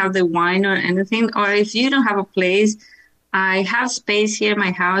 They can have the wine or anything. Or if you don't have a place, I have space here in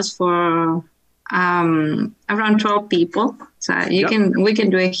my house for around 12 people. So we can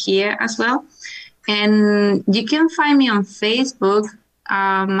do it here as well. And you can find me on Facebook.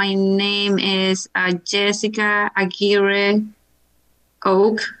 My name is Jessica Aguirre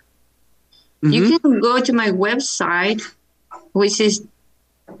Oak. Mm-hmm. You can go to my website, which is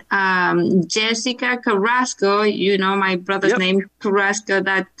Jessica Carrasco, you know, my brother's name,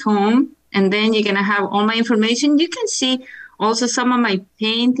 Carrasco.com. And then you're going to have all my information. You can see also some of my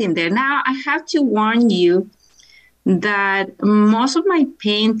painting there. Now, I have to warn you that most of my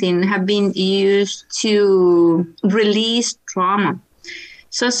painting have been used to release trauma.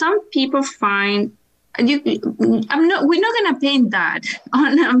 So some people find, we're not going to paint that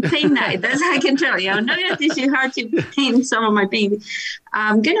on paint night. That's I can tell you. I'm not going to teach you how to paint some of my painting.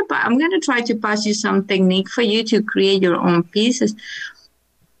 I'm going to try to pass you some technique for you to create your own pieces.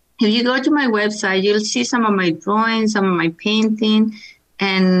 If you go to my website, you'll see some of my drawings, some of my painting,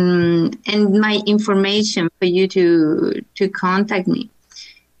 and my information for you to contact me.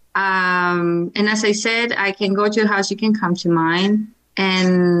 And as I said, I can go to your house, you can come to mine.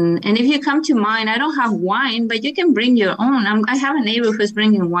 And if you come to mine, I don't have wine, but you can bring your own. I have a neighbor who's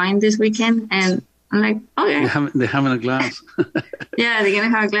bringing wine this weekend, and I'm like, okay. They're having a glass. Yeah, they're going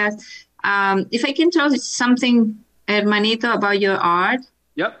to have a glass. If I can tell you something, Hermanito, about your art.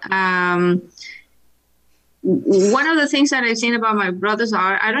 Yep. One of the things that I've seen about my brother's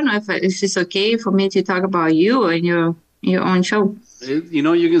art, I don't know if it's okay for me to talk about you and your own show. You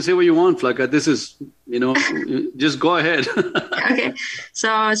know, you can say what you want, Flaca. This is, you know, just go ahead. Okay.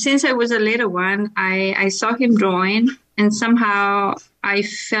 So since I was a little one, I saw him drawing, and somehow I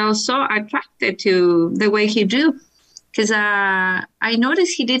felt so attracted to the way he drew. Because I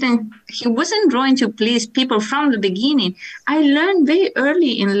noticed he wasn't drawing to please people from the beginning. I learned very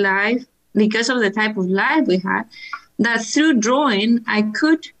early in life, because of the type of life we had, that through drawing, I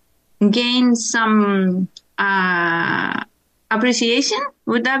could gain some appreciation.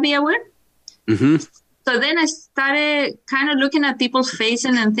 Would that be a word? Mm-hmm. So then I started kind of looking at people's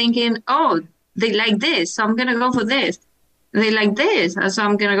faces and thinking, oh, they like this, so I'm going to go for this. They like this, so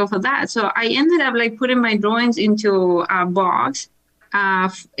I'm going to go for that. So I ended up like putting my drawings into a box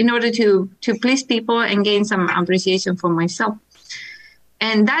in order to please people and gain some appreciation for myself.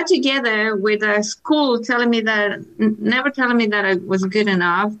 And that together with a school never telling me that I was good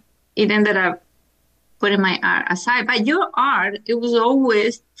enough, it ended up putting my art aside. But your art, it was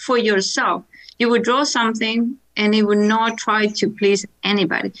always for yourself. You would draw something and it would not try to please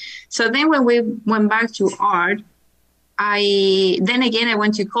anybody. So then when we went back to art, I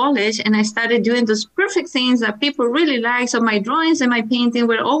went to college and I started doing those perfect things that people really like. So my drawings and my painting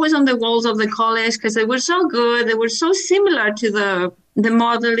were always on the walls of the college because they were so good. They were so similar to the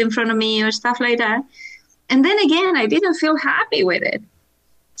model in front of me or stuff like that. And then again, I didn't feel happy with it.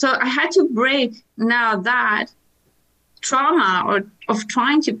 So I had to break now that trauma of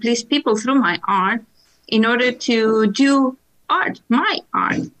trying to please people through my art in order to do art, my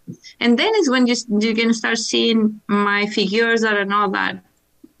art. And then is when you're going to start seeing my figures that are not that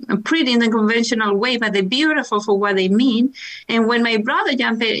pretty in the conventional way, but they're beautiful for what they mean. And when my brother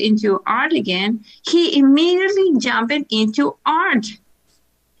jumped into art again, he immediately jumped into art.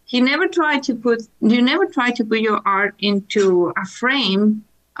 You never try to put your art into a frame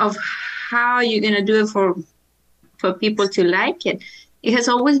of how you're going to do it for people to like it. It has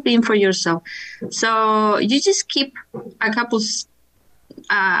always been for yourself. So you just keep a couple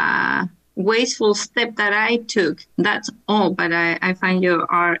wasteful step that I took. That's all. But I find your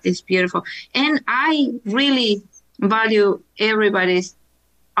art is beautiful. And I really value everybody's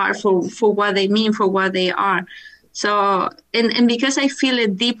art for what they mean, for what they are. So, and because I feel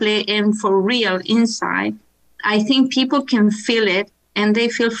it deeply and for real inside, I think people can feel it and they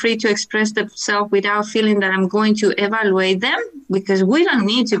feel free to express themselves without feeling that I'm going to evaluate them, because we don't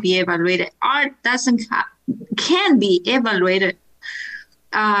need to be evaluated. Art can be evaluated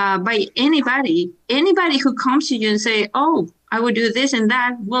by anybody. Anybody who comes to you and say, oh, I would do this and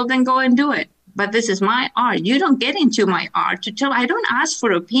that, well, then go and do it. But this is my art. You don't get into my art to tell. I don't ask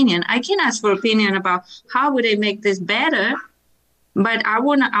for opinion. I can ask for opinion about how would I make this better, but I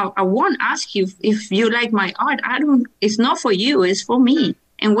won't ask you if you like my art. It's not for you. It's for me.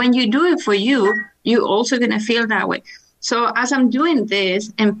 And when you do it for you, you're also gonna feel that way. So as I'm doing this,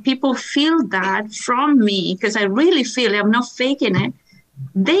 and people feel that from me, because I really feel it, I'm not faking it.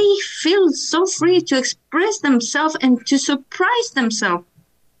 They feel so free to express themselves and to surprise themselves.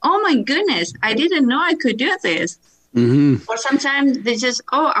 Oh my goodness, I didn't know I could do this. Mm-hmm. Or sometimes they just,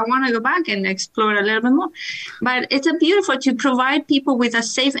 I want to go back and explore a little bit more. But it's beautiful to provide people with a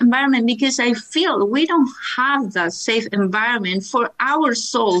safe environment, because I feel we don't have that safe environment for our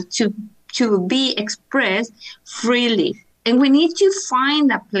soul to be expressed freely. And we need to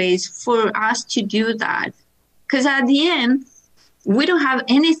find a place for us to do that. Because at the end, we don't have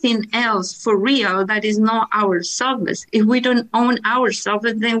anything else for real that is not ourselves. If we don't own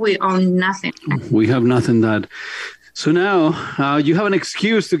ourselves, then we own nothing. We have nothing that. So now you have an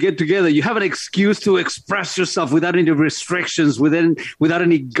excuse to get together. You have an excuse to express yourself without any restrictions, without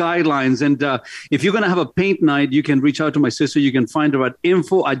any guidelines. And if you're going to have a paint night, you can reach out to my sister. You can find her at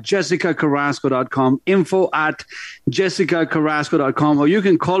info@jessicacarrasco.com, info@jessicacarrasco.com, or you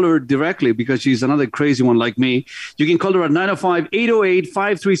can call her directly, because she's another crazy one like me. You can call her at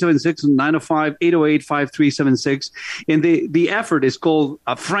 905-808-5376, 905-808-5376. And the effort is called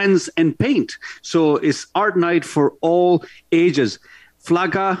Friends and Paint. So it's art night for all ages.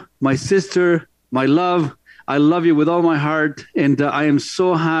 Flaca, my sister, my love, I love you with all my heart. And I am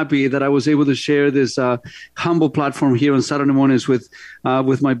so happy that I was able to share this humble platform here on Saturday mornings with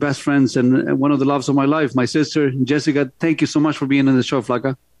my best friends and one of the loves of my life, my sister, Jessica. Thank you so much for being on the show,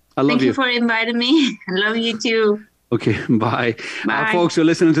 Flaca. I love you. Thank you for inviting me. I love you too. Okay, bye. Folks, you're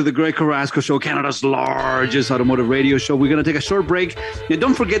listening to the Greg Carrasco Show, Canada's largest automotive radio show. We're going to take a short break. And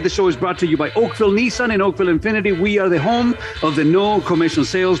don't forget, the show is brought to you by Oakville Nissan and Oakville Infinity. We are the home of the no commission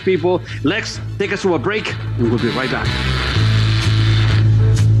salespeople. Lex, take us to a break, and we'll be right back.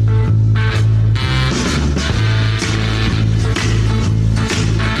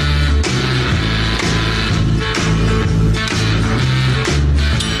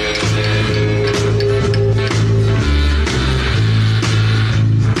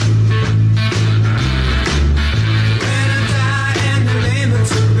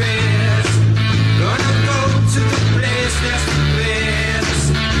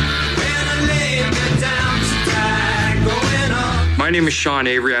 My name is Sean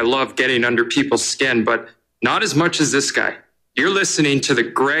Avery. I love getting under people's skin, but not as much as this guy. You're listening to the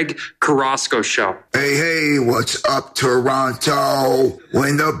Greg Carrasco Show. Hey, what's up, Toronto?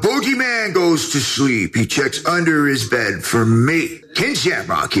 When the boogeyman goes to sleep, he checks under his bed for me. Ken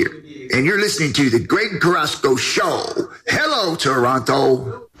Shamrock here, and you're listening to the Greg Carrasco Show. Hello,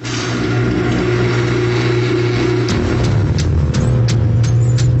 Toronto.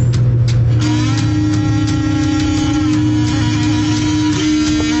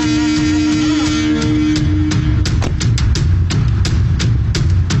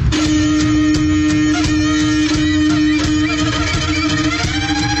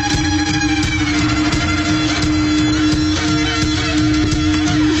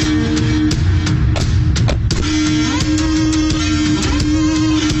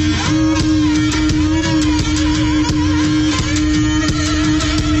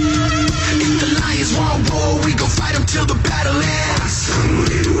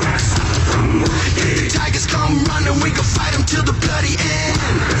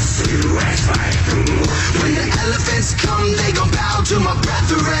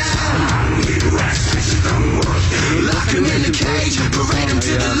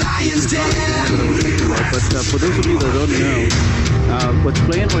 But for those of you that don't know, what's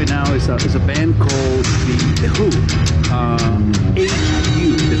playing right now is a band called The Who,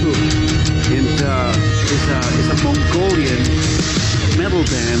 H-U, The Who, and it's a Mongolian metal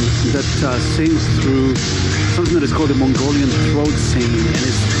band that sings through something that is called the Mongolian throat singing, and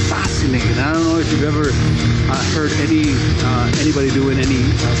it's fascinating. I don't know if you've ever heard anybody doing any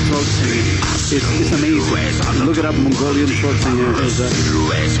throat singing. It's amazing. Look it up, Mongolian throat singing.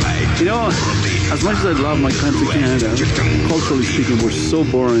 You know, as much as I love my country, Canada, culturally speaking, we're so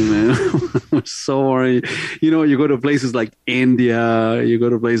boring, man. We're so boring. You know, you go to places like India, you go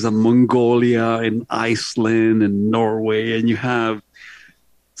to places like Mongolia and Iceland and Norway, and you have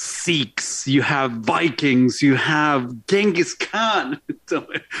Sikhs, you have Vikings, you have Genghis Khan. So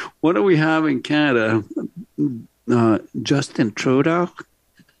what do we have in Canada? Justin Trudeau.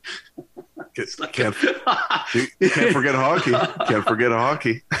 Can't forget hockey. Can't forget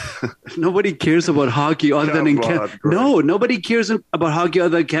hockey. Nobody cares about hockey other than in Canada. No, nobody cares about hockey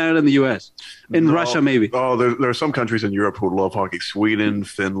other than Canada and the U.S. In Russia, maybe. Oh, there are some countries in Europe who love hockey. Sweden,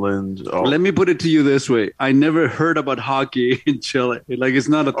 Finland. Oh. Let me put it to you this way. I never heard about hockey in Chile. Like, it's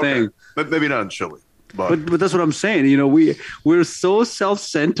not a thing. But maybe not in Chile. But that's what I'm saying. You know, we're so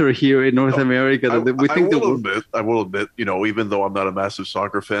self-centered here in North America that we think I will admit, you know, even though I'm not a massive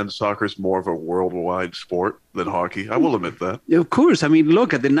soccer fan, soccer is more of a worldwide sport than hockey. I will admit that. Yeah, of course. I mean,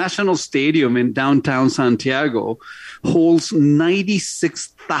 look at the National Stadium in downtown Santiago holds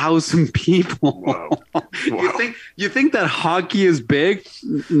 96,000 people. Wow. You think that hockey is big?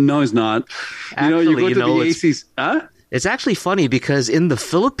 No, it's not. Actually, you go to the ACs. Huh? It's actually funny because in the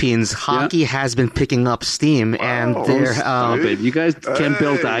Philippines, hockey has been picking up steam, and they're you guys can't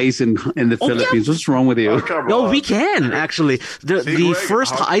build ice in the Philippines. What's wrong with you? No, we can actually. The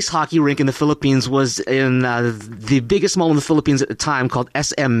first ice hockey rink in the Philippines was in the biggest mall in the Philippines at the time, called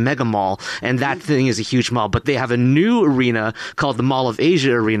SM Mega Mall, and that thing is a huge mall. But they have a new arena called the Mall of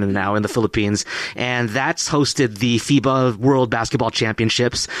Asia Arena now in the Philippines, and that's hosted the FIBA World Basketball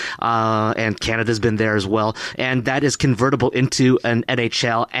Championships, and Canada's been there as well, and that is convertible into an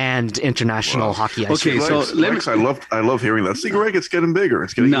NHL and international hockey ice. Okay, so Lex, I love hearing that. See, Greg, it's getting bigger.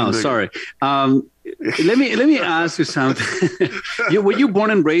 It's getting bigger. Sorry. Let me ask you something. Were you born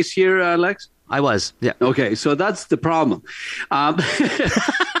and raised here, Lex? I was, yeah. Okay, so that's the problem.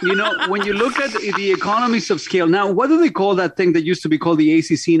 You know, when you look at the economies of scale, now, what do they call that thing that used to be called the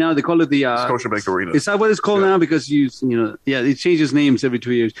ACC now? They call it the... Scotiabank Arena. Is that what it's called now? Because, it changes names every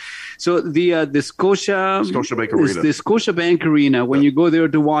 2 years. So the Scotiabank Arena. The Scotiabank Arena, when you go there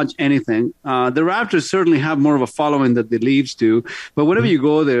to watch anything, the Raptors certainly have more of a following than the Leafs do. But whenever you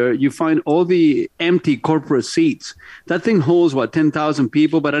go there, you find all the empty corporate seats. That thing holds, 10,000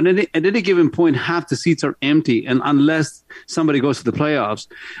 people, but at any given point, half the seats are empty, and unless somebody goes to the playoffs,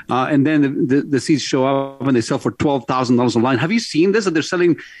 and then the seats show up and they sell for $12,000 online. Have you seen this? That they're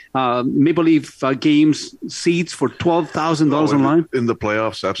selling Maple Leaf games seats for $12,000 online in the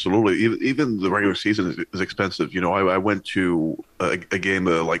playoffs? Absolutely. Even the regular season is expensive. You know, I went to a game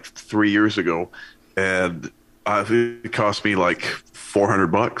like 3 years ago, and it cost me like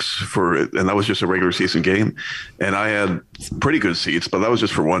 $400 for it, and that was just a regular season game, and I had pretty good seats, but that was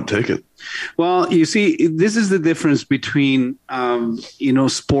just for one ticket. Well, you see, this is the difference between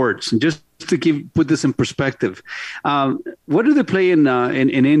sports. And just to put this in perspective, what do they play in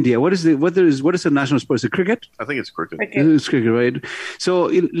India? What is the national sport? Is it cricket? I think it's cricket. It's cricket, right? So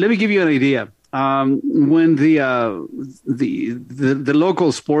let me give you an idea. When the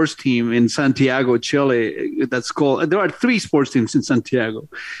local sports team in Santiago, Chile, there are 3 sports teams in Santiago,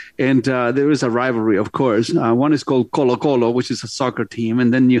 and there is a rivalry, of course. One is called Colo-Colo, which is a soccer team,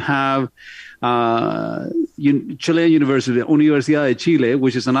 and then you have Chilean University, Universidad de Chile,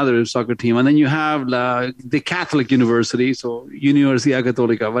 which is another soccer team, and then you have the Catholic University, so Universidad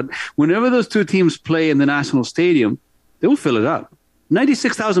Católica. But whenever those 2 teams play in the national stadium, they will fill it up.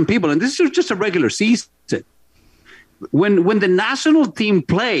 96,000 people, and this is just a regular season. When the national team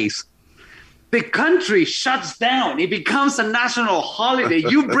plays, the country shuts down. It becomes a national holiday.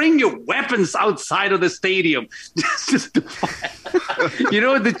 You bring your weapons outside of the stadium.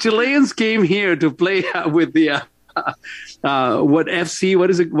 The Chileans came here to play with the what FC? What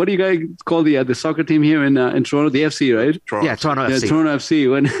is it? What do you guys call the soccer team here in Toronto? The FC, right? Toronto. Yeah, Toronto FC. Toronto FC.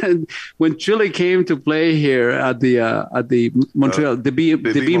 When Chile came to play here at the Montreal, the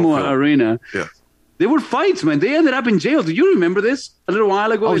BMO Arena. Yeah. There were fights, man. They ended up in jail. Do you remember this a little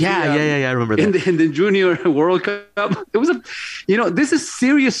while ago? Oh, yeah, I remember that. In the Junior World Cup. It was this is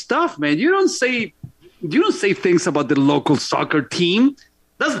serious stuff, man. You don't say things about the local soccer team.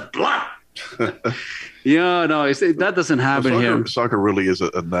 That's blood. Yeah, no, that doesn't happen here. Soccer really is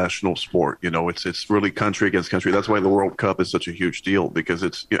a national sport. You know, it's really country against country. That's why the World Cup is such a huge deal, because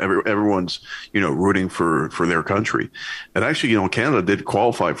it's everyone's rooting for their country. And actually, Canada did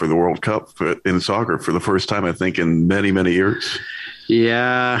qualify for the World Cup in soccer for the first time, I think, in many, many years.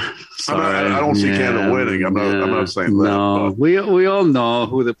 Yeah, I don't see Canada winning. I'm not saying that. No, we all know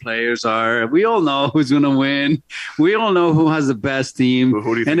who the players are. We all know who's going to win. We all know who has the best team,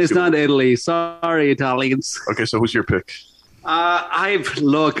 and it's not Italy. Sorry, Italians. Okay, so who's your pick?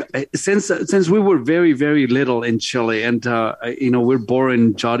 Since we were very, very little in Chile, and we're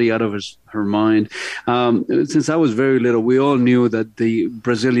boring Jody out of her mind. Since I was very little, we all knew that the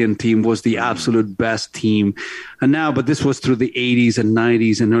Brazilian team was the absolute best team. But this was through the 80s and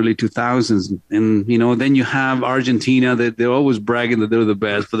 90s and early 2000s. And, then you have Argentina, that they're always bragging that they're the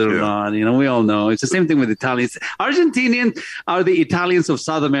best, but they're not. We all know. It's the same thing with Italians. Argentinians are the Italians of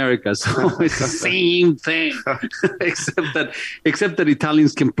South America. So it's the same thing, except that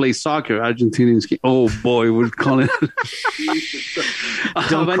Italians can play soccer. Argentinians can. Oh, boy, we're calling it.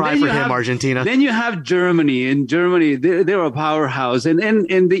 Don't cry for him, Argentina. Then you have Germany. In Germany, they're a powerhouse, and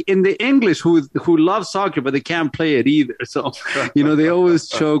in the English who love soccer, but they can't play it either. So they always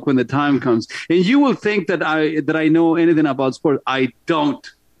choke when the time comes. And you will think that I know anything about sport. I don't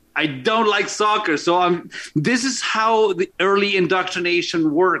like soccer. So this is how the early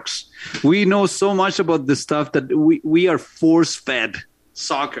indoctrination works. We know so much about this stuff that we are force-fed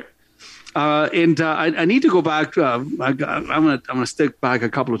soccer. I need to go back. I'm gonna stick back a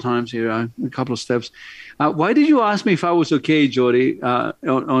couple of times here, a couple of steps. Why did you ask me if I was okay, Jody,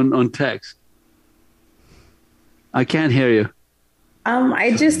 on text? I can't hear you.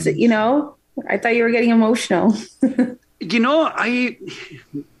 I just, I thought you were getting emotional. You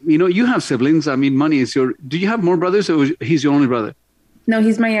have siblings. I mean, Money is do you have more brothers, or he's your only brother? No,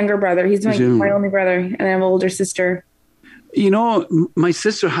 he's my younger brother. He's my only brother, and I have an older sister. My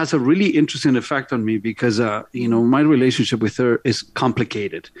sister has a really interesting effect on me because, my relationship with her is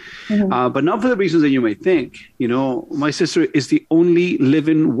complicated, but not for the reasons that you may think. My sister is the only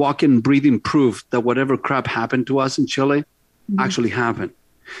living, walking, breathing proof that whatever crap happened to us in Chile actually happened.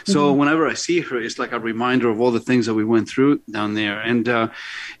 So whenever I see her, it's like a reminder of all the things that we went through down there. And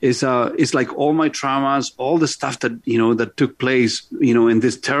it's like all my traumas, all the stuff that, that took place, in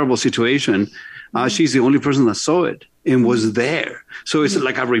this terrible situation. She's the only person that saw it and was there. So it's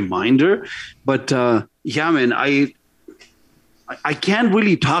like a reminder. But man, I can't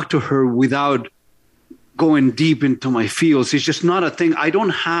really talk to her without going deep into my feels. It's just not a thing. I don't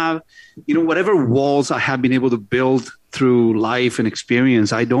have, whatever walls I have been able to build through life and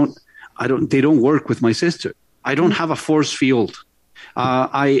experience. They don't work with my sister. I don't have a force field.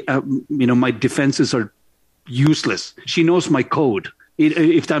 My defenses are useless. She knows my code.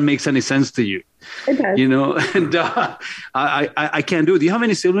 If that makes any sense to you. It does. And I can't do it. Do you have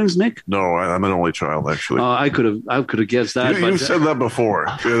any siblings, Nick? No, I'm an only child, actually. I could have guessed that. You've said that before.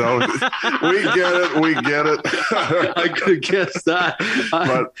 We get it. I could have guessed that.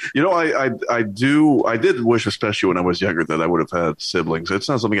 But I did wish, especially when I was younger, that I would have had siblings. It's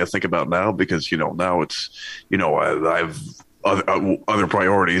not something I think about now because now it's I've other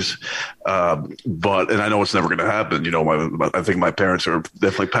priorities, and I know it's never going to happen. I think my parents are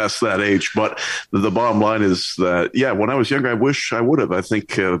definitely past that age. But the bottom line is that, when I was younger, I wish I would have. I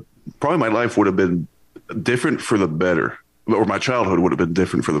think probably my life would have been different for the better, or my childhood would have been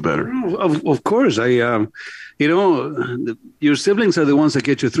different for the better. Of course, your siblings are the ones that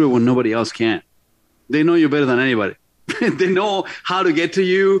get you through when nobody else can. They know you better than anybody. They know how to get to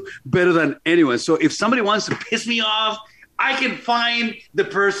you better than anyone. So if somebody wants to piss me off, I can find the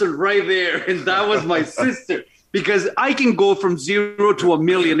person right there. And that was my sister, because I can go from 0 to 1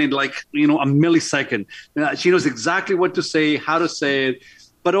 million in a millisecond. She knows exactly what to say, how to say it.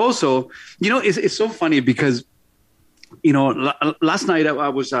 But also, it's so funny because, last night I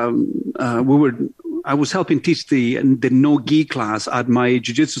was helping teach the no-gi class at my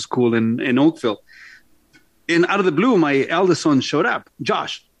jiu-jitsu school in Oakville. And out of the blue, my eldest son showed up,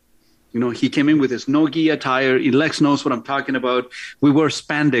 Josh. He came in with his no-gi attire. Lex knows what I'm talking about. We wear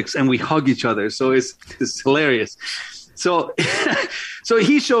spandex and we hug each other. So it's hilarious. So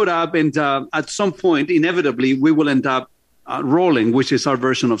he showed up, and at some point, inevitably, we will end up rolling, which is our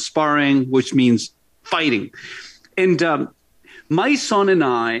version of sparring, which means fighting. And my son and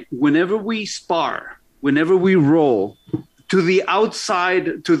I, whenever we spar, whenever we roll, to the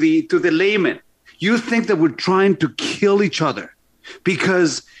outside, to the layman, you think that we're trying to kill each other,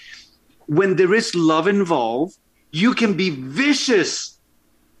 because when there is love involved, you can be vicious.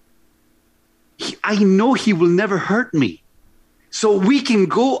 I know he will never hurt me. So we can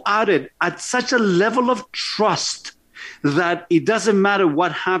go at it at such a level of trust that it doesn't matter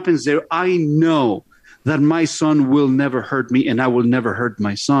what happens there. I know that my son will never hurt me and I will never hurt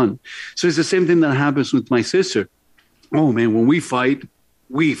my son. So it's the same thing that happens with my sister. Oh, man, when we fight,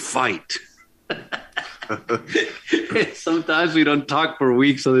 we fight. Sometimes we don't talk for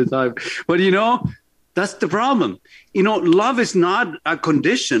weeks at a time. But, that's the problem. Love is not a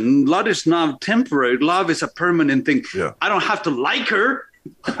condition. Love is not temporary. Love is a permanent thing. Yeah. I don't have to like her.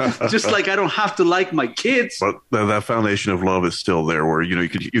 Just like I don't have to like my kids. But that foundation of love is still there where, you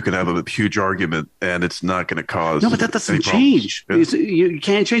can have a huge argument and it's not going to cause. No, but that doesn't change. Yeah. You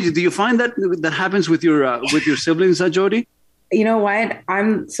can't change it. Do you find that happens with your siblings, Jody? You know what?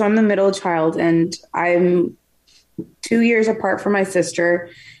 I'm the middle child and I'm 2 years apart from my sister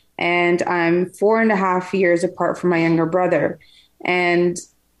and I'm 4.5 years apart from my younger brother. And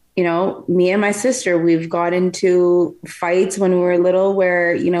me and my sister, we've got into fights when we were little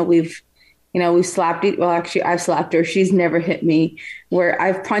where, we've slapped it. Well, actually, I've slapped her. She's never hit me. Where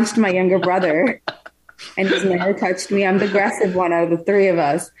I've punched my younger brother and he's never touched me. I'm the aggressive one out of the three of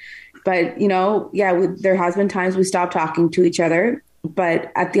us. But, there has been times we stopped talking to each other.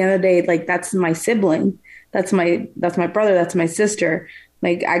 But at the end of the day, like, that's my sibling. That's my brother. That's my sister.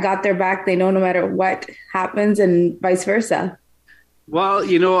 Like, I got their back. They know no matter what happens and vice versa. Well,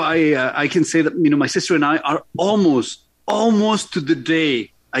 I can say that, my sister and I are almost to the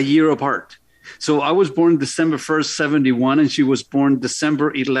day a year apart. So I was born December 1st, 71, and she was born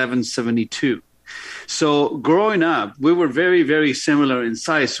December 11th, 72. So growing up, we were very, very similar in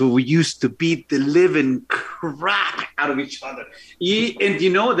size. So we used to beat the living crap out of each other. And,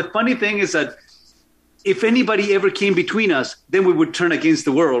 the funny thing is that if anybody ever came between us, then we would turn against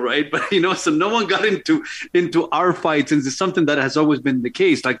the world, right? But, so no one got into our fights. And it's something that has always been the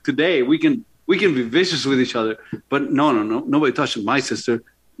case. Like today, we can be vicious with each other. But no, nobody touched my sister.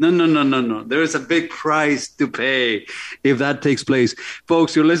 No. There is a big price to pay if that takes place.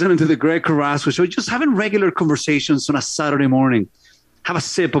 Folks, you're listening to the Greg Carrasco Show. Just having regular conversations on a Saturday morning. Have a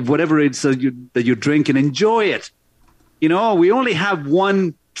sip of whatever it is that you're drinking. Enjoy it. We only have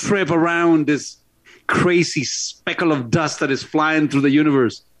one trip around this crazy speckle of dust that is flying through the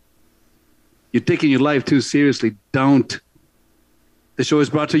universe. You're taking your life too seriously. Don't. The show is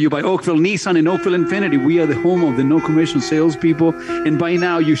brought to you by Oakville Nissan and Oakville Infinity. We are the home of the no commission salespeople. And by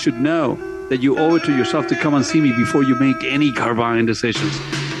now you should know that you owe it to yourself to come and see me before you make any car buying decisions.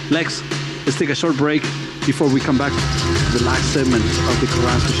 Lex, let's take a short break before we come back to the last segment of the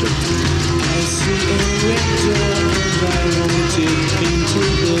Carrasco Show. I see a red door, I want it into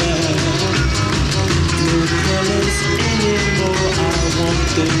black. No colors anymore, I want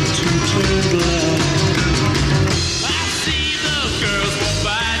them to turn black. I see the girls walk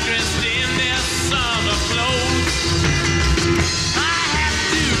by dressed in their summer clothes. I have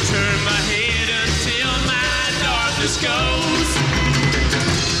to turn my head until my darkness goes.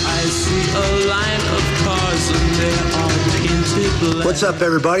 I see a line of cars and they are painted black. What's up,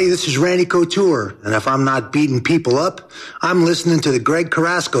 everybody? This is Randy Couture, and if I'm not beating people up, I'm listening to the Greg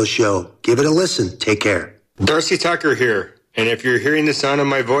Carrasco Show. Give it a listen. Take care. Darcy Tucker here, and if you're hearing the sound of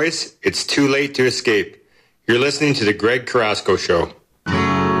my voice, it's too late to escape. You're listening to the Greg Carrasco Show.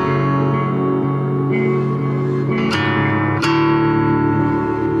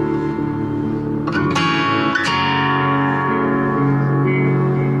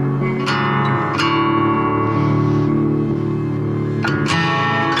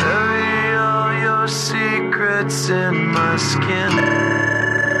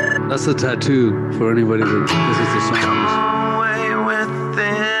 That's a tattoo for anybody that listens to songs.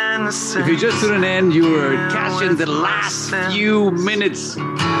 If you just tuning in, you are catching the last few minutes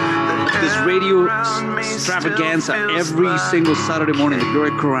of this radio extravaganza every single Saturday morning, the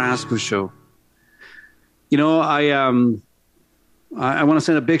Greg Carrasco Show. I want to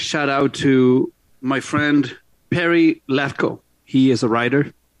send a big shout out to my friend Perry Lefko. He is a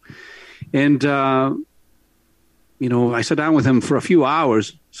writer. And, I sat down with him for a few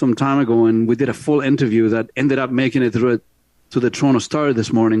hours some time ago, and we did a full interview that ended up making it to the Toronto Star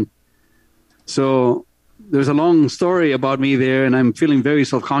this morning. So there's a long story about me there, and I'm feeling very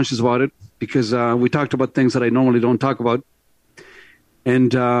self-conscious about it because we talked about things that I normally don't talk about.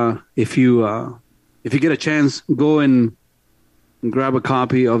 And if you get a chance, go and grab a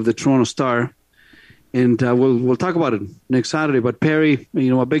copy of the Toronto Star. And we'll talk about it next Saturday. But Perry,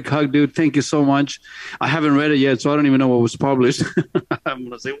 a big hug, dude. Thank you so much. I haven't read it yet, so I don't even know what was published. I'm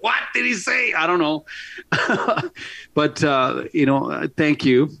going to say, what did he say? I don't know. But, thank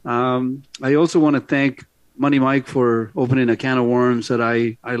you. I also want to thank Money Mike for opening a can of worms that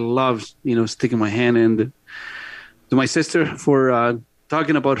I love, sticking my hand in. to my sister for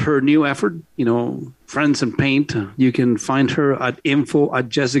talking about her new effort, Friends in Paint. You can find her at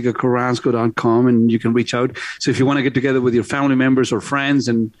info@jessicacarrasco.com, and you can reach out. So if you want to get together with your family members or friends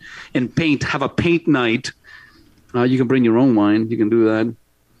and paint, have a paint night, you can bring your own wine. You can do that.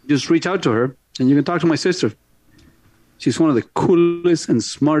 Just reach out to her, and you can talk to my sister. She's one of the coolest and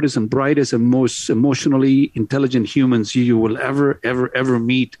smartest and brightest and most emotionally intelligent humans you will ever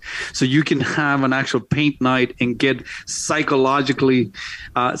meet. So you can have an actual paint night and get psychologically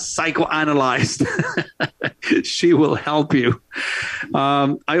psychoanalyzed. She will help you.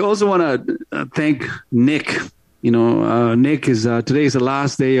 I also want to thank Nick. Nick is today is the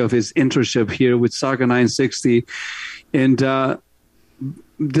last day of his internship here with Soccer 960, and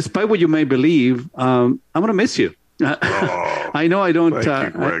despite what you may believe, I'm going to miss you. I know I don't.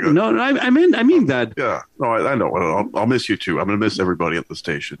 I mean that. Yeah, no, I know. I'll miss you too. I'm going to miss everybody at the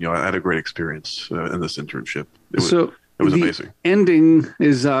station. I had a great experience in this internship. It was amazing. Ending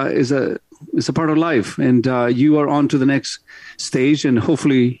is a part of life, and you are on to the next stage, and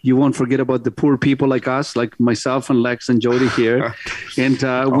hopefully you won't forget about the poor people like us, like myself and Lex and Jody here. And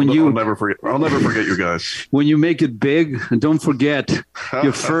I'll never forget you guys. When you make it big, don't forget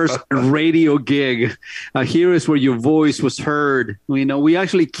your first radio gig. Here is where your voice was heard. We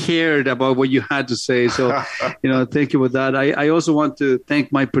actually cared about what you had to say. So, thank you for that. I also want to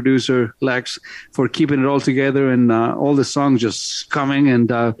thank my producer Lex for keeping it all together and all the songs just coming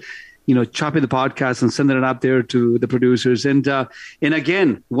and. Chopping the podcast and sending it up there to the producers. And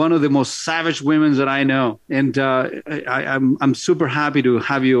again, one of the most savage women that I know. And I'm super happy to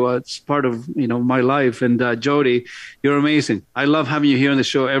have you as part of, my life. And Jody, you're amazing. I love having you here on the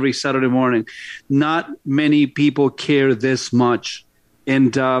show every Saturday morning. Not many people care this much.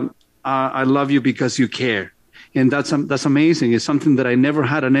 And I love you because you care. And that's amazing. It's something that I never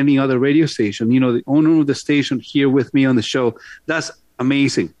had on any other radio station. The owner of the station here with me on the show. That's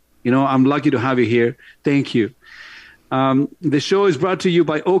amazing. I'm lucky to have you here. Thank you. The show is brought to you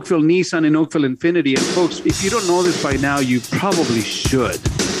by Oakville Nissan and Oakville Infinity. And folks, if you don't know this by now, you probably should.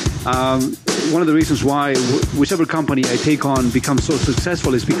 One of the reasons why whichever company I take on becomes so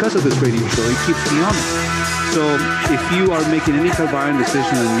successful is because of this radio show. It keeps me on it. So if you are making any kind of buying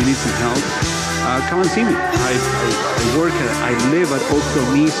decision and you need some help, come and see me. I live at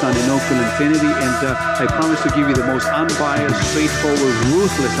Oakville Nissan and Oakville Infinity, and I promise to give you the most unbiased, straightforward,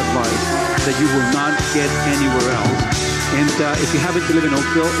 ruthless advice that you will not get anywhere else. And if you happen to live in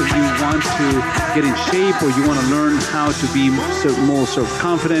Oakville, if you want to get in shape or you want to learn how to be more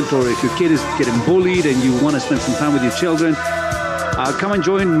self-confident, or if your kid is getting bullied and you want to spend some time with your children, come and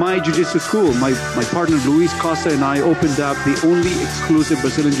join my jiu-jitsu school. My partner Luis Costa and I opened up the only exclusive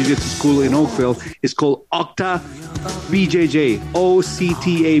Brazilian jiu-jitsu school in Oakville. It's called Octa BJJ,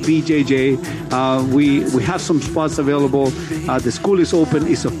 OCTA BJJ. We have some spots available. The school is open.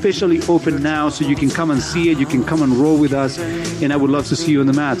 It's officially open now, so you can come and see it. You can come and roll with us, and I would love to see you on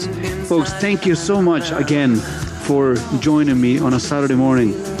the mats. Folks, thank you so much again for joining me on a Saturday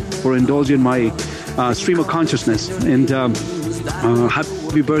morning, for indulging my stream of consciousness. And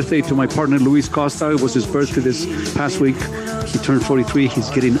happy birthday to my partner Luis Costa. It was his birthday this past week. He turned 43. He's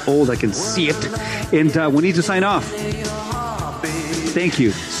getting old. I can see it. And we need to sign off. Thank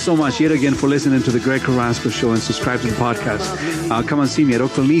you so much yet again for listening to the Greg Carrasco Show and subscribe to the podcast. Come and see me at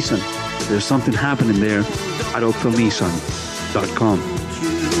Oakville Nissan. There's something happening there at oakvillenissan.com.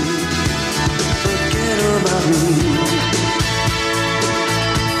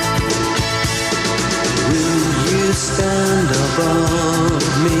 Stand above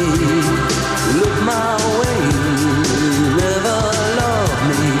me, look my way, never love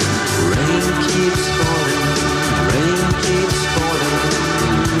me. Rain keeps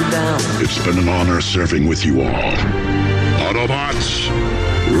falling down. It's been an honor serving with you all. Autobots,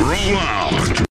 roll out!